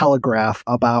the telegraph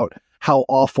about how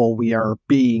awful we are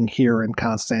being here in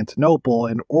Constantinople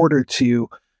in order to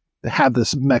have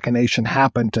this machination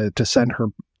happen to send her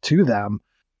to them.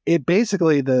 It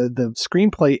basically, the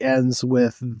screenplay ends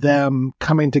with them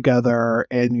coming together,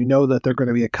 and that they're going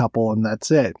to be a couple, and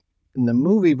that's it. In the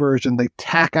movie version, they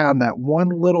tack on that one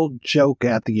little joke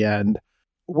at the end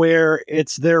where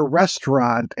it's their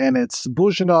restaurant and it's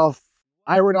Ironov,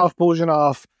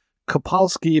 Buzhinov,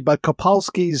 Kopalsky, but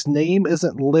Kopalsky's name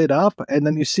isn't lit up. And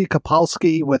then you see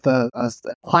Kopalsky with a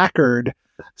placard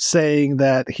saying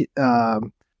that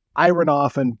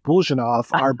Ironov and Buzhinov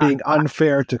are being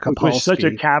unfair to Kopalsky. Which is such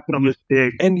a capitalist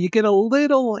thing. And you get a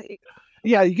little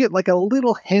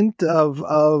hint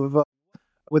of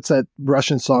what's that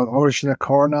Russian song, Orishna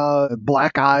Korna,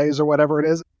 Black Eyes or whatever it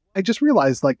is. I just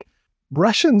realized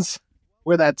Russians,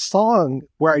 where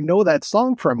I know that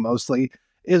song from mostly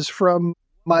is from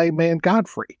My Man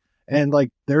Godfrey. And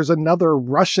there's another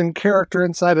Russian character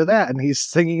inside of that, and he's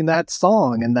singing that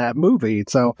song in that movie.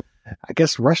 So I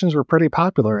guess Russians were pretty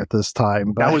popular at this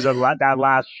time. But that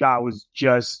last shot was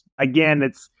just, again,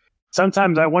 it's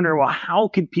sometimes I wonder, well, how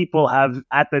could people have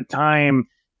at the time,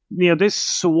 this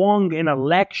swung an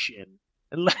election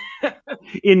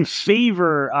in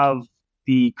favor of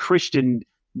the Christian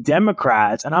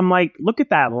Democrats. And I'm like, look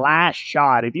at that last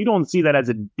shot. If you don't see that as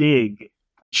a dig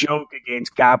joke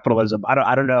against capitalism.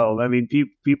 I don't know. I mean,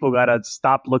 people got to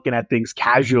stop looking at things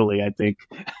casually, I think.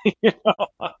 You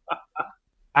know?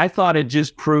 I thought it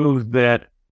just proved that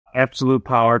absolute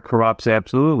power corrupts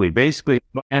absolutely. Basically,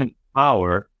 and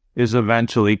power is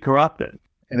eventually corrupted.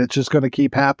 And it's just going to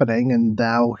keep happening. And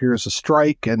now here's a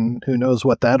strike, and who knows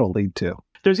what that'll lead to.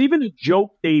 There's even a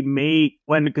joke they make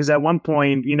because at one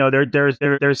point, you know,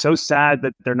 they're so sad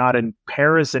that they're not in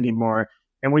Paris anymore.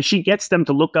 And when she gets them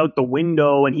to look out the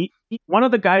window, and one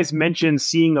of the guys mentions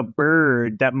seeing a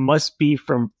bird that must be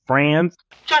from France.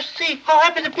 Just see how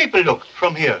happy the people look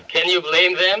from here. Can you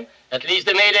blame them? At least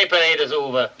the May Day parade is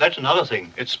over. That's another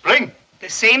thing. It's spring. The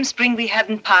same spring we had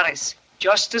in Paris.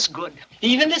 Just as good.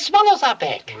 Even the swallows are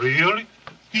back. Really?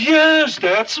 Yes,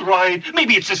 that's right.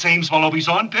 Maybe it's the same swallow we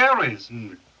saw in Paris.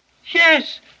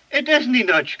 Yes, it is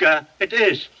Ninotchka. It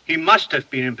is. He must have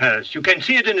been in Paris. You can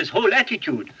see it in his whole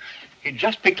attitude. He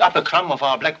just picked up a crumb of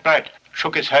our black bread,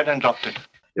 shook his head and dropped it.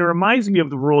 It reminds me of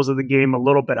the rules of the game a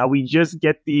little bit. How we just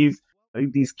get these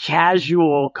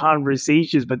casual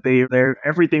conversations, but they're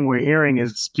everything we're hearing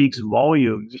speaks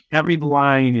volumes. Every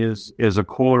line is a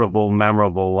quotable,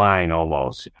 memorable line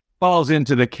almost. Falls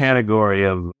into the category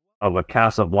of a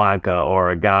Casablanca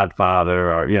or a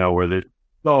Godfather, or, you know, where there's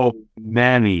so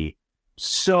many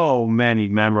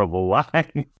memorable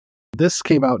lines. This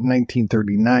came out in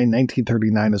 1939.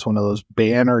 1939 is one of those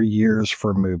banner years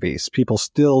for movies. People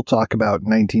still talk about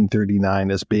 1939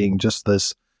 as being just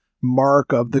this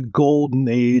mark of the golden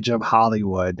age of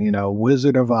Hollywood. You know,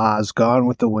 Wizard of Oz, Gone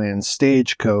with the Wind,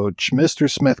 Stagecoach, Mr.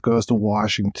 Smith Goes to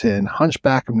Washington,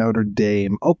 Hunchback of Notre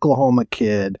Dame, Oklahoma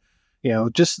Kid. You know,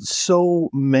 just so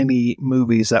many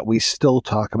movies that we still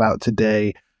talk about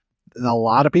today. A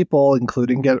lot of people,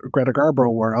 including Greta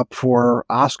Garbo, were up for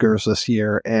Oscars this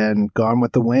year, and Gone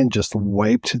with the Wind just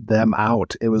wiped them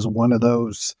out. It was one of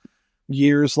those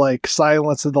years like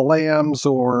Silence of the Lambs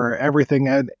or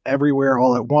Everything Everywhere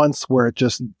All at Once, where it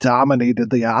just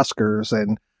dominated the Oscars,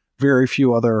 and very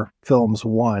few other films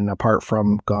won apart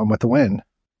from Gone with the Wind.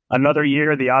 Another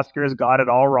year, the Oscars got it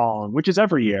all wrong, which is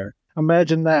every year.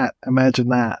 Imagine that.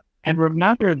 And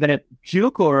remember that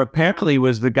Cukor apparently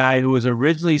was the guy who was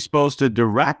originally supposed to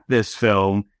direct this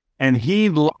film, and he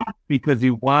left because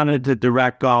he wanted to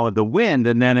direct Gone with the Wind.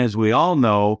 And then, as we all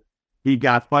know, he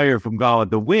got fired from Gone with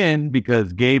the Wind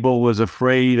because Gable was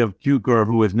afraid of Cukor,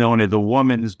 who was known as a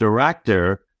woman's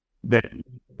director, that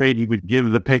afraid he would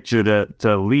give the picture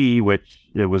to Lee, which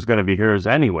it was going to be hers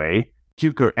anyway.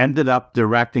 Cukor ended up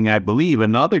directing, I believe,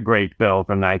 another great film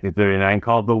from 1939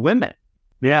 called The Women.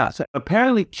 Yeah, so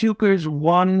apparently Cukor's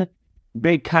one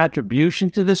big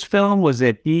contribution to this film was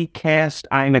that he cast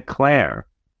Ina Claire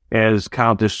as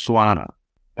Countess Swana.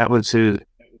 That was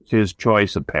his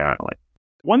choice, apparently.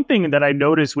 One thing that I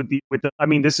noticed with the I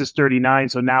mean, this is 39,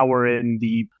 so now we're in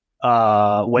the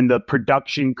when the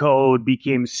production code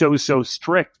became so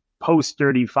strict post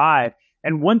 35.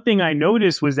 And one thing I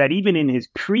noticed was that even in his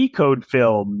pre-code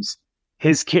films,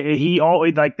 he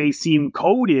always, like, they seem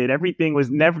coded.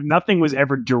 Nothing was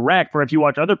ever direct. For if you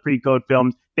watch other pre-code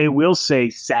films, they will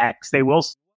say sex.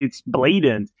 It's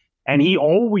blatant. And he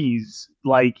always,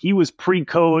 like, he was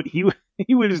pre-code. He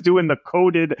was doing the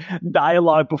coded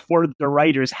dialogue before the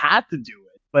writers had to do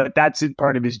it. But that's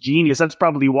part of his genius. That's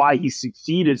probably why he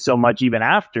succeeded so much even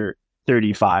after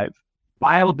 35.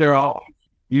 Wilder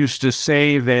used to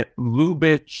say that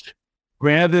Lubitsch,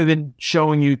 rather than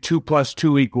showing you 2 +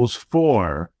 2 =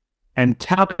 4, and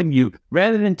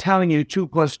rather than telling you 2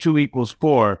 + 2 =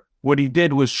 4, what he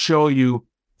did was show you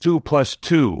 2 +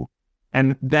 2,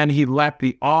 and then he let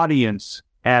the audience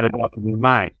add it up in their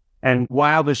mind. And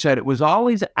Wilder said it was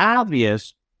always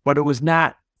obvious, but it was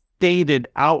not stated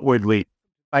outwardly.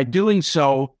 By doing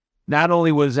so, not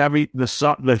only was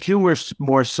the humor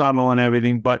more subtle and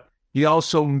everything, but he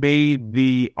also made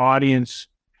the audience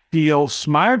feel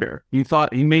smarter. He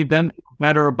made them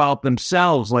better about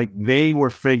themselves, like they were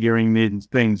figuring these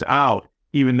things out,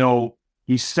 even though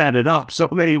he set it up so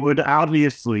they would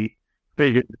obviously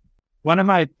figure. One of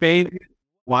my favorite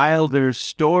Wilder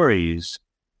stories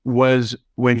was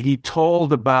when he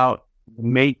told about the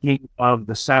making of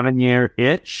the 7-Year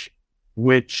Itch,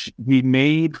 which he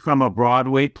made from a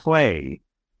Broadway play.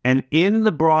 And in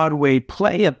the Broadway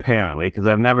play, apparently, because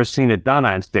I've never seen it done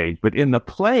on stage, but in the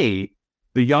play,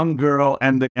 the young girl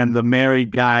and the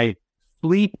married guy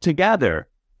sleep together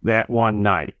that one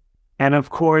night. And of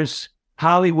course,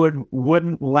 Hollywood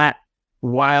wouldn't let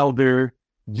Wilder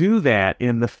do that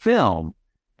in the film.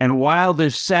 And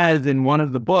Wilder says in one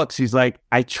of the books, he's like,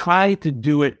 I tried to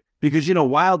do it because, you know,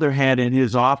 Wilder had in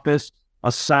his office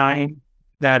a sign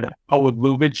that, would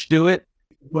Lubitsch do it?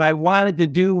 What I wanted to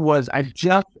do was I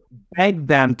just begged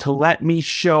them to let me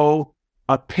show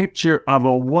a picture of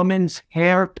a woman's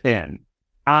hairpin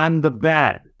on the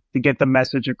bed. To get the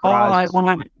message across. All I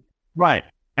wanted. Right.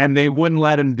 And they wouldn't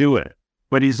let him do it.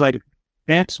 But he's like,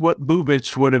 that's what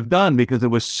Lubitsch would have done because it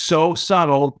was so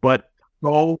subtle, but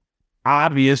so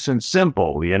obvious and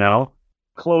simple, you know?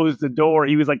 Close the door.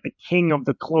 He was like the king of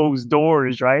the closed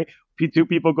doors, right? Two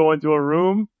people go into a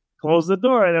room, close the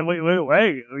door, and then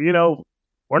wait, you know,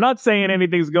 we're not saying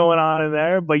anything's going on in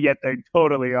there, but yet they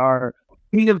totally are.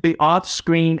 Think of the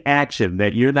off-screen action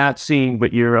that you're not seeing,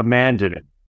 but you're imagining.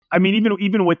 I mean,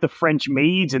 even with the French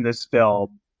maids in this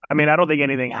film, I mean, I don't think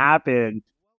anything happened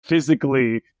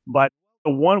physically, but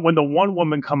when the one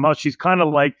woman come out, she's kind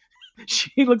of like,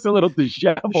 she looks a little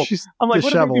disheveled. I'm like,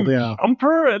 disheveled, yeah. Jump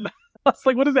her? And I was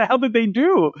like, what the hell did they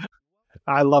do?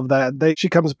 I love that. She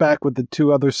comes back with the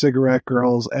two other cigarette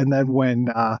girls, and then when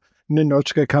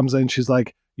Ninotchka comes in, she's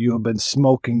like, "You have been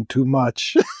smoking too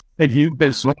much." And you've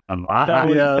been smoking a lot. That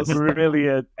was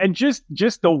brilliant. And just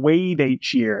the way they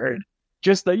cheered.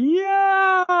 Just the,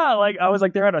 yeah! Like, I was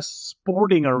like, they're at a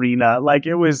sporting arena. Like,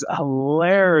 it was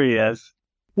hilarious.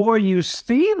 Or you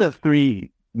see the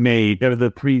three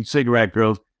cigarette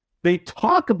girls, they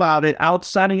talk about it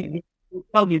outside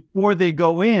before they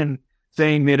go in,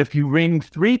 saying that if you ring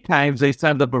 3 times, they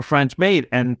send up a French maid.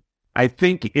 And I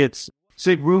think it's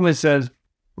Sig Ruma says,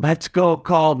 let's go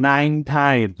call 9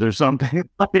 times or something.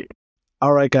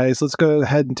 All right, guys, let's go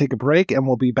ahead and take a break, and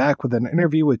we'll be back with an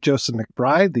interview with Joseph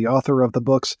McBride, the author of the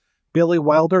books Billy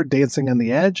Wilder, Dancing on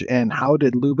the Edge, and How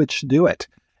Did Lubitsch Do It?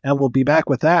 And we'll be back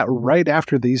with that right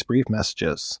after these brief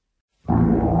messages.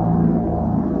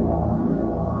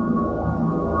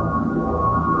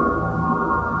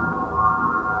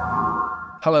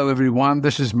 Hello, everyone.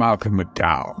 This is Malcolm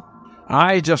McDowell.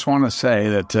 I just want to say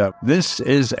that this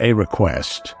is a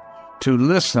request to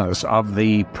listeners of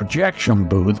the Projection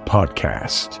Booth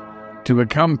podcast to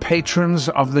become patrons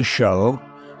of the show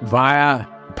via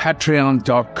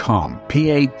patreon.com,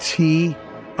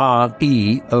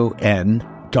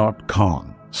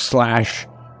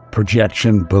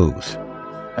 patreon.com/projection booth.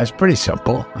 That's pretty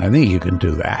simple. I think you can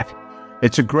do that.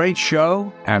 It's a great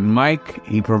show, and Mike,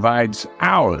 he provides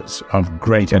hours of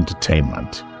great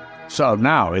entertainment. So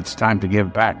now it's time to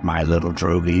give back, my little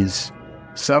droogies.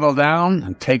 Settle down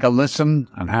and take a listen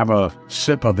and have a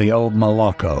sip of the old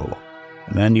Moloko.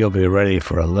 And then you'll be ready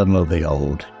for a little of the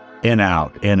old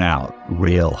in-out,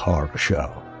 real horror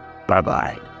show.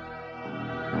 Bye-bye.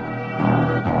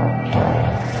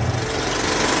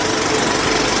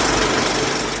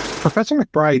 Professor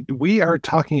McBride, we are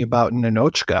talking about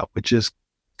Ninotchka, which is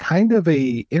kind of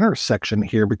a intersection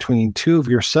here between two of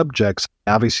your subjects.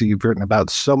 Obviously, you've written about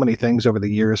so many things over the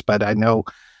years, but I know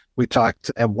we talked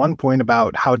at one point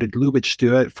about How Did Lubitsch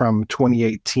Do It from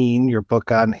 2018, your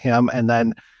book on him. And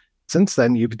then since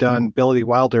then, you've done Billy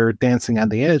Wilder, Dancing on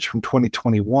the Edge from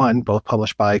 2021, both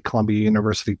published by Columbia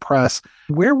University Press.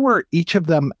 Where were each of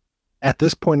them at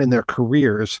this point in their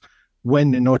careers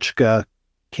when Ninotchka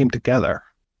came together?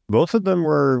 Both of them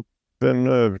were in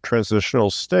a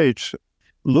transitional state.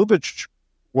 Lubitsch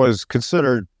was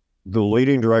considered the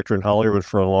leading director in Hollywood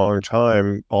for a long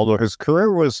time, although his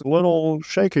career was a little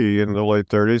shaky in the late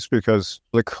 30s because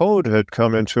the code had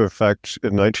come into effect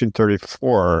in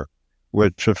 1934,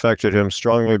 which affected him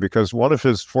strongly because one of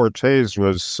his fortes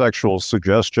was sexual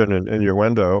suggestion and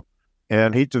innuendo,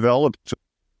 and he developed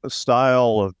a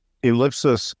style of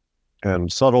ellipsis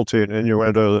and subtlety and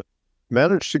innuendo that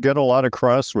managed to get a lot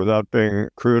across without being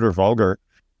crude or vulgar.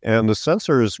 And the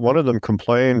censors, one of them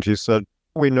complained, he said,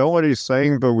 "We know what he's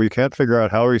saying, but we can't figure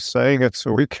out how he's saying it,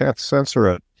 so we can't censor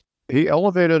it." He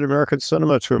elevated American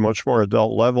cinema to a much more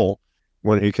adult level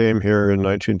when he came here in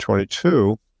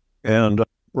 1922 and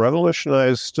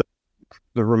revolutionized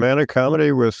the romantic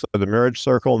comedy with The Marriage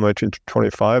Circle in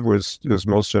 1925 was his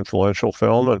most influential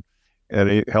film, and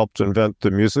he helped invent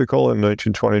the musical in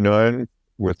 1929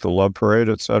 with The Love Parade,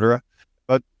 etc.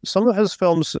 But some of his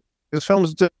films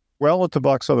did well at the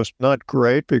box office, not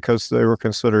great because they were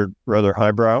considered rather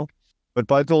highbrow. But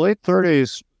by the late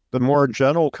 30s, the more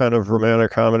gentle kind of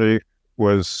romantic comedy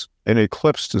was in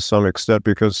eclipse to some extent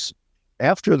because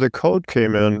after the code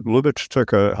came in, Lubitsch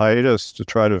took a hiatus to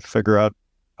try to figure out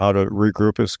how to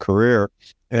regroup his career.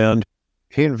 And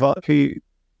he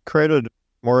created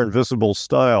more invisible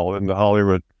style in the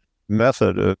Hollywood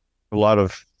method. A lot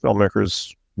of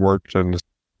filmmakers worked in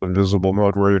invisible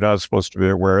mode where you're not supposed to be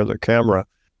aware of the camera.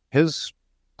 His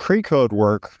pre-code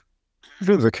work,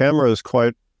 the camera is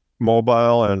quite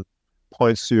mobile and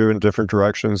points you in different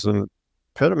directions. And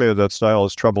epitome of that style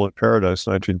is Trouble in Paradise,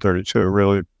 1932,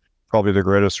 really probably the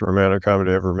greatest romantic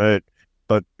comedy ever made.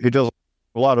 But he does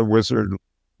a lot of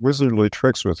wizardly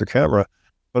tricks with the camera,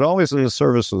 but always in the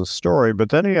service of the story. But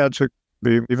then he had to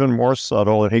be even more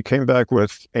subtle, and he came back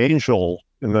with Angel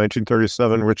in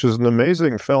 1937, which is an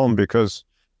amazing film because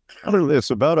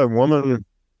it's about a woman,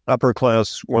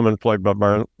 upper-class woman played by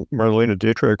Marlene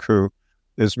Dietrich, who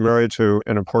is married to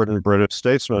an important British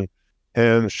statesman,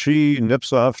 and she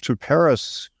nips off to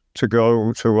Paris to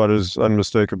go to what is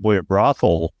unmistakably a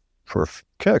brothel for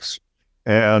kicks.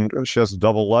 And she has a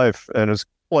double life, and it's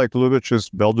like Lubitsch's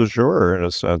Belle de Jour in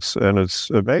a sense. And it's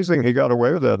amazing he got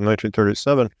away with that in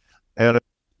 1937. And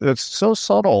it's so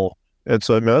subtle. It's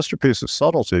a masterpiece of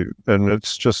subtlety. And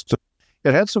it's just,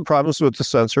 it had some problems with the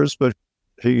censors, but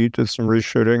he did some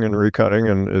reshooting and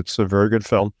recutting, and it's a very good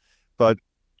film. But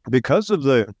because of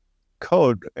the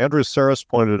code, Andrew Saris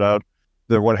pointed out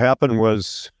that what happened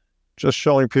was just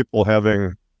showing people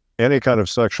having any kind of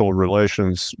sexual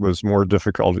relations was more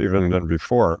difficult even than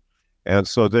before. And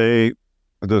so the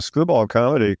screwball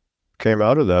comedy came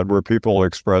out of that, where people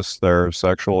expressed their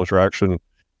sexual attraction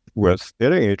with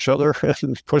hitting each other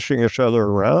and pushing each other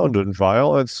around and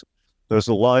violence. There's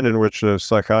a line in which a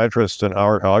psychiatrist in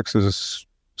Howard Hawks'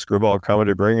 screwball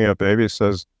comedy Bringing Up Baby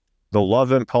says, "The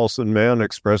love impulse in man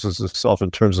expresses itself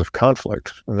in terms of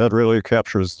conflict." And that really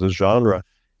captures the genre.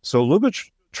 So Lubitsch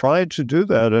tried to do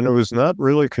that, and it was not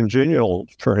really congenial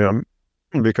for him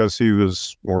because he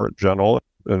was more gentle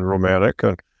and romantic.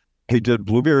 And he did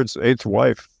Bluebeard's Eighth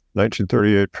Wife,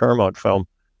 1938 Paramount film.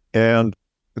 And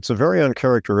it's a very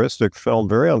uncharacteristic film,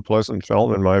 very unpleasant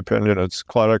film, in my opinion. It's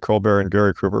Claudia Colbert and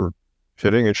Gary Cooper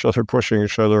hitting each other, pushing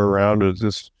each other around.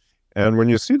 And when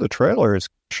you see the trailer, it's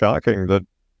shocking that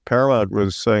Paramount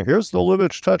was saying, "Here's the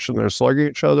Lubitsch touch," and they're slugging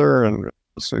each other, and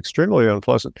it's extremely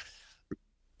unpleasant.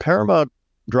 Paramount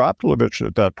dropped Lubitsch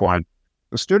at that point.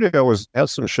 The studio had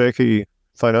some shaky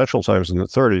financial times in the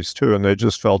 30s, too, and they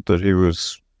just felt that he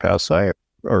was passé,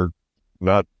 or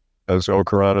not as au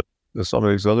courant as some of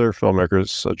these other filmmakers,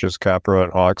 such as Capra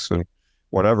and Hawks and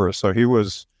whatever. So he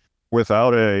was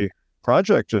without a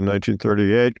project in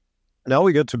 1938. Now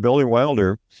we get to Billy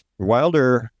Wilder.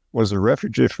 Wilder was a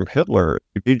refugee from Hitler.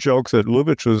 He joked that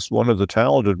Lubitsch was one of the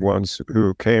talented ones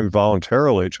who came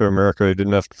voluntarily to America. He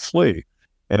didn't have to flee.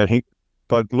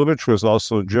 But Lubitsch was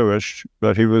also Jewish,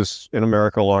 but he was in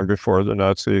America long before the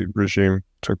Nazi regime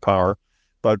took power.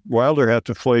 But Wilder had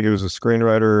to flee. He was a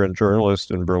screenwriter and journalist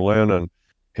in Berlin, and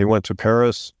he went to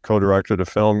Paris, co-directed a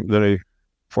film. Then he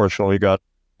fortunately got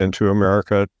into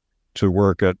America to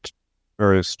work at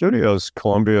various studios,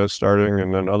 Columbia starting,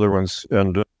 and then other ones.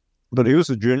 But he was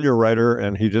a junior writer,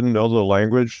 and he didn't know the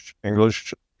language,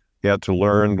 English. He had to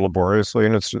learn laboriously,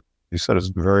 and he said it's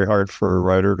very hard for a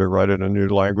writer to write in a new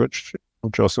language.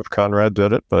 Joseph Conrad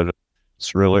did it, but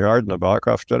it's really hard.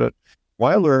 Nabokov did it.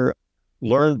 Wilder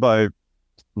learned by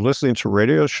listening to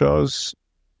radio shows,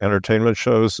 entertainment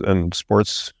shows, and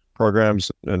sports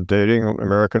programs, and dating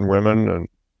American women, and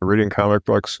reading comic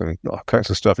books, and all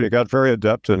kinds of stuff. He got very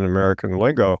adept in American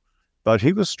lingo, but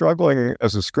he was struggling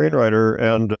as a screenwriter.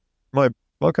 And my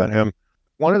book on him,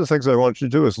 one of the things I wanted to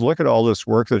do is look at all this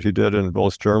work that he did in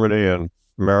both Germany and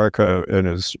America in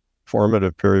his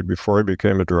formative period before he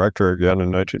became a director again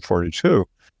in 1942.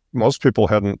 Most people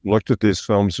hadn't looked at these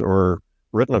films or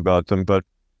written about them, but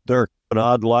they're an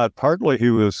odd lot. Partly he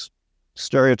was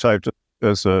stereotyped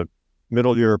as a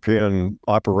Middle European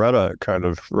operetta kind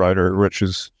of writer, which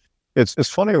is, it's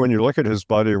funny when you look at his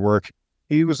body of work.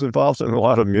 He was involved in a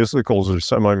lot of musicals or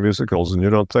semi-musicals, and you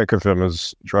don't think of him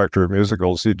as director of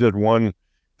musicals. He did one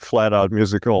flat-out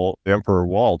musical, The Emperor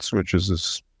Waltz, which is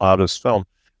his oddest film.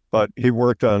 But he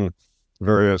worked on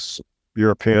various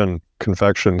European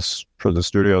confections for the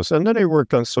studios. And then he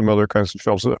worked on some other kinds of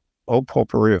films, a whole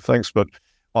potpourri of things. But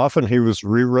often he was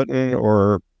rewritten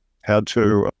or had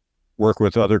to work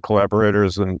with other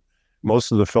collaborators. And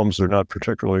most of the films are not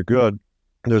particularly good.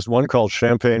 There's one called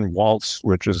Champagne Waltz,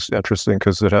 which is interesting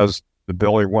because it has the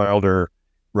Billy Wilder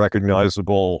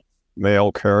recognizable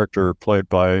male character played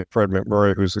by Fred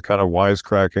McMurray, who's a kind of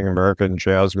wisecracking American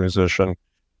jazz musician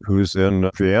who's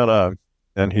in Vienna,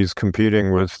 and he's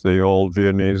competing with the old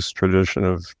Viennese tradition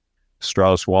of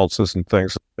Strauss waltzes and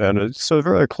things. And it's a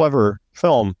very clever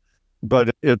film,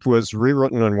 but it was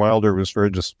rewritten, and Wilder was very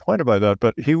disappointed by that.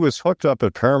 But he was hooked up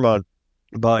at Paramount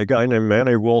by a guy named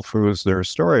Manny Wolfe, who was their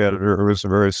story editor, who was a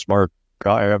very smart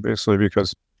guy, obviously,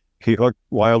 because he hooked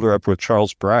Wilder up with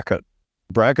Charles Brackett.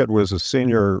 Brackett was a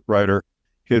senior writer.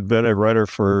 He had been a writer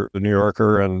for The New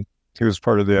Yorker, and he was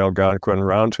part of the Algonquin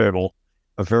Roundtable.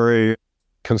 A very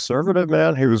conservative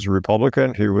man. He was a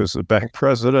Republican. He was a bank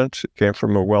president, came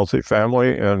from a wealthy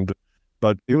family,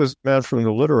 but he was a man from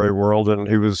the literary world, and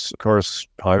he was, of course,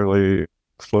 highly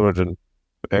fluent in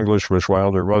English, which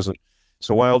Wilder wasn't.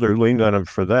 So Wilder leaned on him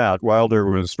for that. Wilder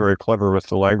was very clever with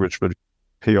the language, but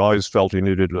he always felt he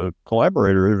needed a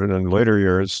collaborator, even in later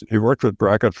years. He worked with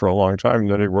Brackett for a long time,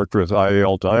 then he worked with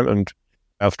I.A.L. Diamond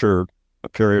after a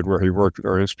period where he worked with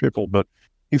various people, but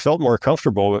he felt more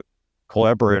comfortable with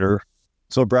collaborator.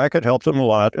 So Brackett helped him a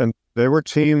lot, and they were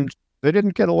teamed. They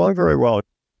didn't get along very well.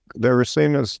 They were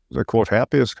seen as the, quote,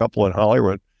 happiest couple in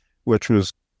Hollywood, which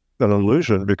was an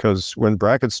illusion because when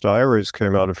Brackett's diaries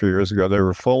came out a few years ago, they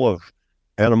were full of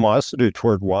animosity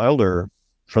toward Wilder.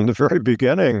 From the very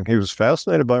beginning, he was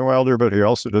fascinated by Wilder, but he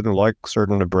also didn't like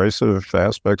certain abrasive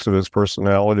aspects of his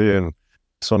personality and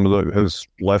some of his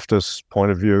leftist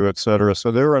point of view, et cetera. So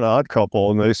they were an odd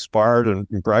couple, and they sparred, and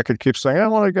Brackett keeps saying, I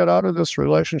want to get out of this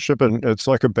relationship, and it's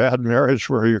like a bad marriage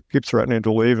where you keep threatening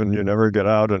to leave and you never get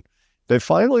out. And they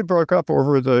finally broke up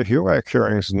over the HUAC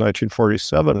hearings in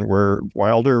 1947, where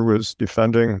Wilder was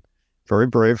defending very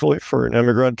bravely for an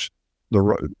immigrant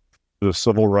the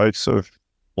civil rights of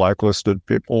blacklisted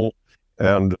people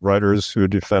and writers who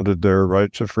defended their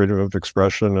right to freedom of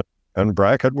expression. And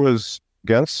Brackett was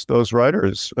against those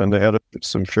writers, and they had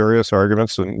some furious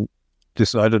arguments and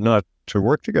decided not to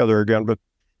work together again. But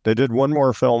they did one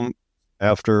more film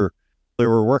after they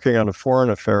were working on a foreign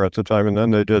affair at the time, and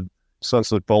then they did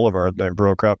Sunset Boulevard. They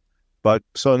broke up. But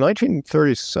so in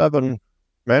 1937,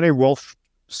 Manny Wolfe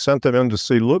sent them in to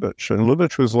see Lubitsch, and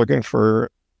Lubitsch was looking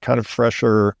for kind of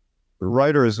fresher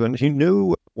writers, and he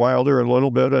knew Wilder a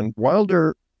little bit. And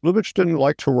Lubitsch didn't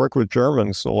like to work with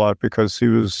Germans a lot because he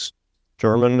was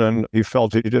German, and he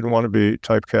felt he didn't want to be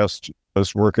typecast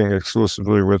as working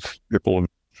exclusively with people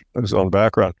of his own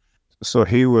background. So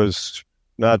he was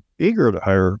not eager to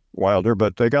hire Wilder,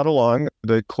 but they got along,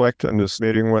 they clicked, and this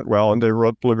meeting went well, and they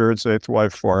wrote Bluebeard's Eighth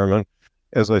Wife for him. And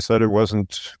as I said, it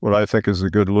wasn't what I think is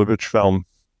a good Lubitsch film.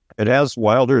 It has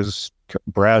Wilder's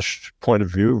brash point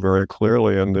of view very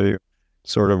clearly in the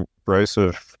sort of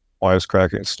abrasive,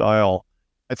 wisecracking style.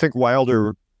 I think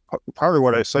Wilder, part of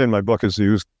what I say in my book is he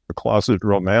was a closet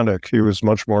romantic. He was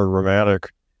much more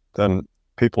romantic than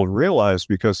people realized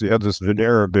because he had this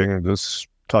veneer of being this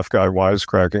tough guy,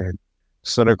 wisecracking,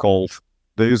 cynical.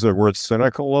 They use the word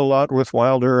cynical a lot with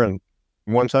Wilder, and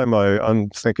one time I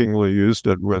unthinkingly used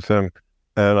it with him,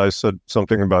 and I said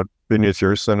something about beneath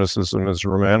your cynicism is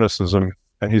romanticism.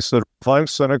 And he said, if I'm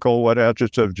cynical, what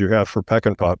adjective do you have for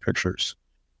Peckinpah pictures?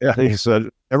 And he said,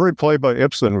 every play by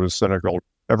Ibsen was cynical.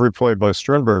 Every play by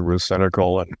Strindberg was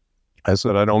cynical. And I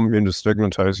said, I don't mean to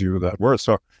stigmatize you with that word.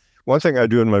 So one thing I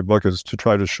do in my book is to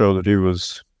try to show that he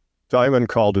was, Diamond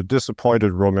called a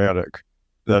disappointed romantic,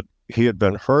 that he had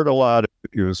been hurt a lot.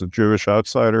 He was a Jewish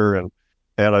outsider and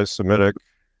anti-Semitic,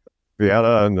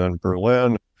 Vienna and then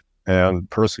Berlin, and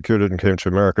persecuted and came to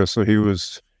America. So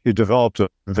he developed a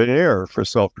veneer for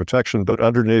self-protection, but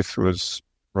underneath was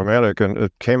romantic, and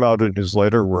it came out in his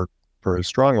later work very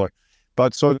strongly.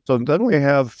 But so then we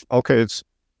have,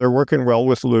 they're working well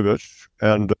with Lubitsch,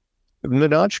 and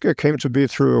Ninotchka came to be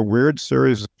through a weird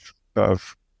series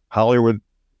of Hollywood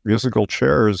musical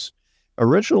chairs.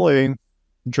 Originally,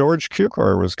 George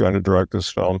Cukor was going to direct this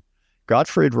film.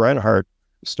 Gottfried Reinhardt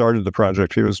started the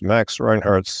project. He was Max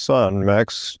Reinhardt's son.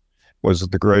 Max was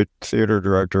the great theater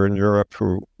director in Europe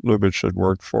who Lubitsch had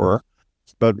worked for.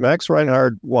 But Max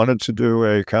Reinhardt wanted to do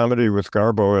a comedy with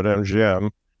Garbo at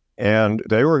MGM, and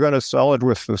they were going to sell it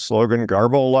with the slogan,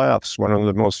 Garbo Laughs, one of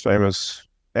the most famous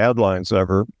ad lines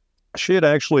ever. She had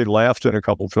actually laughed in a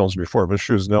couple of films before, but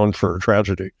she was known for her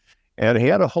tragedy. And he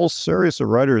had a whole series of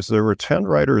writers. There were 10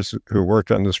 writers who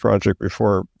worked on this project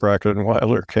before Brackett and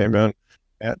Wilder came in.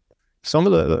 And some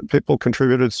of the people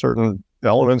contributed certain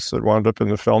elements that wound up in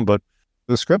the film, but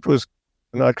the script was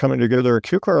not coming together.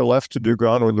 Cukor left to do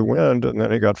Gone with the Wind, and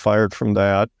then he got fired from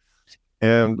that.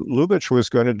 And Lubitsch was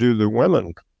going to do The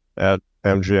Women at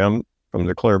MGM from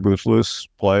the Claire Booth Luce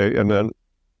play. And then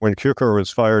when Cukor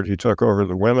was fired, he took over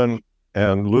The Women.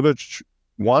 And Lubitsch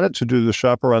wanted to do The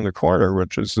Shop Around the Corner,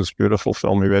 which is this beautiful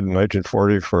film he made in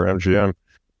 1940 for MGM.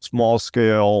 Small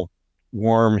scale,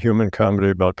 warm human comedy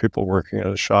about people working in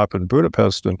a shop in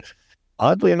Budapest. And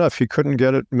oddly enough, he couldn't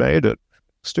get it made at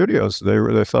studios.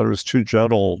 They thought it was too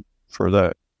gentle for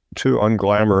that, too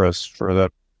unglamorous for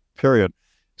that period.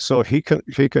 So he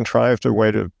contrived a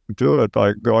way to do it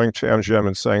by going to MGM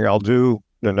and saying, I'll do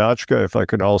Ninotchka if I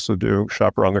could also do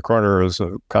Shop Around the Corner as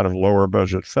a kind of lower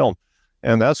budget film.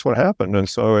 And that's what happened. And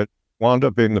so it wound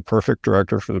up being the perfect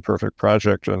director for the perfect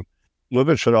project. And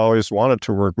Lubitsch had always wanted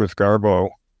to work with Garbo,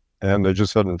 and they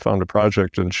just hadn't found a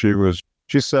project. And she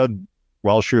said,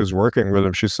 while she was working with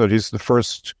him, she said, he's the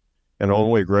first and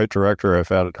only great director I've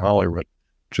had in Hollywood,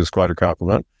 which is quite a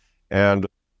compliment. And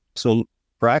so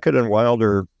Brackett and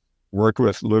Wilder worked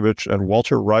with Lubitsch and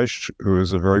Walter Reich, who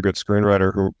is a very good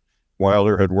screenwriter who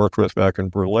Wilder had worked with back in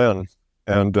Berlin.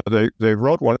 And they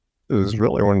wrote one that is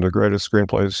really one of the greatest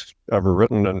screenplays ever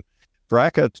written. And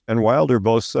Brackett and Wilder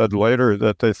both said later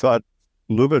that they thought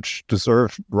Lubitsch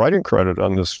deserved writing credit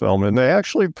on this film. And they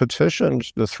actually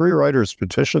the three writers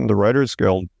petitioned the Writers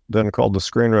Guild, then called the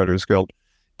Screenwriters Guild,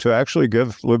 to actually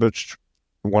give Lubitsch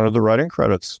one of the writing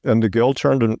credits. And the Guild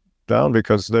turned it down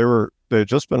because they had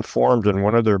just been formed, and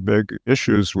one of their big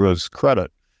issues was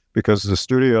credit, because the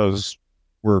studios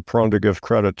were prone to give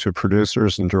credit to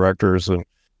producers and directors and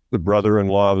the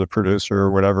brother-in-law of the producer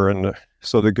or whatever. And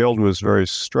so the Guild was very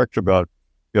strict about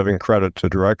giving credit to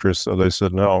directors, so they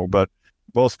said no. But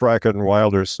both Brackett and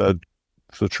Wilder said,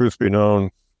 if the truth be known,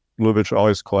 Lubitsch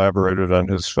always collaborated on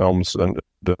his films, and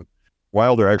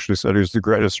Wilder actually said he was the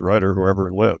greatest writer who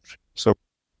ever lived. So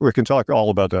we can talk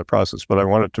all about that process, but I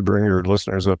wanted to bring your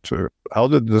listeners up to how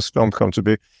did this film come to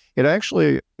be? It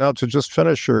actually, now to just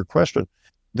finish your question,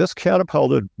 this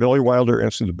catapulted Billy Wilder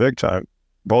into the big time,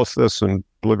 both this and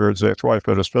Bluebeard's Eighth Wife,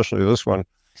 but especially this one,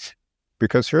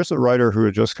 because here's a writer who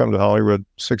had just come to Hollywood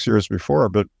 6 years before,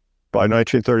 but by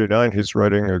 1939, he's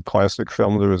writing a classic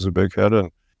film that was a big hit and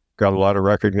got a lot of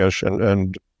recognition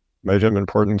and made him an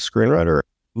important screenwriter.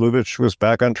 Lubitsch was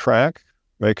back on track,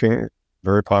 making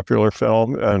very popular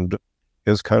film and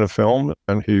his kind of film,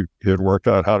 and he had worked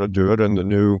out how to do it in the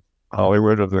new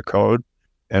Hollywood of the code,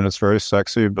 and it's very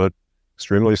sexy but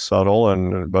extremely subtle,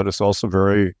 but it's also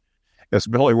very, as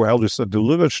Billy Wilder said, the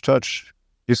Lubitsch touch.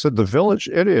 He said the village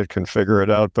idiot can figure it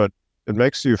out, but it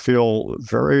makes you feel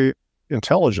very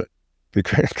intelligent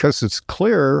because it's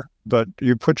clear, but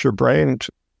you put your brain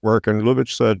to work. And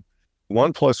Lubitsch said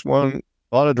 1 + 1.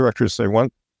 A lot of directors say 1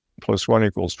 +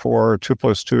 1 = 4, 2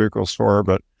 + 2 = 4,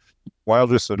 but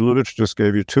Wilder said Lubitsch just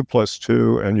gave you 2 +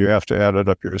 2, and you have to add it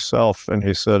up yourself. And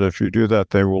he said if you do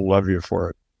that, they will love you for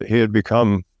it. He had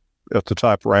become at the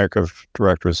top rank of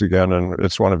directors again, and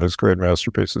it's one of his great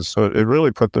masterpieces. So it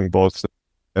really put them both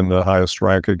in the highest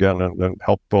rank again and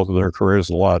helped both of their careers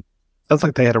a lot. Sounds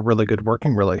like they had a really good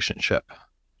working relationship.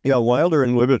 Yeah, Wilder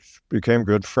and Lubitsch became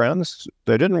good friends.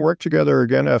 They didn't work together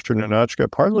again after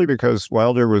Ninotchka, partly because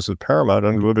Wilder was at Paramount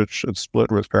and Lubitsch had split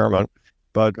with Paramount.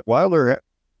 But Wilder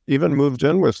even moved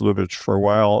in with Lubitsch for a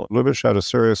while. Lubitsch had a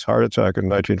serious heart attack in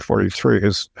 1943.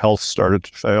 His health started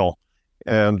to fail.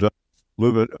 And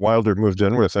Wilder moved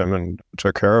in with him and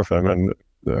took care of him. And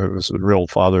it was a real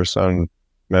father-son,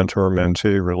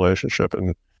 mentor-mentee relationship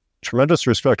and tremendous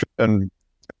respect. And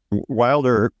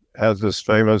Wilder has this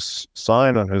famous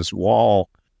sign on his wall.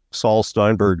 Saul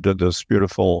Steinberg did this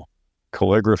beautiful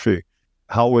calligraphy.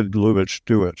 How would Lubitsch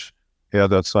do it? He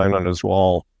had that sign on his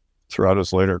wall throughout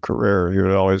his later career.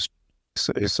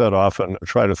 He said often,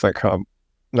 try to think how,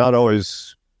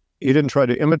 he didn't try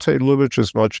to imitate Lubitsch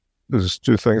as much as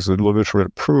do things that Lubitsch would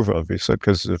approve of. He said,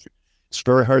 because it's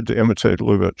very hard to imitate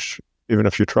Lubitsch. Even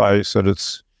if you try, he said,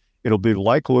 it'll be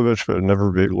like Lubitsch, but it'll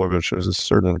never be Lubitsch. There's a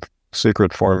certain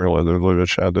secret formula that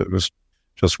Lubitsch had that was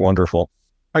just wonderful.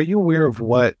 Are you aware of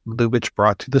what Lubitsch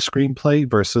brought to the screenplay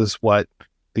versus what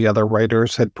the other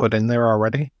writers had put in there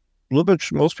already?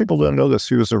 Lubitsch, most people don't know this.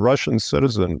 He was a Russian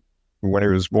citizen when he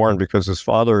was born because his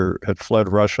father had fled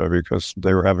Russia because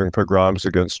they were having pogroms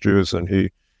against Jews, and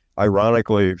he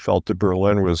ironically felt that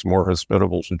Berlin was more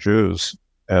hospitable to Jews.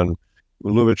 And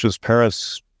Lubitsch's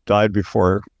parents died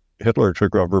before Hitler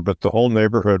took over, but the whole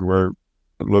neighborhood where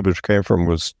Lubitsch came from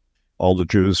was all the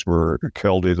Jews were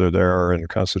killed either there or in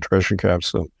concentration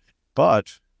camps.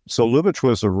 So Lubitsch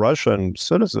was a Russian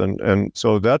citizen, and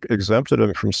so that exempted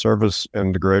him from service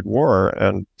in the Great War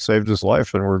and saved his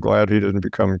life, and we're glad he didn't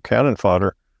become cannon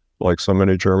fodder like so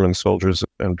many German soldiers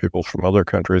and people from other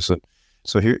countries. And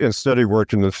so he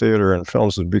worked in the theater and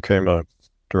films and became a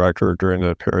director during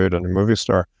that period and a movie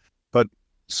star. But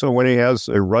so when he has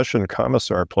a Russian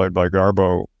commissar played by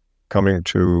Garbo coming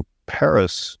to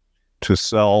Paris to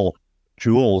sell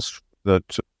jewels,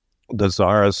 that the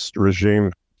Tsarist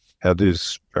regime had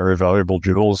these very valuable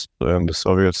jewels and the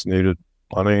Soviets needed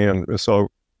money. And so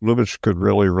Lubitsch could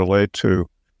really relate to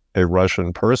a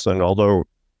Russian person, although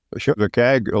the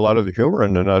gag, a lot of the humor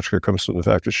in Ninotchka comes from the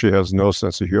fact that she has no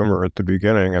sense of humor at the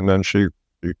beginning, and then she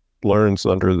learns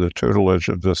under the tutelage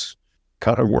of this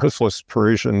kind of worthless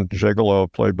Parisian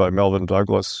gigolo played by Melvyn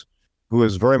Douglas, who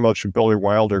is very much a Billy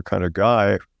Wilder kind of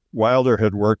guy. Wilder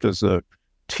had worked as a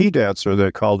tea dancer,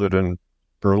 they called it in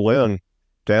Berlin,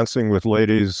 dancing with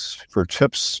ladies for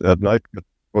tips at night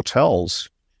hotels.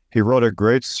 He wrote a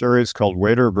great series called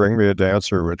Waiter, Bring Me a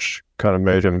Dancer, which kind of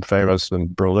made him famous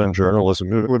in Berlin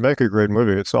journalism. It would make a great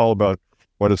movie. It's all about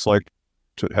what it's like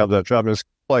to have that job.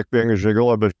 like being a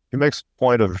gigolo, but he makes a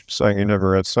point of saying he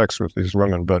never had sex with these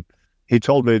women. But he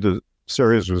told me the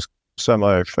series was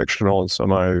semi-fictional and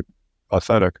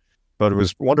semi-authentic, but it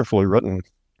was wonderfully written.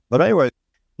 But anyway,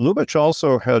 Lubitsch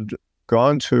also had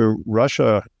gone to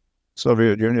Russia,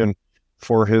 Soviet Union,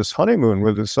 for his honeymoon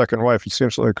with his second wife. It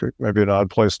seems like maybe an odd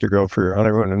place to go for your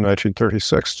honeymoon in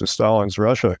 1936 to Stalin's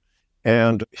Russia.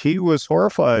 And he was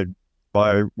horrified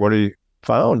by what he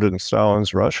found in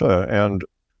Stalin's Russia. And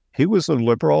he was a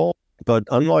liberal, but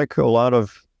unlike a lot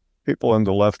of people in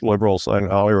the left liberal side in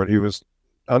Hollywood, he was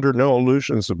under no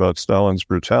illusions about Stalin's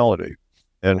brutality.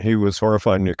 And he was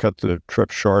horrified, and he cut the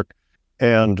trip short.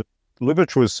 And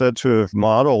Lubitsch was said to have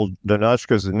modeled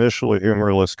Ninotchka's initially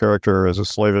humorless character as a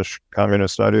slavish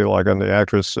communist ideologue on the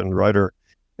actress and writer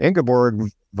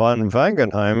Ingeborg von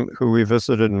Wangenheim, who we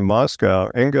visited in Moscow.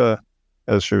 Inga,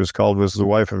 as she was called, was the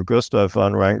wife of Gustav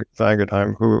von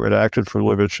Wangenheim, who had acted for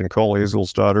Lubitsch in Cole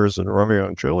Hazel's Daughters and Romeo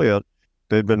and Juliet.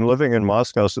 They'd been living in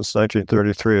Moscow since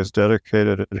 1933 as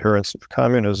dedicated adherents of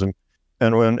communism.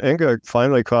 And when Inga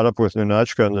finally caught up with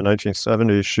Ninotchka in the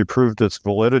 1970s, she proved its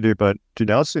validity by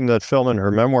denouncing that film in her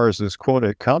memoirs as, quote,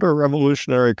 a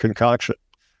counter-revolutionary concoction.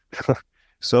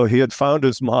 So he had found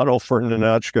his model for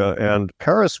Ninotchka, and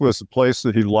Paris was a place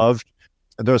that he loved.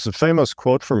 There's a famous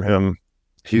quote from him.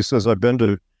 He says, I've been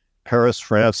to Paris,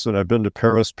 France, and I've been to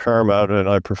Paris Paramount, and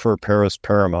I prefer Paris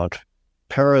Paramount.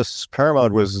 Paris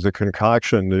Paramount was the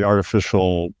concoction, the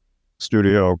artificial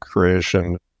studio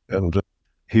creation, and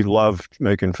he loved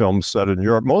making films set in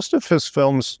Europe. Most of his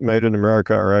films made in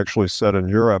America are actually set in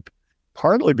Europe,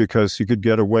 partly because he could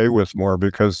get away with more,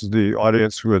 because the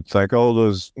audience would think, oh,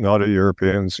 those naughty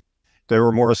Europeans, they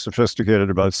were more sophisticated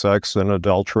about sex and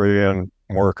adultery and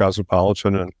more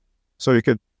cosmopolitan, and so he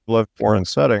could live foreign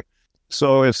setting.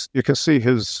 So you can see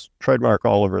his trademark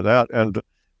all over that.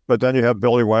 But then you have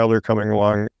Billy Wilder coming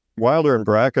along. Wilder and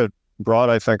Brackett brought,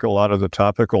 I think, a lot of the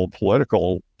topical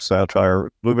political satire.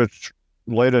 Lubitsch,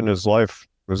 late in his life,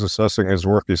 was assessing his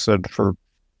work. He said, for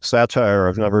satire,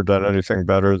 I've never done anything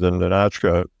better than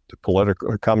Ninotchka,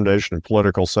 a combination of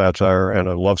political satire and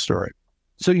a love story.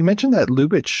 So you mentioned that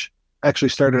Lubitsch actually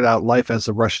started out life as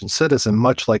a Russian citizen,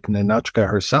 much like Ninotchka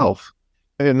herself.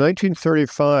 In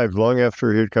 1935, long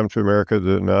after he had come to America,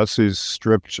 the Nazis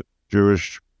stripped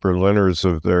Jewish Berliners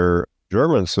of their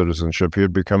German citizenship. He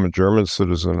had become a German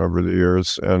citizen over the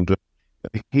years, and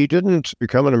he didn't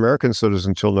become an American citizen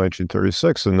until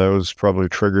 1936, and that was probably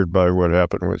triggered by what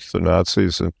happened with the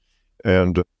Nazis,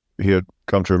 and he had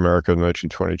come to America in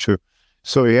 1922.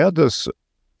 So he had this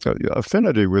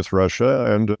affinity with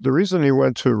Russia, and the reason he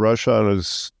went to Russia on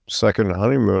his second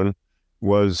honeymoon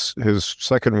was his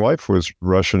second wife was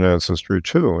Russian ancestry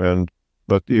too,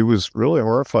 but he was really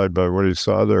horrified by what he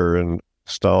saw there in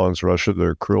Stalin's Russia,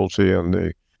 the cruelty and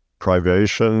the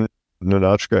privation.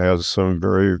 Ninotchka has some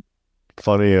very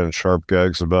funny and sharp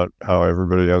gags about how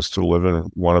everybody has to live in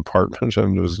one apartment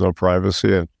and there's no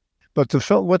privacy. But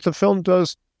what the film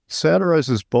does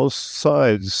satirizes both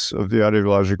sides of the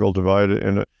ideological divide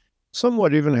in a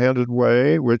somewhat even-handed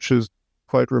way, which is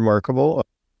quite remarkable.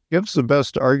 Gives the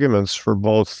best arguments for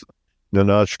both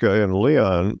Ninotchka and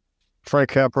Leon. Frank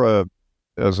Capra,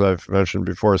 as I've mentioned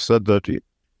before, said that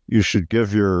you should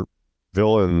give your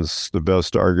villains the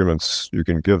best arguments you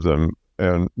can give them.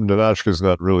 And Ninotchka's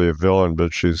not really a villain,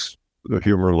 but she's the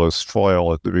humorless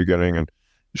foil at the beginning. And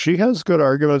she has good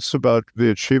arguments about the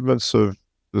achievements of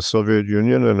the Soviet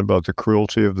Union and about the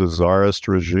cruelty of the Tsarist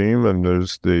regime. And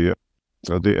there's the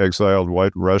exiled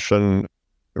white Russian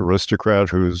aristocrat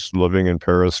who's living in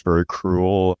Paris, very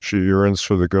cruel. She yearns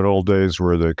for the good old days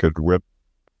where they could whip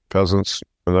peasants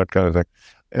and that kind of thing.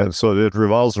 And so it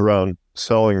revolves around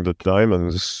selling the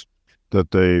diamonds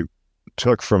that they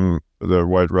took from the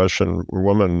white Russian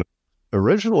woman.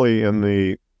 Originally in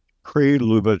the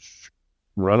pre-Lubitsch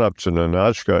run-up to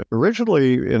Ninotchka,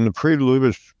 originally in the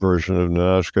pre-Lubitsch version of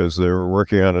Ninotchka, as they were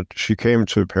working on it, she came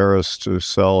to Paris to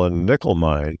sell a nickel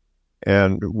mine.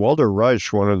 And Walter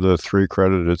Reich, one of the three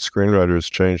credited screenwriters,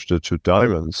 changed it to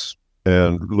diamonds.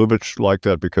 And Lubitsch liked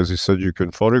that because he said you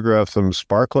can photograph them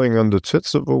sparkling on the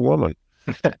tits of a woman,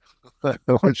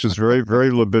 which is very,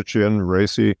 very Lubitchian,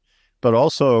 racy, but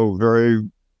also very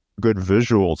good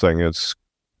visual thing. It's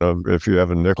if you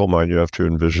have a nickel mine, you have to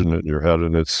envision it in your head,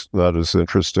 and it's not as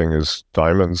interesting as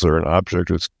diamonds or an object.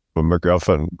 It's a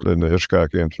MacGuffin in the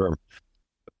Hitchcockian term.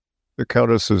 The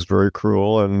Countess is very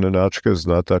cruel, and Ninotchka is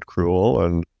not that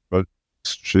cruel, but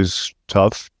she's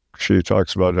tough. She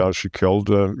talks about how she killed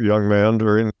a young man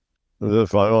during the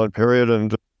violent period,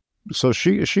 and so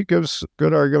she gives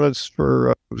good arguments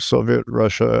for Soviet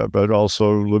Russia, but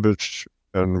also Lubitsch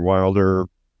and Wilder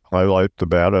highlight the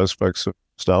bad aspects of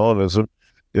Stalinism.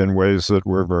 in ways that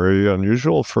were very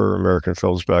unusual for American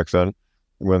films back then,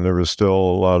 when there was still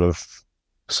a lot of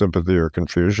sympathy or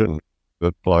confusion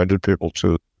that blinded people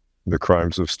to the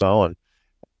crimes of Stalin.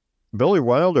 Billy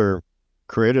Wilder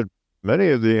created many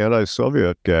of the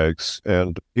anti-Soviet gags,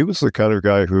 and he was the kind of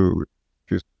guy who,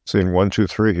 if you've seen 1, 2,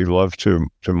 3, he loved to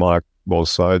mock both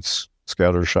sides,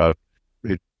 scattershot.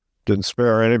 He didn't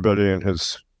spare anybody in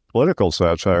his political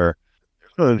satire.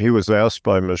 And he was asked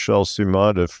by Michel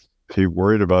Simard if he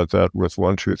worried about that with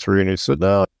 1, 2, 3, and he said,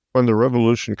 "No, when the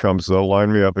revolution comes, they'll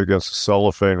line me up against a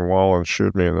cellophane wall and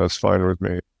shoot me, and that's fine with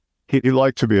me." He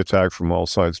liked to be attacked from all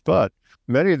sides, but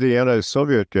many of the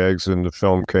anti-Soviet gags in the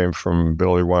film came from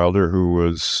Billy Wilder, who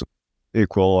was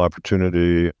equal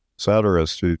opportunity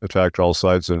satirist. He attacked all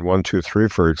sides in 1, 2, 3,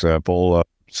 for example.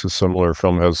 It's a similar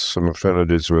film, has some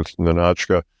affinities with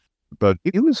Ninotchka, but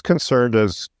he was concerned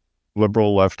as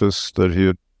liberal leftist that he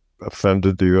had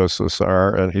offended the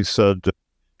USSR, and he said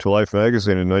to Life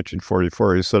magazine in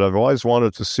 1944, he said, "I've always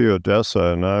wanted to see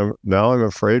Odessa, and now I'm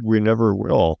afraid we never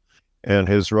will." And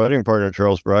his writing partner,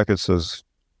 Charles Brackett, says,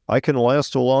 "I can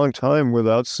last a long time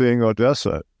without seeing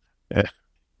Odessa."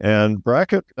 And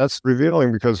Brackett, that's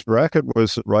revealing, because Brackett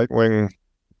was right-wing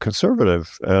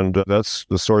conservative, and that's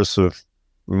the source of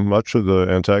much of the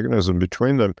antagonism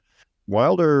between them.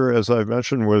 Wilder, as I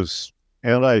mentioned, was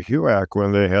anti-HUAC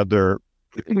when they had their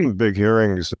big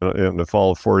hearings in the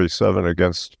fall of 47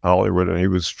 against Hollywood, and he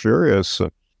was furious.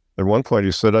 At one point,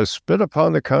 he said, "I spit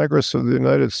upon the Congress of the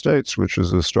United States," which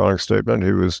is a strong statement.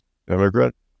 He was an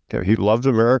immigrant. He loved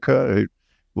America. He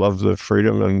loved the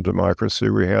freedom and democracy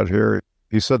we had here.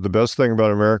 He said the best thing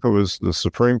about America was the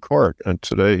Supreme Court, and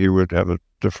today he would have a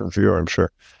different view, I'm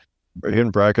sure. He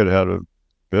and Brackett had a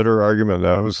bitter argument.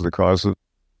 That was the cause of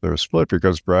their split,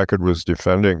 because Brackett was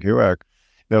defending HUAC.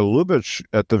 Now, Lubitsch,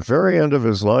 at the very end of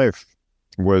his life,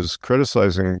 was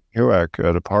criticizing HUAC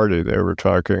at a party. They were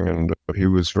talking, and he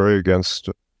was very against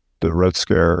the Red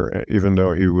Scare, even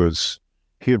though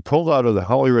he had pulled out of the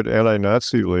Hollywood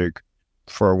Anti-Nazi League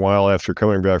for a while after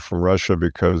coming back from Russia,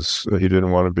 because he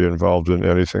didn't want to be involved in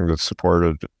anything that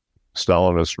supported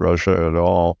Stalinist Russia at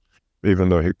all, even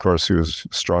though, of course, he was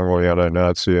strongly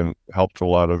anti-Nazi and helped a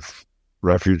lot of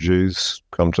refugees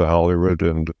come to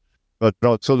Hollywood.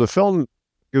 So the film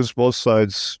gives both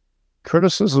sides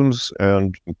criticisms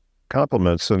and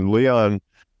compliments, and Leon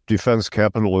defends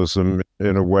capitalism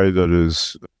in a way that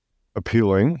is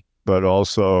appealing, but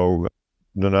also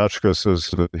Ninotchka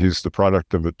says that he's the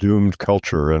product of a doomed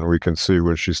culture, and we can see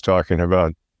what she's talking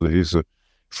about. He's a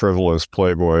frivolous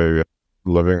playboy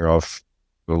living off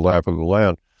the lap of the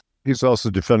land. He's also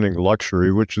defending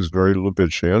luxury, which is very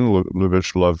Lubitchian.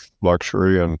 Lubitsch loved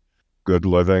luxury and good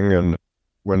living, and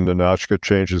when Ninotchka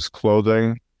changes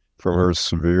clothing from her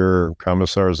severe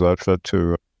commissar's outfit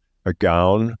to a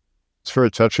gown, it's very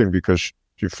touching because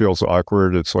she feels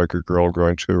awkward. It's like a girl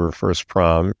going to her first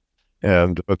prom.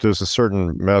 But there's a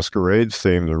certain masquerade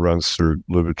theme that runs through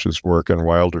Lubitsch's work, and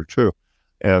Wilder too.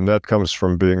 And that comes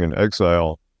from being in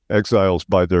exile. Exiles,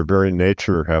 by their very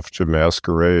nature, have to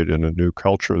masquerade in a new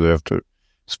culture. They have to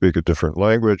speak a different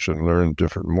language and learn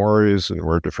different mores and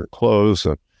wear different clothes.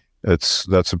 And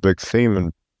that's a big theme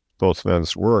in both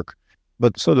men's work.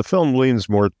 But so the film leans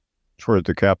more toward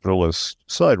the capitalist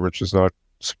side, which is not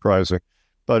surprising.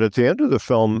 But at the end of the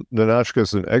film,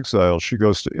 Ninotchka's in exile. She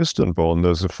goes to Istanbul, and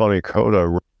there's a funny coda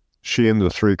where she and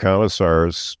the 3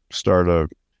 commissars start a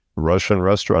Russian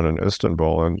restaurant in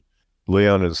Istanbul, and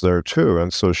Leon is there too.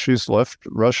 And so she's left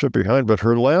Russia behind. But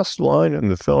her last line in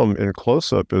the film in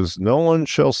close-up is, "No one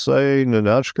shall say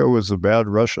Ninotchka was a bad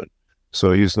Russian."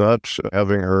 So he's not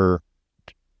having her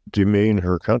demean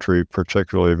her country,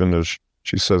 particularly even though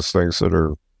she says things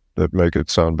that make it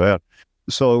sound bad.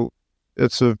 So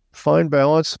it's a fine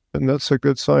balance, and that's a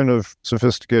good sign of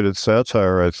sophisticated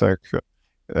satire, I think.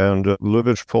 And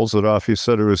Lubitsch pulls it off. He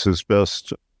said it was his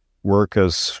best work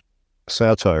as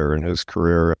satire in his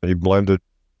career. He blended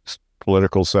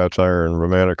political satire and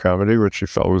romantic comedy, which he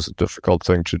felt was a difficult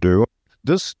thing to do.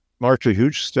 This marked a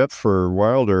huge step for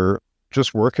Wilder.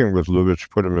 Just working with Lubitsch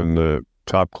put him in the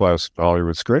top class of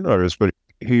Hollywood screenwriters, but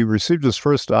he received his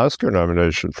first Oscar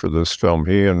nomination for this film,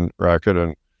 he and Brackett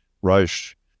and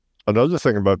Reich. Another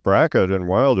thing about Brackett and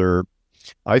Wilder,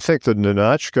 I think that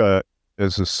Ninotchka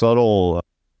is a subtle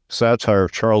satire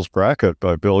of Charles Brackett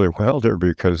by Billy Wilder,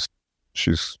 because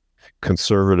she's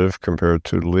conservative compared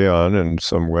to Leon in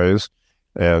some ways,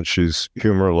 and she's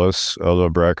humorless, although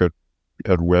Brackett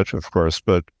had wit, of course.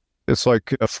 But it's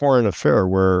like A Foreign Affair,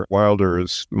 where Wilder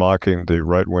is mocking the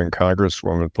right-wing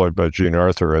congresswoman played by Jean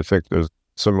Arthur. I think there's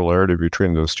similarity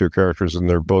between those two characters, and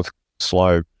they're both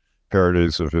sly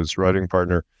parodies of his writing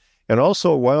partner. And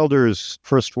also Wilder's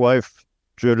first wife,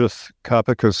 Judith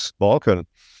Kopicus Balkan,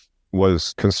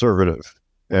 was conservative.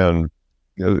 And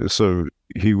so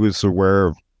he was aware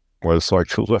of what it's like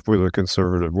to live with a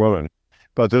conservative woman.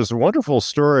 But there's a wonderful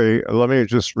story. Let me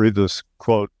just read this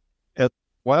quote.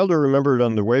 Wilder remembered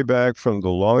on the way back from the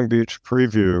Long Beach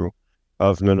preview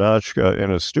of Ninotchka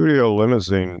in a studio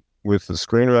limousine with the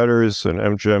screenwriters and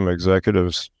MGM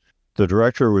executives, the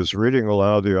director was reading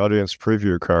aloud the audience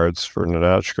preview cards for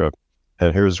Ninotchka.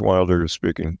 And here's Wilder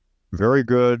speaking. Very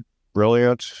good,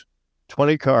 brilliant,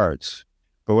 20 cards.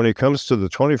 But when he comes to the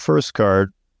 21st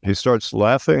card, he starts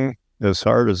laughing as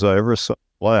hard as I ever saw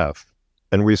him laugh.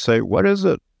 And we say, what is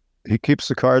it? He keeps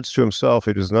the cards to himself.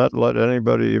 He does not let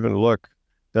anybody even look.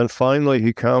 Then finally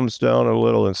he calms down a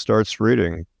little and starts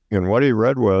reading. And what he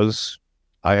read was,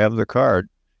 I have the card.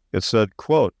 It said,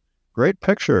 quote, great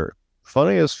picture.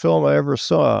 Funniest film I ever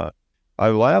saw. I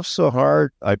laughed so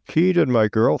hard, I peed in my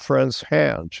girlfriend's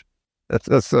hand.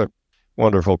 That's a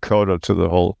wonderful coda to the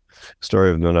whole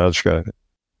story of Ninotchka.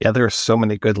 Yeah, there are so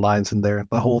many good lines in there.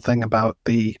 The whole thing about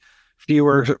the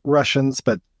fewer Russians,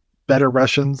 but better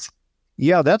Russians.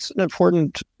 Yeah, that's an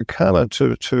important comment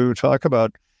to talk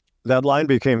about. That line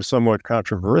became somewhat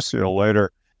controversial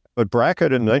later. But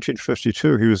Brackett in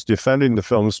 1952, he was defending the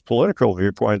film's political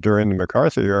viewpoint during the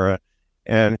McCarthy era.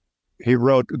 And he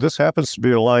wrote, this happens to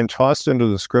be a line tossed into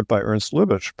the script by Ernst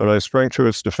Lubitsch, but I sprang to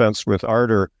its defense with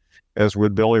ardor, as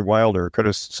would Billy Wilder. Could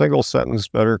a single sentence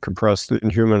better compress the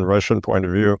inhuman Russian point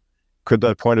of view? Could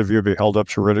that point of view be held up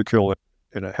to ridicule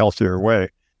in a healthier way?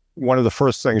 One of the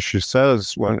first things she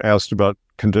says when asked about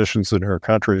conditions in her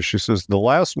country, she says, the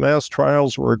last mass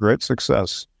trials were a great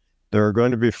success. There are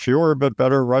going to be fewer but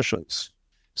better Russians.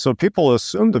 So people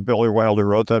assumed that Billy Wilder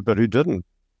wrote that, but he didn't.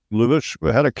 Lubitsch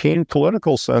had a keen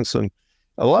political sense, and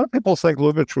a lot of people think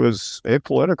Lubitsch was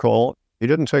apolitical. He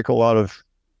didn't take a lot of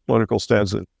political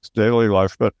stands in his daily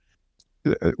life, but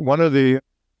one of the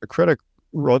critic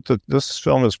wrote that this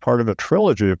film is part of a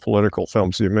trilogy of political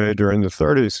films he made during the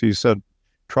 30s. He said,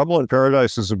 Trouble in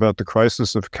Paradise is about the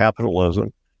crisis of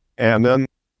capitalism. And then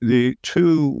the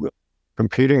two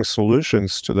competing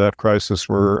solutions to that crisis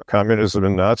were communism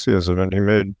and Nazism. And he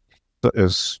made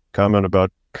his comment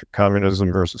about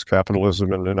communism versus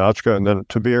capitalism in Ninotchka. And then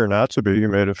To Be or Not to Be, he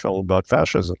made a film about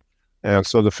fascism. And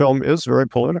so the film is very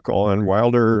political. And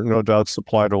Wilder, no doubt,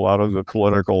 supplied a lot of the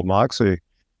political moxie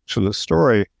to the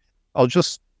story. I'll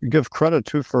just give credit,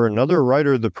 too, for another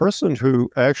writer. The person who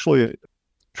actually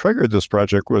triggered this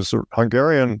project was a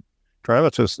Hungarian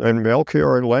dramatist named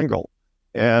Melchior Lengel.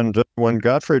 And when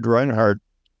Gottfried Reinhardt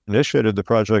initiated the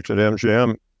project at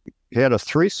MGM, he had a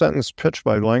 3-sentence pitch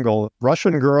by Lengel.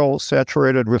 Russian girl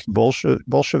saturated with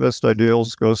Bolshevist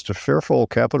ideals goes to fearful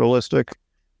capitalistic,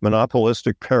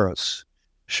 monopolistic Paris.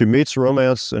 She meets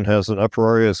romance and has an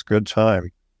uproarious good time.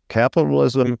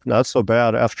 Capitalism, not so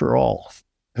bad after all.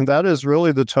 And that is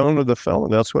really the tone of the film,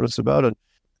 and that's what it's about. And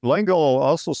Lengel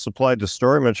also supplied the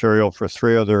story material for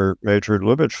 3 other major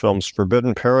Lubitsch films,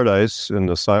 Forbidden Paradise in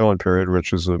the silent period,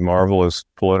 which is a marvelous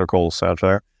political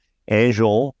satire,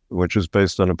 Angel, which is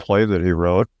based on a play that he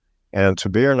wrote, and To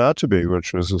Be or Not to Be,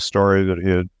 which was a story that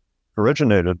he had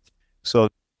originated. So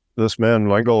this man,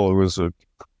 Lengel, who was a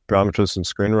dramatist and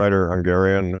screenwriter,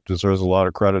 Hungarian, deserves a lot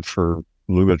of credit for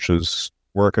Lubitsch's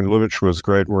work. And Lubitsch was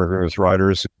great working with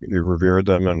writers. He revered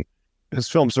them, and his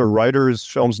films are writers'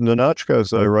 films. Ninotchka,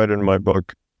 as I write in my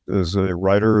book, is a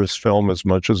writer's film as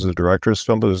much as a director's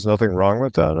film, but there's nothing wrong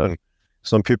with that. And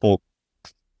some people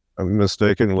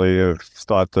mistakenly have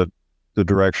thought that the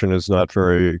direction is not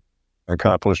very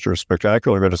accomplished or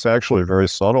spectacular, but it's actually very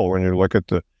subtle. When you look at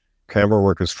the camera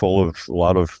work, is full of a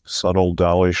lot of subtle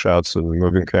dolly shots and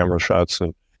moving camera shots,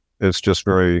 and it's just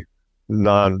very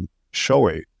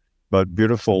non-showy, but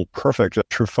beautiful, perfect.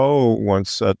 Truffaut once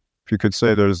said, if you could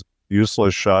say there's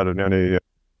useless shot in any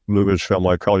Lubitsch film,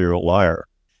 I call you a liar.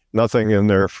 Nothing in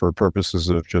there for purposes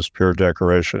of just pure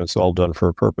decoration. It's all done for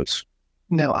a purpose.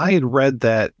 Now, I had read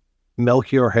that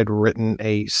Melchior had written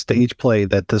a stage play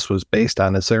that this was based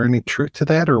on. Is there any truth to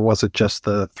that, or was it just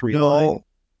the 3 lines? No,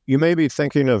 you may be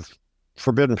thinking of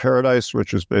Forbidden Paradise,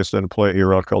 which is based on a play he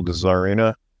wrote called The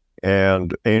Tsarina,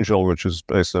 and Angel, which is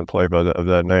based on a play of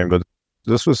that name. But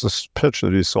this was the pitch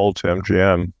that he sold to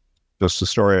MGM, just the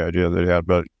story idea that he had,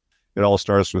 but it all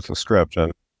starts with the script,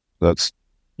 and that's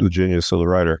the genius of the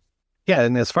writer. Yeah,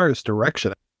 and as far as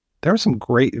direction, there are some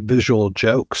great visual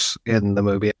jokes in the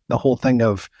movie. The whole thing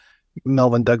of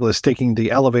Melvyn Douglas taking the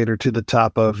elevator to the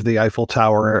top of the Eiffel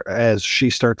Tower as she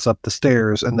starts up the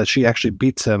stairs, and that she actually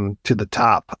beats him to the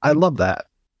top. I love that.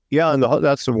 Yeah, and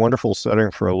that's a wonderful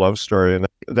setting for a love story. And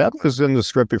that was in the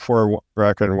script before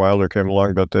Brackett and Wilder came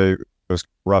along, but they was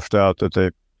roughed out that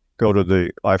they go to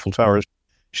the Eiffel Tower.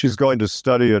 She's going to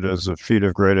study it as a feat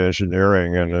of great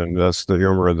engineering, and that's the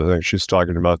humor of the thing. She's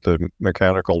talking about the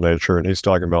mechanical nature, and he's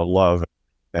talking about love,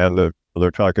 and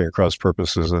they're talking across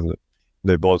purposes, and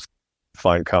they both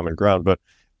find common ground. But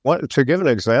to give an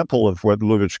example of what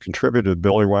Lubitsch contributed,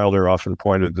 Billy Wilder often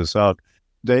pointed this out.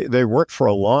 They worked for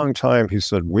a long time, he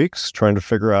said, weeks, trying to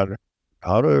figure out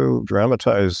how to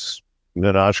dramatize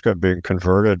Ninotchka being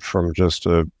converted from just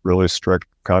a really strict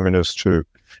communist to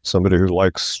somebody who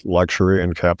likes luxury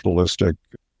and capitalistic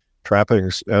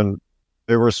trappings. And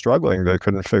they were struggling. They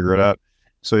couldn't figure it out.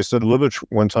 So he said Lubitsch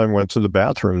one time went to the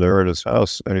bathroom there at his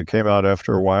house, and he came out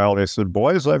after a while, and he said,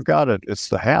 "Boys, I've got it. It's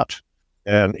the hat."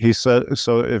 And he said,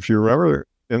 so if you remember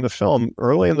in the film,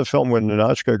 early in the film, when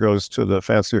Ninotchka goes to the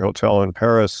fancy hotel in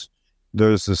Paris,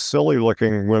 there's this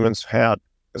silly-looking women's hat,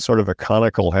 sort of a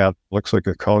conical hat, looks like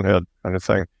a cone head kind of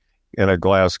thing, in a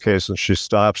glass case, and she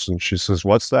stops and she says,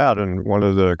 "What's that?" And one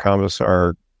of the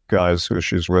commissar guys who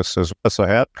she's with says, "That's a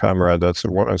hat, comrade. That's a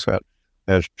woman's hat."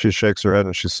 And she shakes her head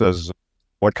and she says,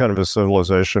 "What kind of a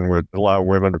civilization would allow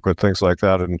women to put things like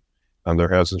that on their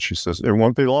heads?" And she says, "It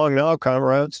won't be long now,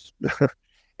 comrades."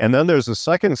 And then there's a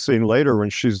second scene later when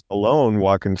she's alone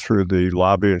walking through the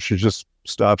lobby, and she just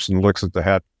stops and looks at the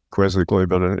hat quizzically,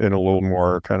 but in a little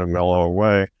more kind of mellow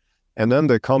way. And then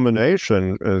the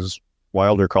culmination, as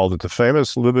Wilder called it, the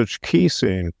famous Lubitsch key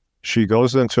scene. She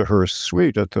goes into her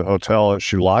suite at the hotel and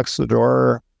she locks the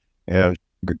door, and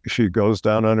she goes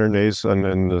down on her knees and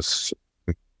in this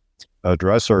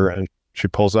dresser, and she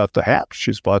pulls out the hat.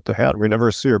 She's bought the hat. We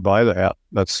never see her buy the hat.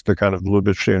 That's the kind of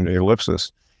Lubitchian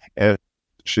ellipsis. And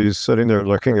she's sitting there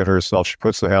looking at herself. She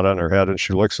puts the hat on her head and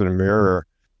she looks in a mirror,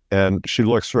 and she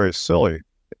looks very silly.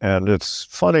 And it's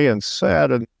funny and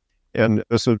sad. And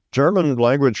it's a German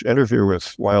language interview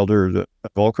with Wilder that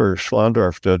Volker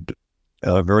Schlandorf did,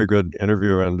 a very good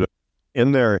interview. And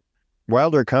in there,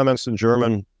 Wilder comments in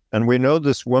German, and we know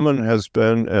this woman has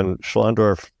been, and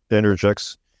Schlandorf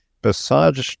interjects,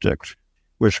 beseitigt,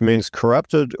 which means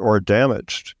corrupted or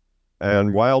damaged.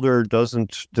 And Wilder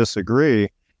doesn't disagree.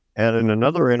 And in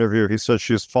another interview, he says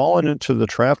she's fallen into the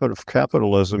trap of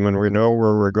capitalism, and we know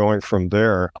where we're going from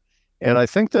there. And I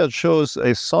think that shows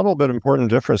a subtle but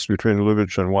important difference between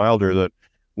Lubitsch and Wilder, that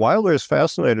Wilder is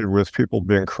fascinated with people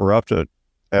being corrupted,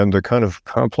 and the kind of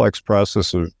complex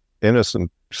process of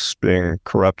innocence being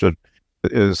corrupted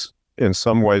is in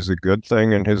some ways a good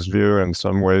thing in his view, in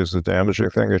some ways a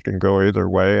damaging thing. It can go either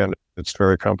way, and it's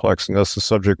very complex, and that's the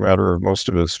subject matter of most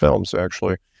of his films,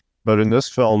 actually. But in this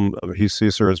film, he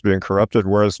sees her as being corrupted,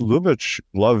 whereas Lubitsch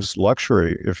loves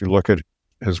luxury, if you look at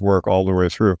his work all the way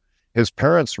through. His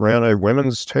parents ran a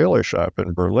women's tailor shop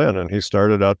in Berlin, and he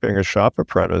started out being a shop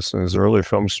apprentice, and his early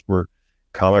films were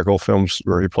comical films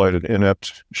where he played an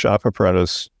inept shop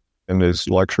apprentice in these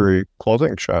luxury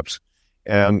clothing shops.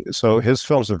 And so his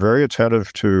films are very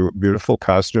attentive to beautiful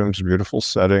costumes, beautiful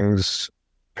settings.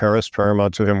 Paris,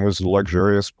 paramount to him, was a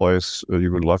luxurious place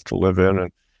you would love to live in.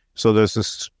 And so there's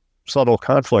this subtle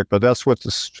conflict, but that's what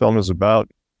this film is about.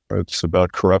 It's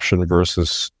about corruption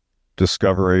versus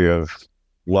discovery of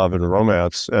love and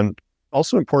romance. And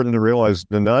also important to realize,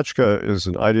 Ninotchka is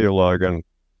an ideologue and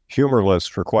humorless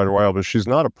for quite a while, but she's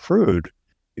not a prude.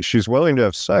 She's willing to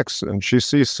have sex, and she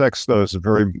sees sex, though, as a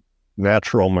very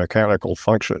natural, mechanical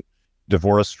function,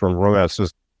 divorced from romance. There's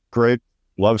a great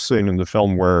love scene in the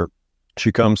film where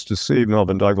she comes to see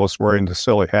Melvyn Douglas wearing the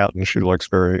silly hat, and she looks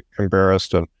very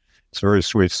embarrassed, and it's a very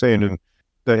sweet scene. And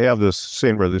they have this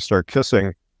scene where they start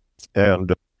kissing,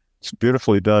 and it's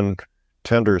beautifully done,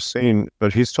 tender scene,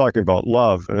 but he's talking about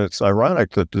love. And it's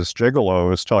ironic that this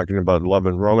gigolo is talking about love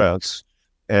and romance,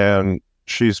 and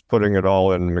she's putting it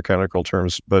all in mechanical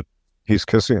terms, but he's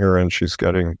kissing her and she's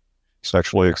getting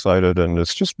sexually excited, and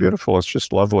it's just beautiful. It's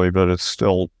just lovely, but it's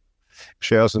still,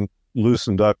 she hasn't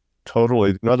loosened up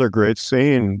totally. Another great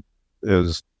scene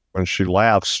is when she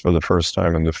laughs for the first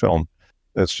time in the film.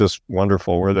 It's just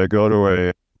wonderful, where they go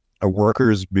to a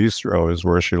worker's bistro is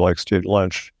where she likes to eat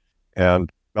lunch,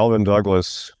 and Melvyn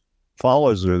Douglas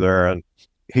follows her there, and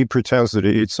he pretends that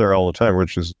he eats there all the time,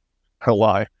 which is a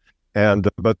lie.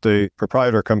 But the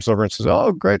proprietor comes over and says,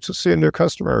 "Oh, great to see a new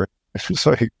customer."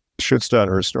 So he shoots down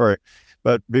her story.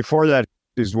 But before that,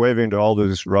 he's waving to all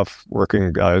these rough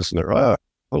working guys, and they're,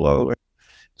 hello.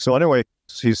 So anyway,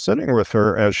 he's sitting with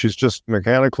her as she's just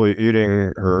mechanically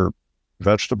eating her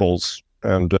vegetables.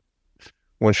 And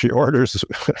when she orders,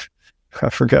 I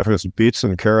forget if it's beets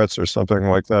and carrots or something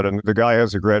like that. And the guy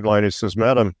has a great line. He says,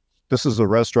 "Madam, this is a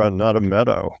restaurant, not a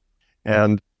meadow."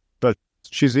 But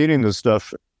she's eating this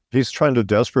stuff. He's trying to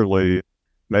desperately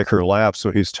make her laugh.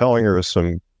 So he's telling her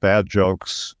some bad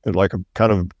jokes, like a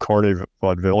kind of corny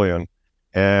vaudevillian.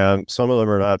 And some of them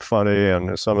are not funny,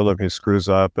 and some of them he screws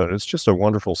up, and it's just a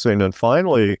wonderful scene. And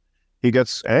finally, he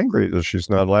gets angry that she's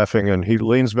not laughing, and he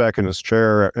leans back in his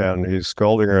chair, and he's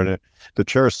scolding her, and the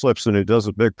chair slips, and he does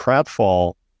a big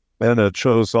pratfall, and it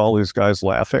shows all these guys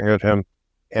laughing at him.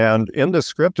 And in the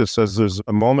script, it says there's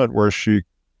a moment where she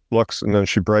looks, and then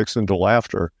she breaks into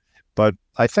laughter. But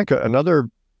I think another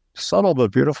subtle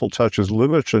but beautiful touch is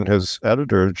Lubitsch and his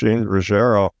editor, Jean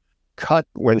Ruggiero, cut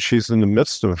when she's in the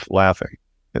midst of laughing.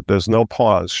 There's no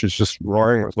pause. She's just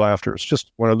roaring with laughter. It's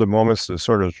just one of the moments that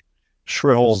sort of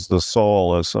shrills the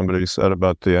soul, as somebody said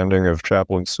about the ending of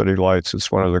Chaplin City Lights.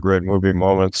 It's one of the great movie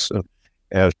moments.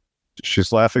 And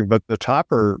she's laughing. But the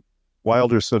topper,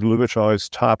 Wilder said Lubitsch always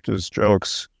topped his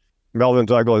jokes. Melvyn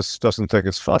Douglas doesn't think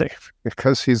it's funny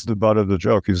because he's the butt of the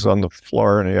joke. He's on the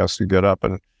floor and he has to get up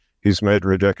and he's made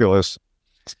ridiculous.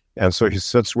 And so he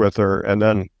sits with her and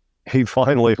then he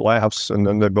finally laughs and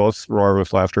then they both roar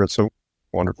with laughter. It's a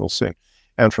wonderful scene.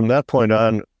 And from that point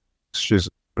on, she's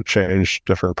a changed,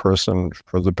 different person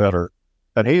for the better.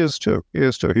 And he is too. He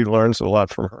learns a lot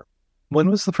from her. When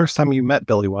was the first time you met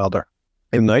Billy Wilder?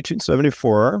 In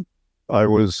 1974, I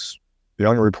was a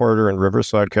young reporter in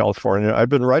Riverside, California. I'd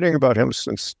been writing about him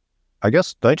since, I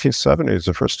guess, 1970 is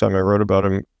the first time I wrote about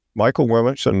him. Michael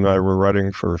Wilmington and I were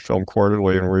writing for Film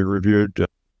Quarterly, and we reviewed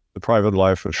The Private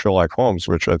Life of Sherlock Holmes,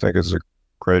 which I think is a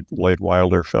great late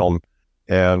Wilder film.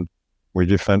 And we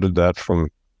defended that from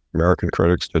American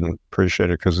critics, didn't appreciate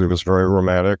it because it was very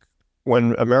romantic.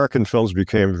 When American films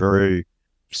became very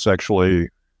sexually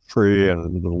free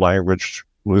and the language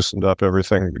loosened up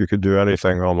everything, you could do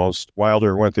anything almost.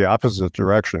 Wilder went the opposite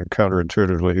direction,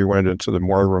 counterintuitively. He went into the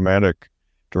more romantic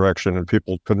direction, and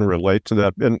people couldn't relate to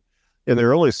that. In the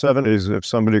early 70s, if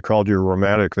somebody called you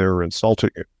romantic, they were insulting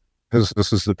you.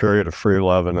 This is the period of free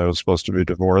love, and it was supposed to be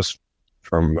divorced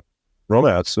from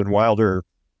romance. And Wilder,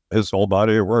 his whole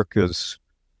body of work is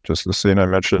just the scene I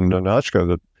mentioned in Ninotchka,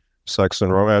 that sex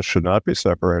and romance should not be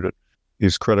separated.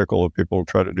 He's critical of people who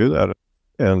try to do that.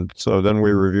 And so then we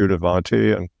reviewed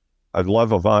Avanti, and I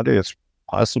love Avanti. It's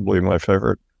possibly my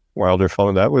favorite Wilder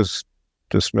film. That was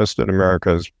dismissed in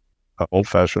America as an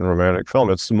old-fashioned romantic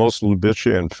film. It's the most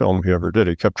Lubitchian film he ever did.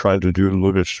 He kept trying to do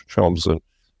Lubitsch films and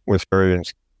with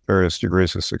various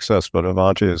degrees of success, but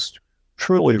Avanti is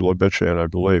truly Lubitchian, I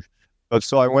believe. But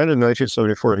so I went in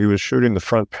 1974. He was shooting the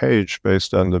front page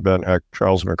based on the Ben Heck,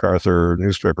 Charles MacArthur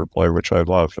newspaper play, which I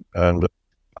love. And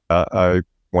I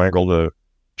wangled a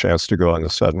chance to go on the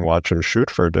set and watch him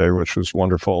shoot for a day, which was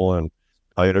wonderful. And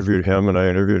I interviewed him, and I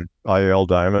interviewed I.L.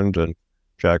 Diamond and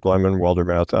Jack Lemmon, Walter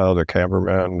Matthau, the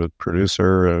cameraman, the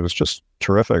producer. And it was just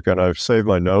terrific. And I've saved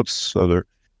my notes so that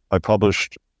I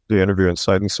published the interview in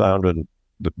Sight and Sound in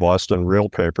the Boston Real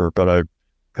paper, but I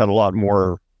had a lot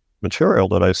more material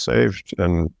that I saved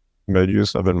and made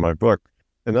use of in my book.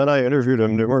 And then I interviewed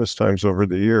him numerous times over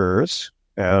the years,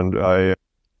 and I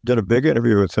did a big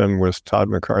interview with him with Todd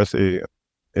McCarthy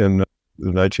in the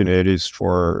 1980s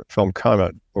for Film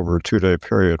Comment over a 2-day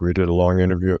period. We did a long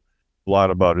interview, a lot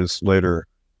about his later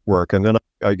work. And then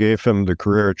I gave him the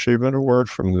Career Achievement Award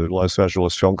from the Los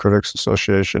Angeles Film Critics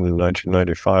Association in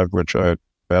 1995, which I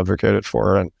advocated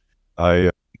for. And I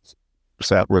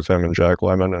sat with him and Jack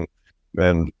Lemmon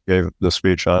and gave the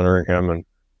speech honoring him. And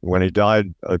when he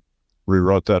died, I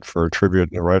rewrote that for a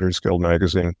tribute in the Writers Guild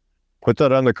magazine. Put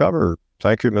that on the cover.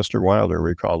 Thank you, Mr. Wilder,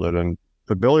 we called it. And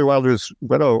Billy Wilder's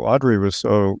widow, Audrey, was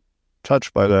so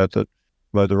touched by that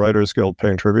by the Writers Guild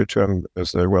paying tribute to him,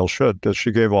 as they well should, that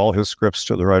she gave all his scripts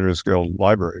to the Writers Guild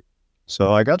library.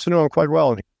 So I got to know him quite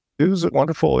well. And he was a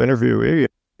wonderful interviewee,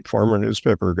 former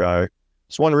newspaper guy.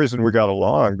 It's one reason we got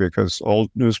along, because old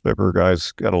newspaper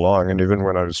guys get along. And even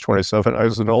when I was 27, I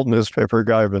was an old newspaper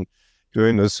guy. I've been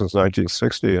doing this since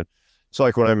 1960. And it's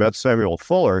like when I met Samuel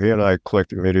Fuller, he and I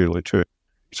clicked immediately too.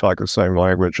 We talk the same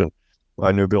language. And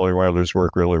I knew Billy Wilder's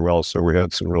work really well, so we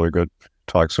had some really good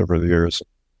talks over the years.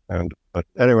 But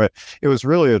anyway, it was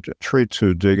really a treat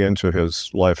to dig into his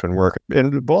life and work.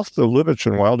 In both the Lubitsch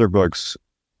and Wilder books,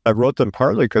 I wrote them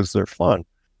partly because they're fun.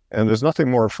 And there's nothing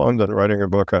more fun than writing a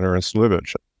book on Ernst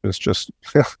Lubitsch. It's just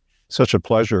such a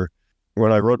pleasure.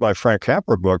 When I wrote my Frank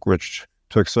Capra book, which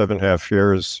took 7.5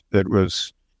 years, it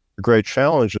was a great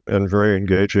challenge and very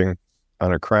engaging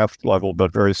on a craft level,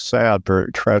 but very sad,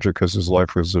 very tragic, because his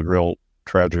life was a real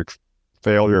tragic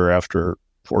failure after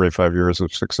 45 years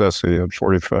of success. He had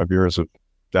 45 years of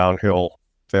downhill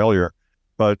failure.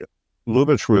 But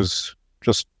Lubitsch was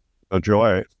just a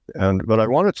joy. But I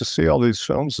wanted to see all these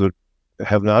films that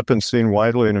have not been seen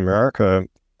widely in America.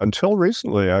 until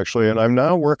recently, actually. And I'm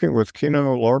now working with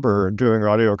Kino Lorber doing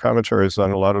audio commentaries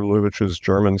on a lot of Lubitsch's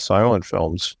German silent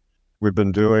films. We've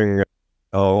been doing,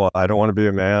 I Don't Want to Be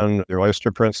a Man, The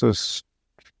Oyster Princess,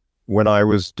 When I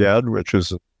Was Dead, which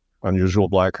is an unusual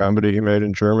black comedy he made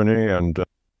in Germany, and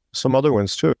some other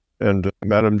ones too. And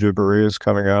Madame du Barry is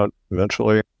coming out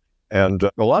eventually. And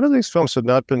a lot of these films had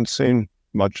not been seen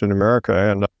much in America.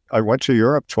 And I went to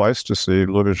Europe twice to see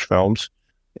Lubitsch films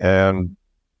and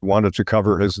wanted to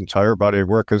cover his entire body of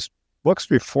work. His books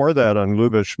before that on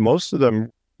Lubitsch, most of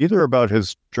them either about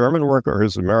his German work or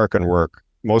his American work.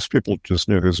 Most people just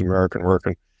knew his American work.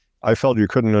 And I felt you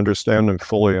couldn't understand him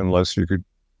fully unless you could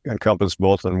encompass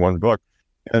both in one book.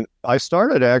 And I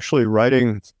started actually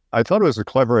writing, I thought it was a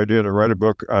clever idea to write a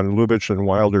book on Lubitsch and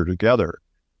Wilder together.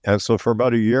 And so for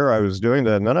about a year, I was doing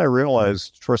that. And then I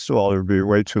realized, first of all, it would be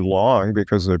way too long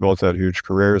because they both had huge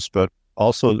careers, but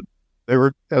also they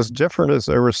were as different as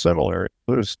they were similar.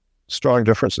 There's strong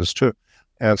differences too.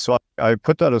 And so I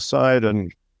put that aside.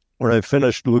 And when I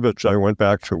finished Lubitsch, I went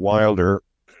back to Wilder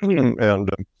and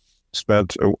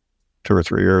spent 2 or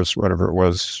 3 years, whatever it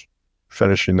was,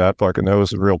 finishing that book. And that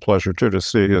was a real pleasure too, to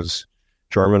see his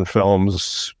German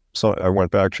films. So I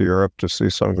went back to Europe to see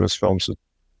some of his films,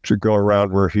 to go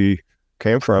around where he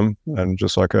came from, and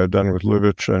just like I had done with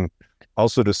Lubitsch, and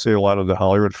also to see a lot of the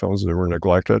Hollywood films that were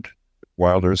neglected,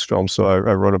 Wilder's films. So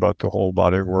I wrote about the whole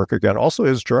body of work again. Also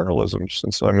his journalism,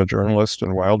 since I'm a journalist,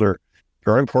 and Wilder,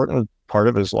 very important part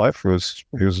of his life was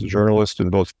he was a journalist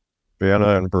in both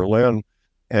Vienna and Berlin.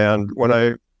 And when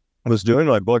I was doing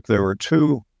my book, there are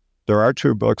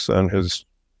two books on his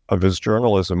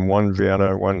journalism, one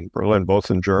Vienna, one Berlin,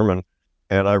 both in German.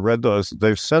 And I read those.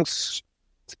 They've since,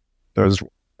 there's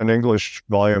an English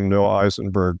volume, Noah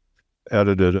Eisenberg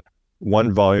edited,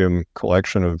 1-volume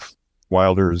collection of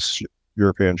Wilder's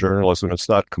European journalism. It's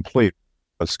not complete,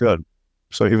 but it's good.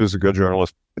 So he was a good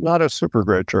journalist. Not a super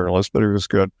great journalist, but he was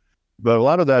good. But a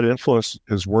lot of that influenced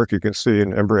his work. You can see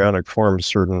in embryonic form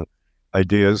certain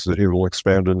ideas that he will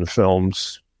expand into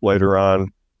films later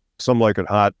on. Some Like It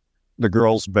Hot, the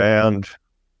girls' band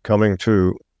coming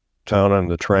to town on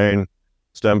the train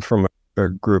stemmed from a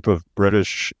group of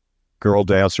British girl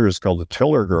dancers called the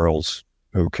Tiller Girls,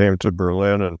 who came to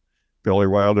Berlin, and Billy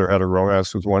Wilder had a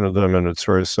romance with one of them, and it's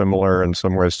very similar in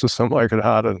some ways to Some Like It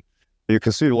Hot. And you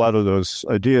can see a lot of those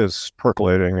ideas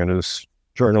percolating in his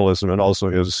journalism and also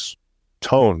his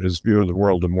tone, his view of the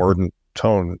world, the mordant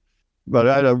tone. But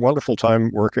I had a wonderful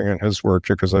time working in his work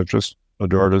because I've just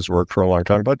adored his work for a long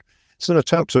time. But it's an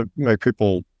attempt to make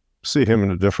people see him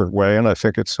in a different way, and I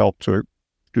think it's helped to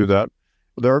do that.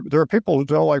 There are people who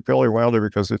don't like Billy Wilder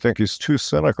because they think he's too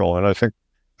cynical, and I think,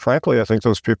 frankly,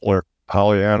 those people are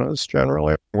Pollyannas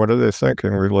generally. What are they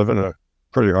thinking? We live in a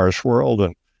pretty harsh world,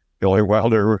 and Billy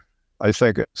Wilder, I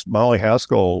think Molly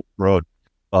Haskell wrote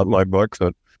about my book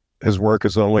that his work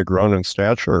has only grown in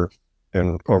stature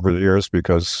over the years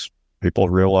because people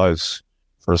realize,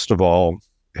 first of all,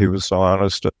 he was so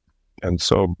honest and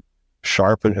so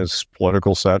sharp in his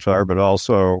political satire, but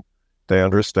also they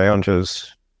understand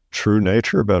his true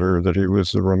nature better, that he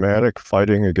was a romantic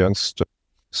fighting against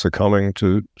succumbing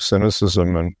to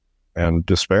cynicism and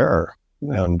despair.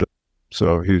 And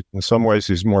so in some ways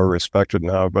he's more respected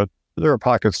now, but there are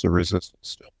pockets of resistance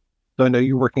still. So I know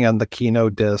you're working on the Kino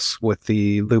disc with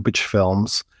the Lubitsch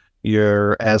films.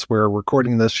 As we're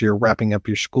recording this, you're wrapping up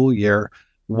your school year.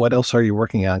 What else are you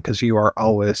working on? Because you are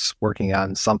always working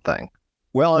on something.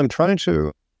 Well, I'm trying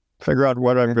to figure out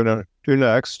what I'm going to do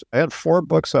next. I had 4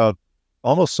 books out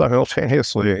almost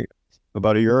simultaneously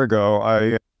about a year ago.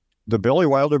 The Billy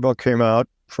Wilder book came out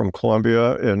from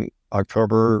Columbia in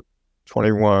October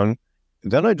 21.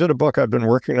 Then I did a book I've been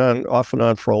working on off and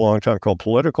on for a long time called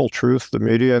Political Truth, the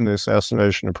Media and the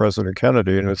Assassination of President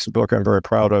Kennedy. And it's a book I'm very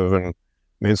proud of and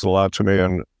means a lot to me.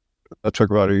 And that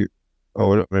took about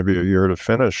maybe a year to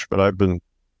finish, but I've been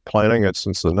planning it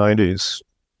since the 90s.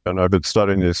 And I've been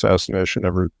studying the assassination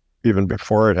even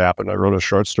before it happened. I wrote a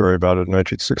short story about it in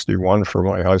 1961 for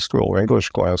my high school English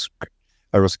class.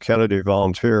 I was a Kennedy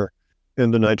volunteer in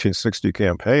the 1960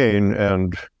 campaign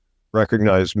and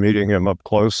recognized meeting him up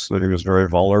close that he was very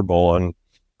vulnerable. And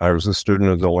I was a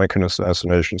student of the Lincoln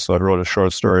assassination, so I wrote a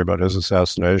short story about his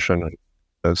assassination.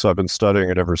 And so I've been studying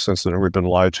it ever since then. We've been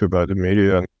lied to by the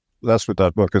media. And that's what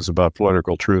that book is about,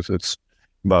 Political Truth. It's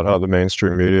about how the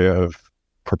mainstream media have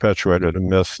perpetuated a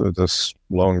myth of this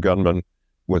lone gunman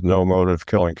with no motive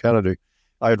killing Kennedy.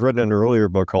 I had written an earlier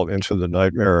book called Into the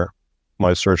Nightmare,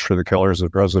 My Search for the Killers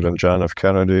of President John F.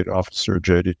 Kennedy and Officer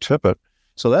J.D. Tippit.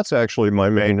 So that's actually my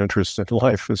main interest in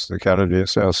life, is the Kennedy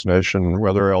assassination.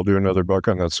 Whether I'll do another book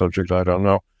on that subject, I don't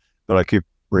know, but I keep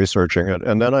researching it.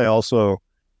 And then I also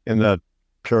in that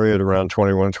period around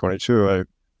 21, 22, I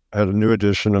had a new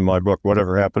edition of my book,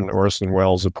 Whatever Happened to Orson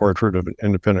Welles, A Portrait of an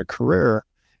Independent Career.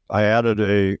 I added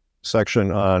a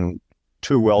section on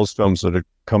 2 Welles films that had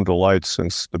come to light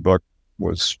since the book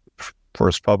was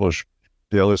first published.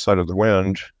 The Other Side of the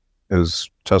Wind, his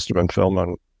testament film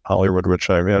on Hollywood, which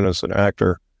I'm in as an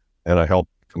actor, and I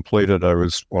helped complete it. I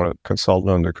was one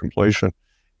consultant on the completion.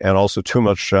 And also Too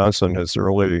Much Johnson, his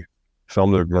early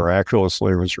film that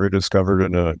miraculously was rediscovered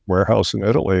in a warehouse in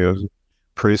Italy, a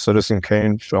pre-Citizen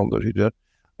Kane film that he did.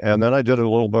 And then I did a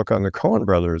little book on the Coen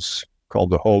brothers called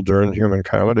The Whole Darn Human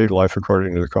Comedy, Life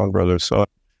According to the Coen brothers. So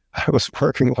I was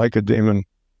working like a demon,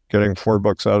 getting 4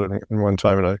 books out in one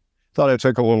time. And I thought I'd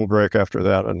take a little break after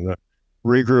that and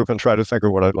regroup and try to think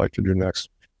of what I'd like to do next.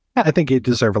 I think you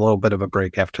deserve a little bit of a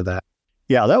break after that.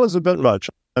 Yeah, that was a bit much.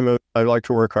 I like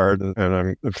to work hard and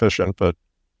I'm efficient, but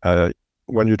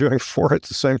when you're doing 4 at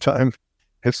the same time,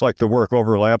 it's like the work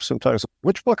overlaps sometimes.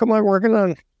 Which book am I working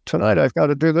on tonight? I've got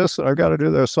to do this and I've got to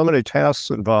do this. So many tasks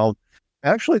involved.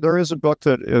 Actually, there is a book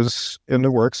that is in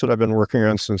the works that I've been working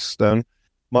on since then.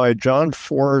 My John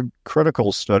Ford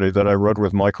critical study that I wrote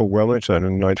with Michael Willington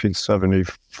in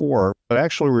 1974, but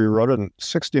actually we wrote it in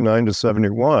 69 to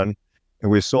 71,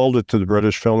 and we sold it to the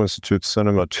British Film Institute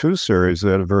Cinema 2 series.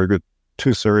 They had a very good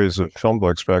 2 series of film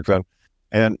books back then.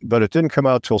 But it didn't come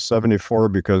out till 74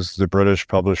 because the British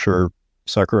publisher,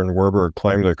 Secker and Werber,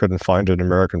 claimed they couldn't find an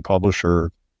American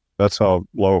publisher. That's how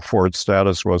low Ford's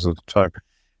status was at the time,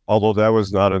 although that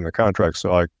was not in the contract.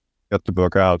 So I get the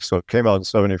book out. So it came out in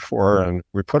 74, and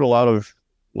we put a lot of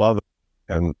love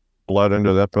and blood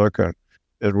into that book, and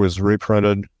it was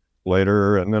reprinted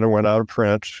later, and then it went out of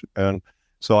print. And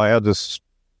so I had this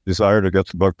desire to get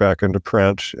the book back into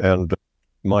print, and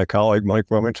my colleague Mike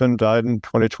Wilmington died in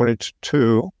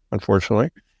 2022, unfortunately.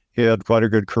 He had quite a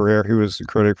good career. He was the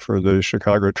critic for the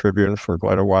Chicago Tribune for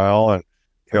quite a while, and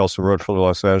he also wrote for the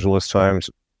Los Angeles Times.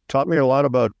 Taught me a lot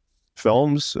about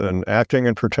films and acting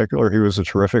in particular. He was a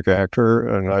terrific actor,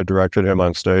 and I directed him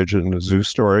on stage in The Zoo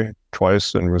Story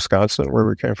twice in Wisconsin, where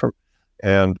we came from.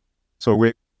 And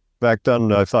so back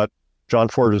then, I thought, John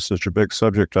Ford is such a big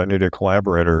subject, I need a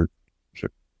collaborator to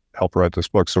help write this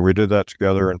book. So we did that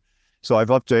together. And so I've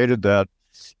updated that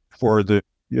for the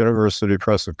University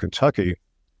Press of Kentucky,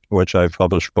 which I've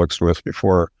published books with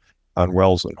before on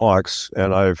Wells and Hawks.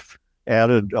 And I've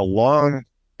added a long,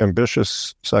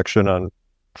 ambitious section on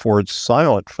Ford's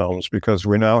silent films, because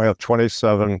we now have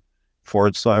 27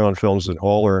 Ford silent films in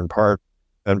whole or in part.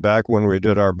 And back when we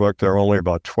did our book, there were only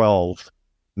about 12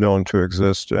 known to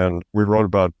exist. And we wrote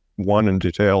about one in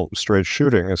detail, Straight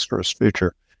Shooting, his first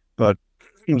feature. But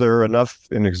there are enough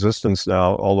in existence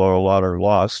now, although a lot are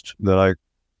lost, that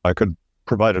I could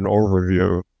provide an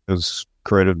overview of his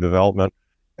creative development,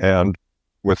 and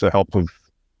with the help of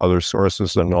other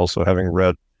sources, and also having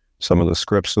read some of the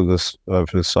scripts of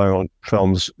his silent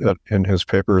films in his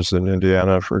papers in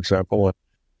Indiana, for example,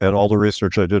 and all the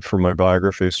research I did for my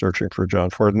biography, searching for John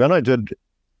Ford. And then I did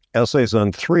essays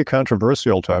on 3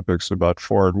 controversial topics about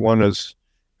Ford. One is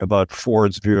about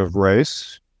Ford's view of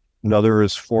race. Another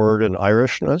is Ford and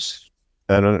Irishness.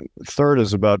 And a third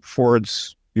is about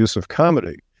Ford's use of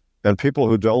comedy. And people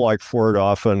who don't like Ford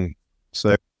often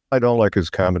say, I don't like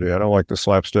his comedy. I don't like the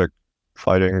slapstick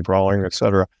fighting, brawling,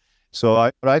 etc.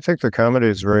 So I think the comedy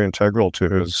is very integral to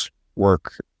his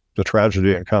work. The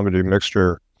tragedy and comedy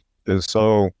mixture is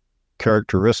so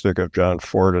characteristic of John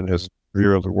Ford and his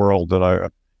view of the world that I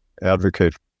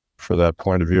advocate for that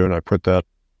point of view, and I put that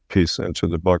piece into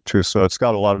the book too. So it's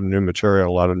got a lot of new material,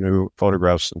 a lot of new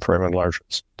photographs and frame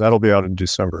enlargements. That'll be out in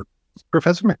December.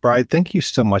 Professor McBride, thank you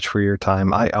so much for your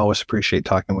time. I always appreciate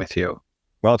talking with you.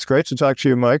 Well, it's great to talk to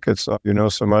you, Mike. It's you know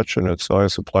so much, and it's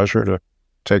always a pleasure to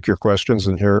take your questions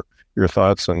and hear your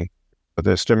thoughts, and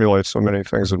they stimulate so many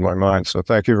things in my mind. So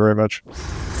thank you very much.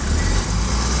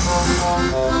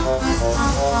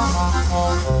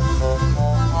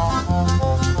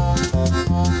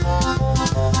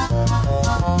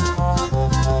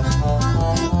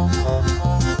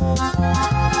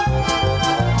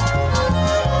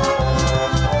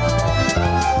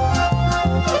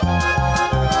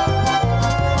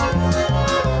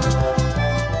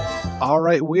 All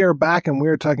right, we are back, and we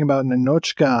are talking about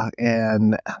Ninotchka.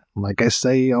 And like I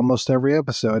say almost every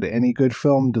episode, any good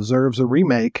film deserves a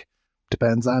remake.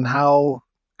 Depends on how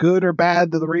good or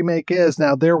bad the remake is.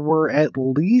 Now, there were at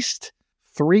least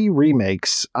 3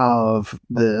 remakes of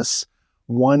this.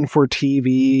 One for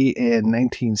TV in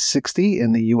 1960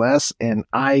 in the US, and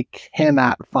I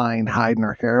cannot find hide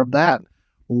nor hair of that.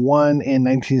 One in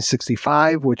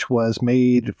 1965, which was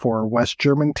made for West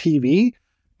German TV.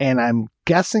 And I'm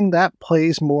guessing that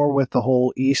plays more with the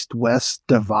whole East-West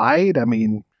divide. I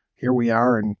mean, here we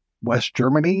are in West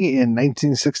Germany in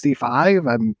 1965.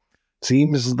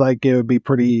 Seems like it would be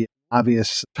pretty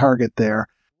obvious target there.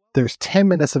 There's 10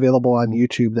 minutes available on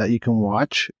YouTube that you can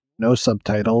watch, no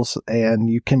subtitles, and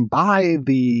you can buy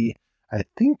I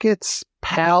think it's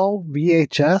PAL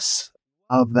VHS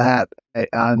of that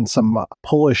on some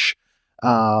Polish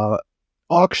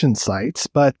auction sites,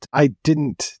 but I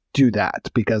didn't do that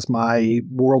because my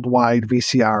worldwide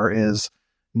VCR is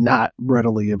not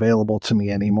readily available to me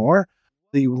anymore.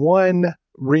 The one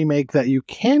remake that you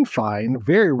can find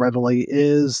very readily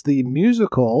is the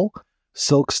musical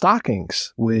Silk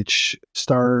Stockings, which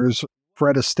stars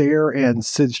Fred Astaire and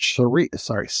Sid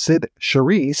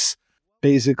Charisse,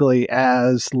 basically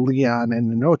as Leon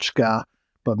and Ninotchka.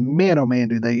 But man, oh man,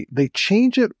 do they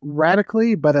change it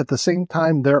radically, but at the same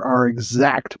time, there are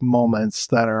exact moments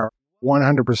that are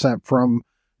 100% from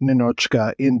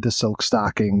Ninotchka into Silk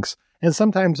Stockings. And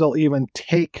sometimes they'll even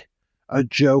take a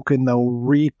joke and they'll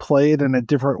replay it in a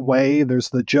different way. There's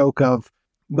the joke of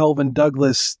Melvin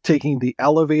Douglas taking the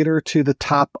elevator to the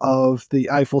top of the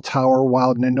Eiffel Tower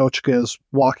while Ninotchka is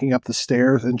walking up the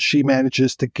stairs, and she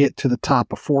manages to get to the top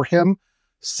before him.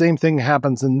 Same thing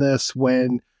happens in this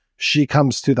when she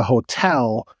comes to the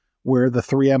hotel where the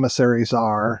three emissaries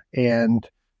are, and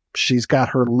she's got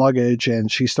her luggage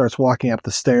and she starts walking up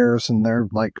the stairs, and they're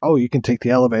like, "Oh, you can take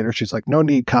the elevator." She's like, "No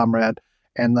need, comrade."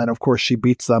 And then, of course, she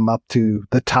beats them up to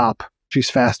the top. She's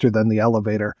faster than the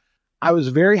elevator. I was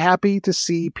very happy to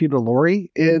see Peter Lorre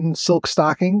in Silk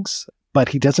Stockings, but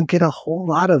he doesn't get a whole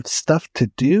lot of stuff to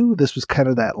do. This was kind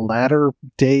of that latter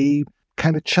day,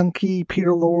 kind of chunky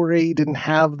Peter Lorre. Didn't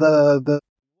have the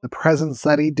presence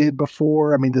that he did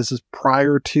before. I mean, this is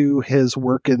prior to his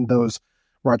work in those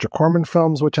Roger Corman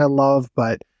films, which I love,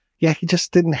 but yeah, he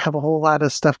just didn't have a whole lot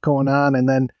of stuff going on. And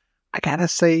then I gotta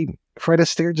say, Fred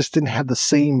Astaire just didn't have the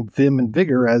same vim and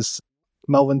vigor as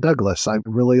Melvin Douglas. I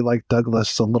really like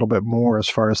Douglas a little bit more as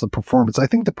far as the performance. I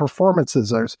think the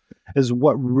performances is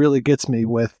what really gets me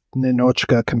with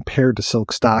Ninotchka compared to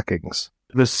Silk Stockings.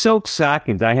 The Silk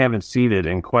Stockings, I haven't seen it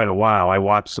in quite a while. I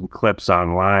watched some clips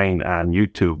online on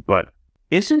YouTube, but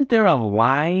isn't there a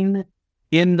line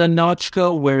in the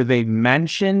Ninotchka where they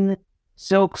mention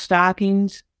Silk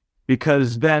Stockings?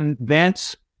 Because then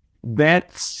that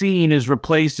scene is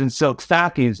replaced in Silk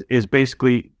Stockings is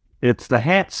basically, it's the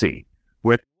hat scene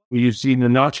where you see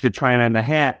Ninotchka trying on the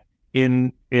hat.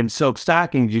 In Silk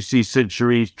Stockings, you see Sid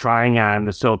Charisse trying on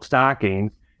the Silk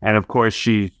Stockings, and of course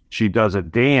she does a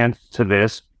dance to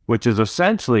this, which is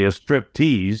essentially a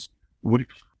striptease, which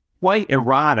is quite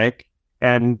erotic.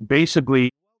 And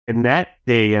basically, in that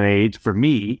day and age, for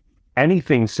me,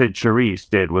 anything Sid Charisse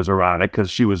did was erotic because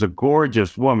she was a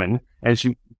gorgeous woman and she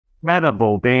was an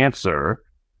incredible dancer.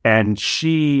 And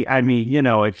she, I mean, you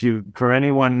know, for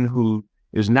anyone who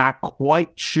is not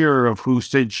quite sure of who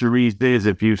Sid Charisse is,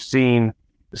 if you've seen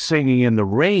Singing in the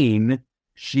Rain,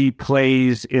 she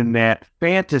plays in that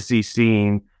fantasy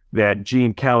scene that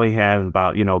Gene Kelly has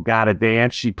about, you know, Gotta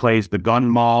Dance. She plays the gun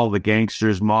mall, the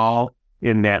gangster's mall,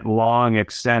 in that long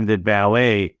extended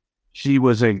ballet. She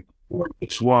was a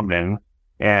gorgeous woman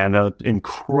and an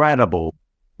incredibly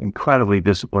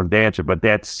disciplined dancer. But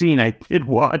that scene, I did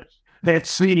watch that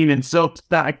scene in Silk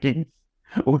Stockings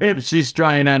where she's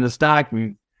trying on the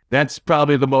stocking. That's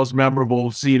probably the most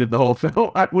memorable scene of the whole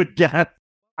film, I would guess.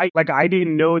 I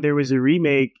didn't know there was a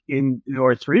remake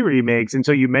or three remakes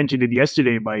until you mentioned it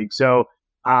yesterday, Mike. So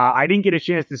I didn't get a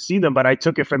chance to see them, but I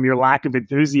took it from your lack of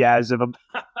enthusiasm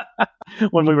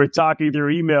when we were talking through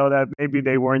email that maybe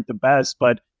they weren't the best.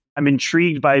 But I'm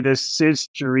intrigued by this Sid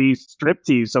Charisse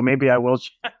striptease, so maybe I will.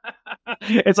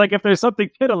 It's like if there's something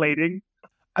titillating.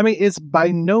 I mean, it's by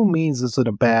no means is it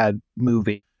a bad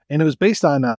movie, and it was based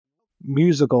on a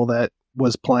musical that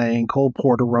was playing. Cole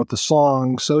Porter wrote the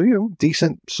songs, so, you know,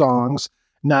 decent songs,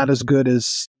 not as good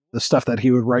as the stuff that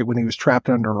he would write when he was trapped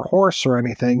under a horse or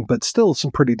anything, but still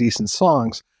some pretty decent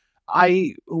songs.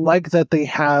 I like that they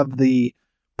have the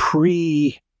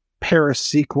pre-Paris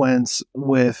sequence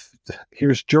with,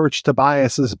 here's George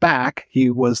Tobias is back. He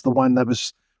was the one that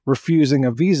was refusing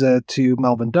a visa to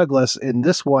Melvin Douglas. In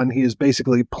this one, he is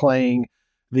basically playing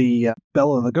the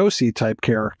Bela Lugosi type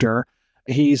character.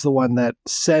 He's the one that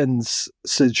sends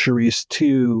Sid Charisse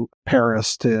to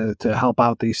Paris to help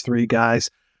out these three guys.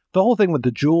 The whole thing with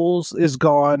the jewels is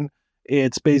gone.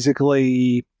 It's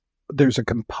basically, there's a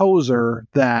composer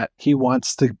that he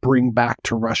wants to bring back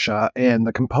to Russia, and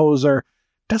the composer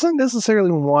doesn't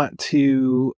necessarily want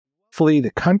to flee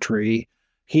the country.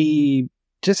 He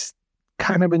just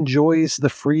kind of enjoys the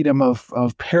freedom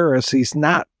of Paris. He's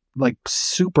not like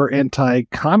super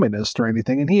anti-communist or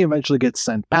anything, and he eventually gets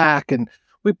sent back, and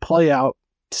we play out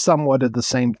somewhat of the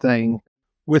same thing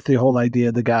with the whole idea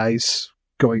of the guys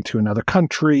going to another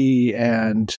country,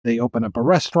 and they open up a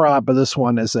restaurant, but this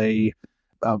one is a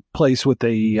place with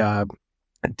a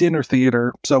dinner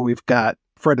theater. So we've got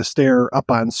Fred Astaire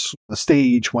up on the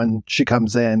stage when she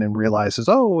comes in and realizes,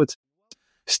 oh, it's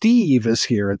Steve is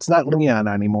here. It's not Leon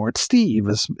anymore. It's Steve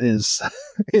is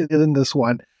in this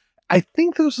one. I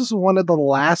think this was one of the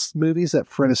last movies that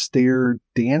Fred Astaire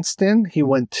danced in. He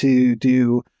went to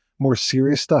do more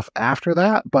serious stuff after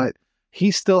that, but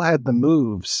he still had the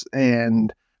moves.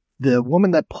 And the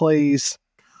woman that plays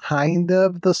kind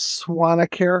of the Swanna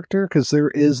character, because there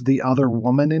is the other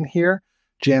woman in here,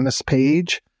 Janice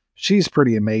Page, she's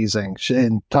pretty amazing.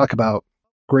 And talk about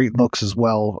great looks as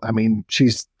well. I mean,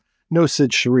 she's no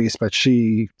Sid Charisse, but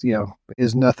she,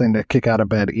 is nothing to kick out of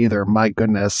bed either. My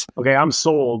goodness. Okay, I'm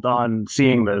sold on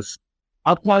seeing this.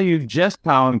 I'll tell you just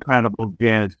how incredible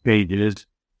Janice Page is.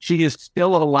 She is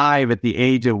still alive at the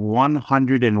age of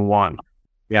 101.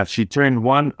 Yeah, she turned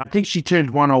I think she turned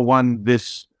 101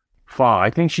 this fall. I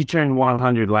think she turned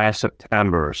 100 last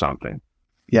September or something.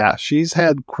 Yeah, she's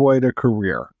had quite a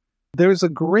career. There's a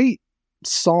great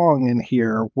song in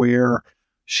here where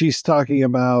she's talking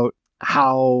about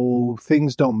how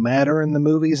things don't matter in the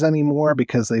movies anymore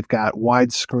because they've got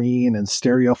widescreen and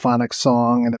stereophonic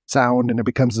song and sound, and it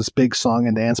becomes this big song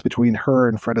and dance between her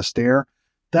and Fred Astaire.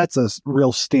 That's a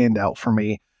real standout for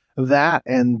me. That,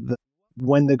 and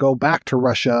when they go back to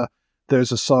Russia,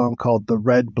 there's a song called The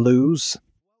Red Blues,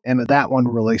 and that one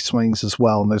really swings as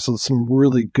well. And there's some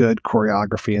really good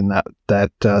choreography in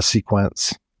that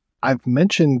sequence. I've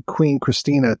mentioned Queen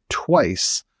Christina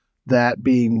twice, that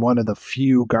being one of the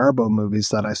few Garbo movies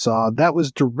that I saw. That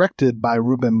was directed by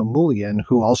Ruben Mamoulian,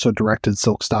 who also directed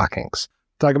Silk Stockings.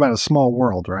 Talk about a small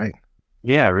world, right?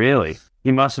 Yeah, really.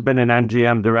 He must have been an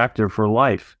MGM director for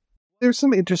life. There's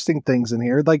some interesting things in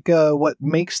here. Like, what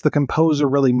makes the composer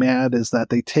really mad is that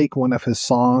they take one of his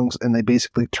songs and they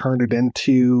basically turn it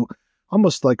into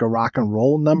almost like a rock and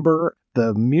roll number.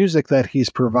 The music that he's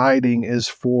providing is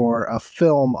for a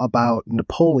film about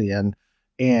Napoleon,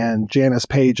 and Janice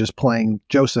Page is playing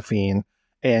Josephine,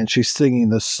 and she's singing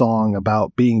this song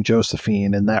about being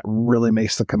Josephine, and that really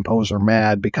makes the composer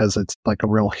mad because it's like a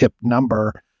real hip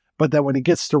number. But then when he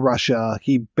gets to Russia,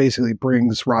 he basically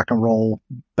brings rock and roll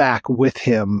back with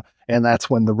him, and that's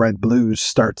when the Red Blues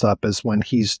starts up, is when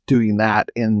he's doing that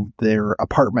in their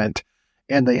apartment.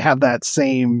 And they have that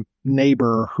same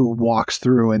neighbor who walks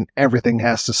through, and everything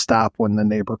has to stop when the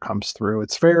neighbor comes through.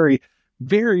 It's very,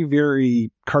 very, very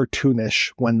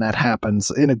cartoonish when that happens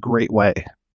in a great way.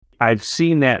 I've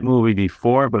seen that movie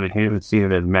before, but I haven't seen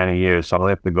it in many years, so I'll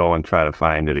have to go and try to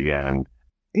find it again.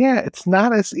 Yeah, it's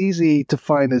not as easy to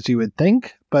find as you would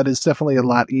think, but it's definitely a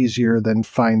lot easier than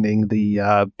finding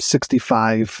the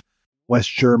 65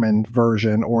 West German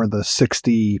version or the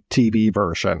 60 TV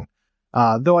version.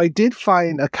 Though I did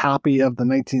find a copy of the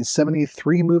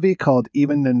 1973 movie called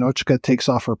Even Ninotchka Takes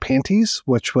Off Her Panties,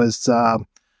 which was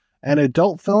an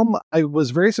adult film. I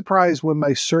was very surprised when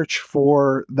my search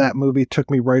for that movie took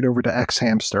me right over to X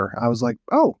Hamster. I was like,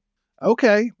 oh,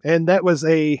 okay. And that was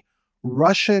a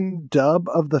Russian dub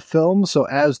of the film. So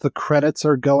as the credits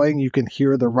are going, you can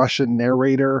hear the Russian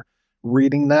narrator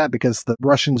reading that, because the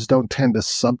Russians don't tend to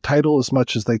subtitle as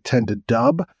much as they tend to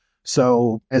dub.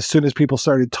 So as soon as people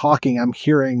started talking, I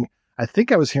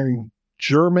think I was hearing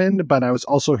German, but I was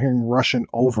also hearing Russian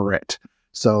over it.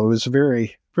 So it was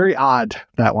very, very odd,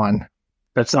 that one.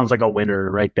 That sounds like a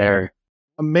winner right there.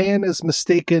 A man is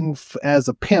mistaken as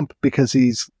a pimp because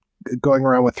he's going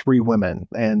around with 3 women,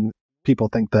 and people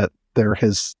think that they're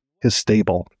his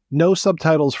stable. No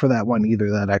subtitles for that one either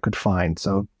that I could find.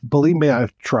 So believe me,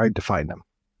 I've tried to find them.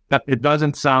 It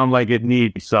doesn't sound like it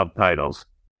needs subtitles.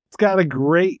 It's got a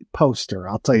great poster,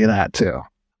 I'll tell you that too.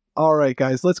 All right,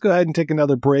 guys, let's go ahead and take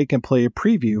another break and play a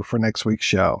preview for next week's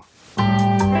show.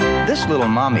 This little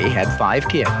mommy had 5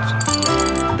 kids.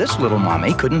 This little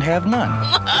mommy couldn't have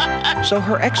none. So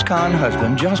her ex-con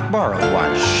husband just borrowed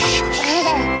one.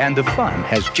 And the fun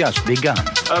has just begun.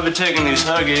 I've been taking these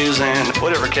Huggies and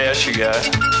whatever cash you got.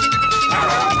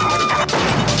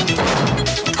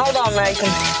 Hold on,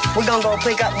 Nathan. We're gonna go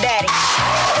pick up Daddy.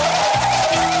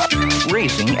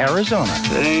 Raising Arizona.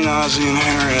 That ain't Ozzie and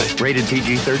Harriet. Rated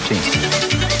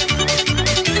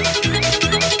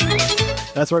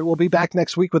PG-13. That's right. We'll be back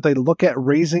next week with a look at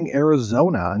Raising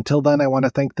Arizona. Until then, I want to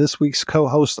thank this week's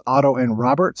co-hosts, Otto and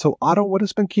Robert. So, Otto, what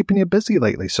has been keeping you busy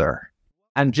lately, sir?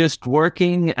 I'm just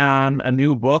working on a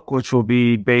new book, which will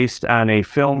be based on a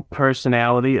film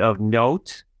personality of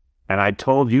note. And I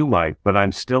told you, Mike, but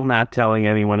I'm still not telling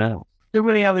anyone else. There are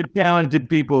many other talented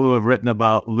people who have written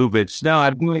about Lubitsch. No,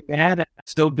 I'm doing that.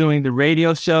 Still doing the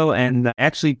radio show and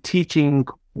actually teaching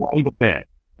quite a bit.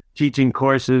 Teaching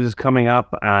courses coming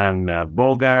up on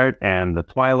Bogart and the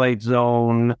Twilight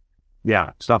Zone.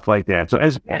 Yeah, stuff like that. So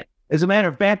as a matter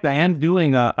of fact, I am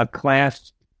doing a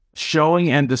class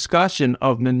showing and discussion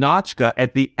of Ninotchka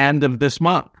at the end of this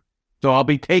month. So I'll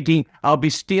be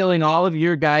stealing all of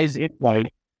your guys'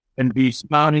 insight and be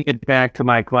spouting it back to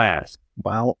my class.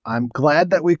 Well, I'm glad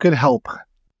that we could help.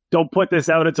 Don't put this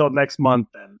out until next month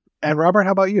then. And Robert,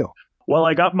 how about you? Well,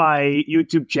 I got my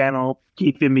YouTube channel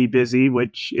keeping me busy,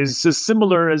 which is as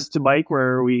similar as to Mike,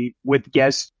 where we, with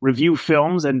guests, review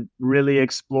films and really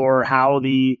explore how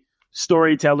the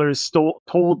storytellers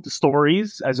told the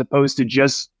stories as opposed to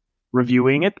just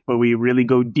reviewing it. But we really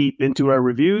go deep into our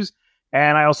reviews.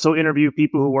 And I also interview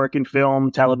people who work in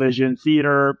film, television,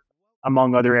 theater,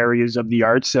 among other areas of the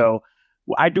arts. So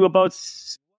I do about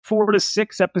 4 to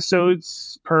 6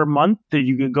 episodes per month that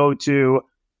you can go to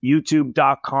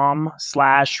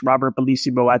youtube.com/Robert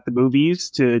Bellissimo at the movies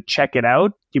to check it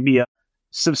out. Give me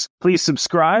please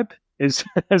subscribe as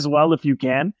well if you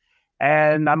can.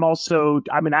 And I'm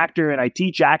an actor and I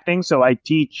teach acting. So I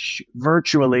teach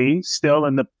virtually still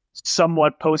in the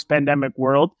somewhat post-pandemic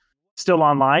world, still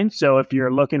online. So if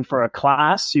you're looking for a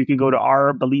class, you can go to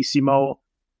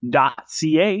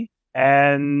rbellissimo.ca.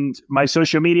 And my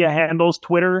social media handles,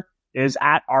 Twitter is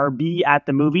at RB at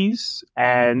the movies,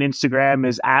 and Instagram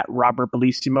is at Robert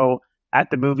Bellissimo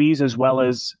at the movies, as well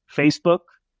as Facebook.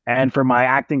 And for my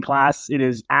acting class, it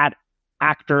is at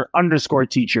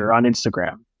actor_teacher on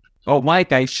Instagram. Oh,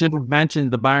 Mike, I should have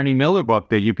mentioned the Barney Miller book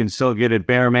that you can still get at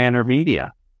Bear Manor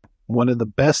Media. One of the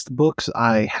best books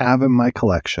I have in my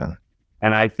collection.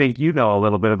 And I think you know a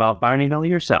little bit about Barney Miller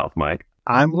yourself, Mike.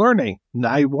 I'm learning.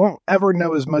 I won't ever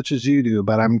know as much as you do,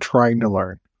 but I'm trying to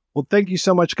learn. Well, thank you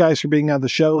so much, guys, for being on the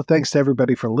show. Thanks to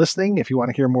everybody for listening. If you want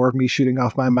to hear more of me shooting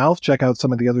off my mouth, check out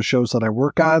some of the other shows that I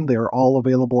work on. They are all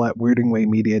available at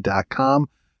weirdingwaymedia.com.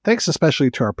 Thanks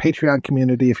especially to our Patreon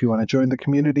community. If you want to join the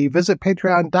community, visit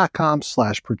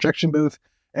patreon.com/projection booth.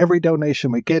 Every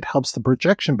donation we get helps the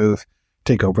projection booth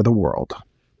take over the world.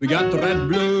 We got the red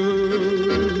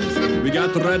blues. We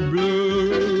got the red blues.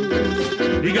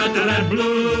 We got the red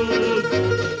blues.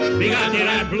 We got the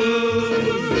red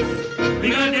blues. We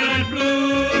got the red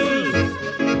blues.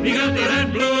 We got the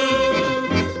red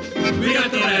blues. We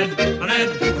got the red.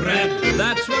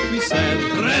 That's what we said.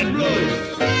 Red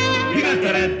blues. We got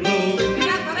the red blues.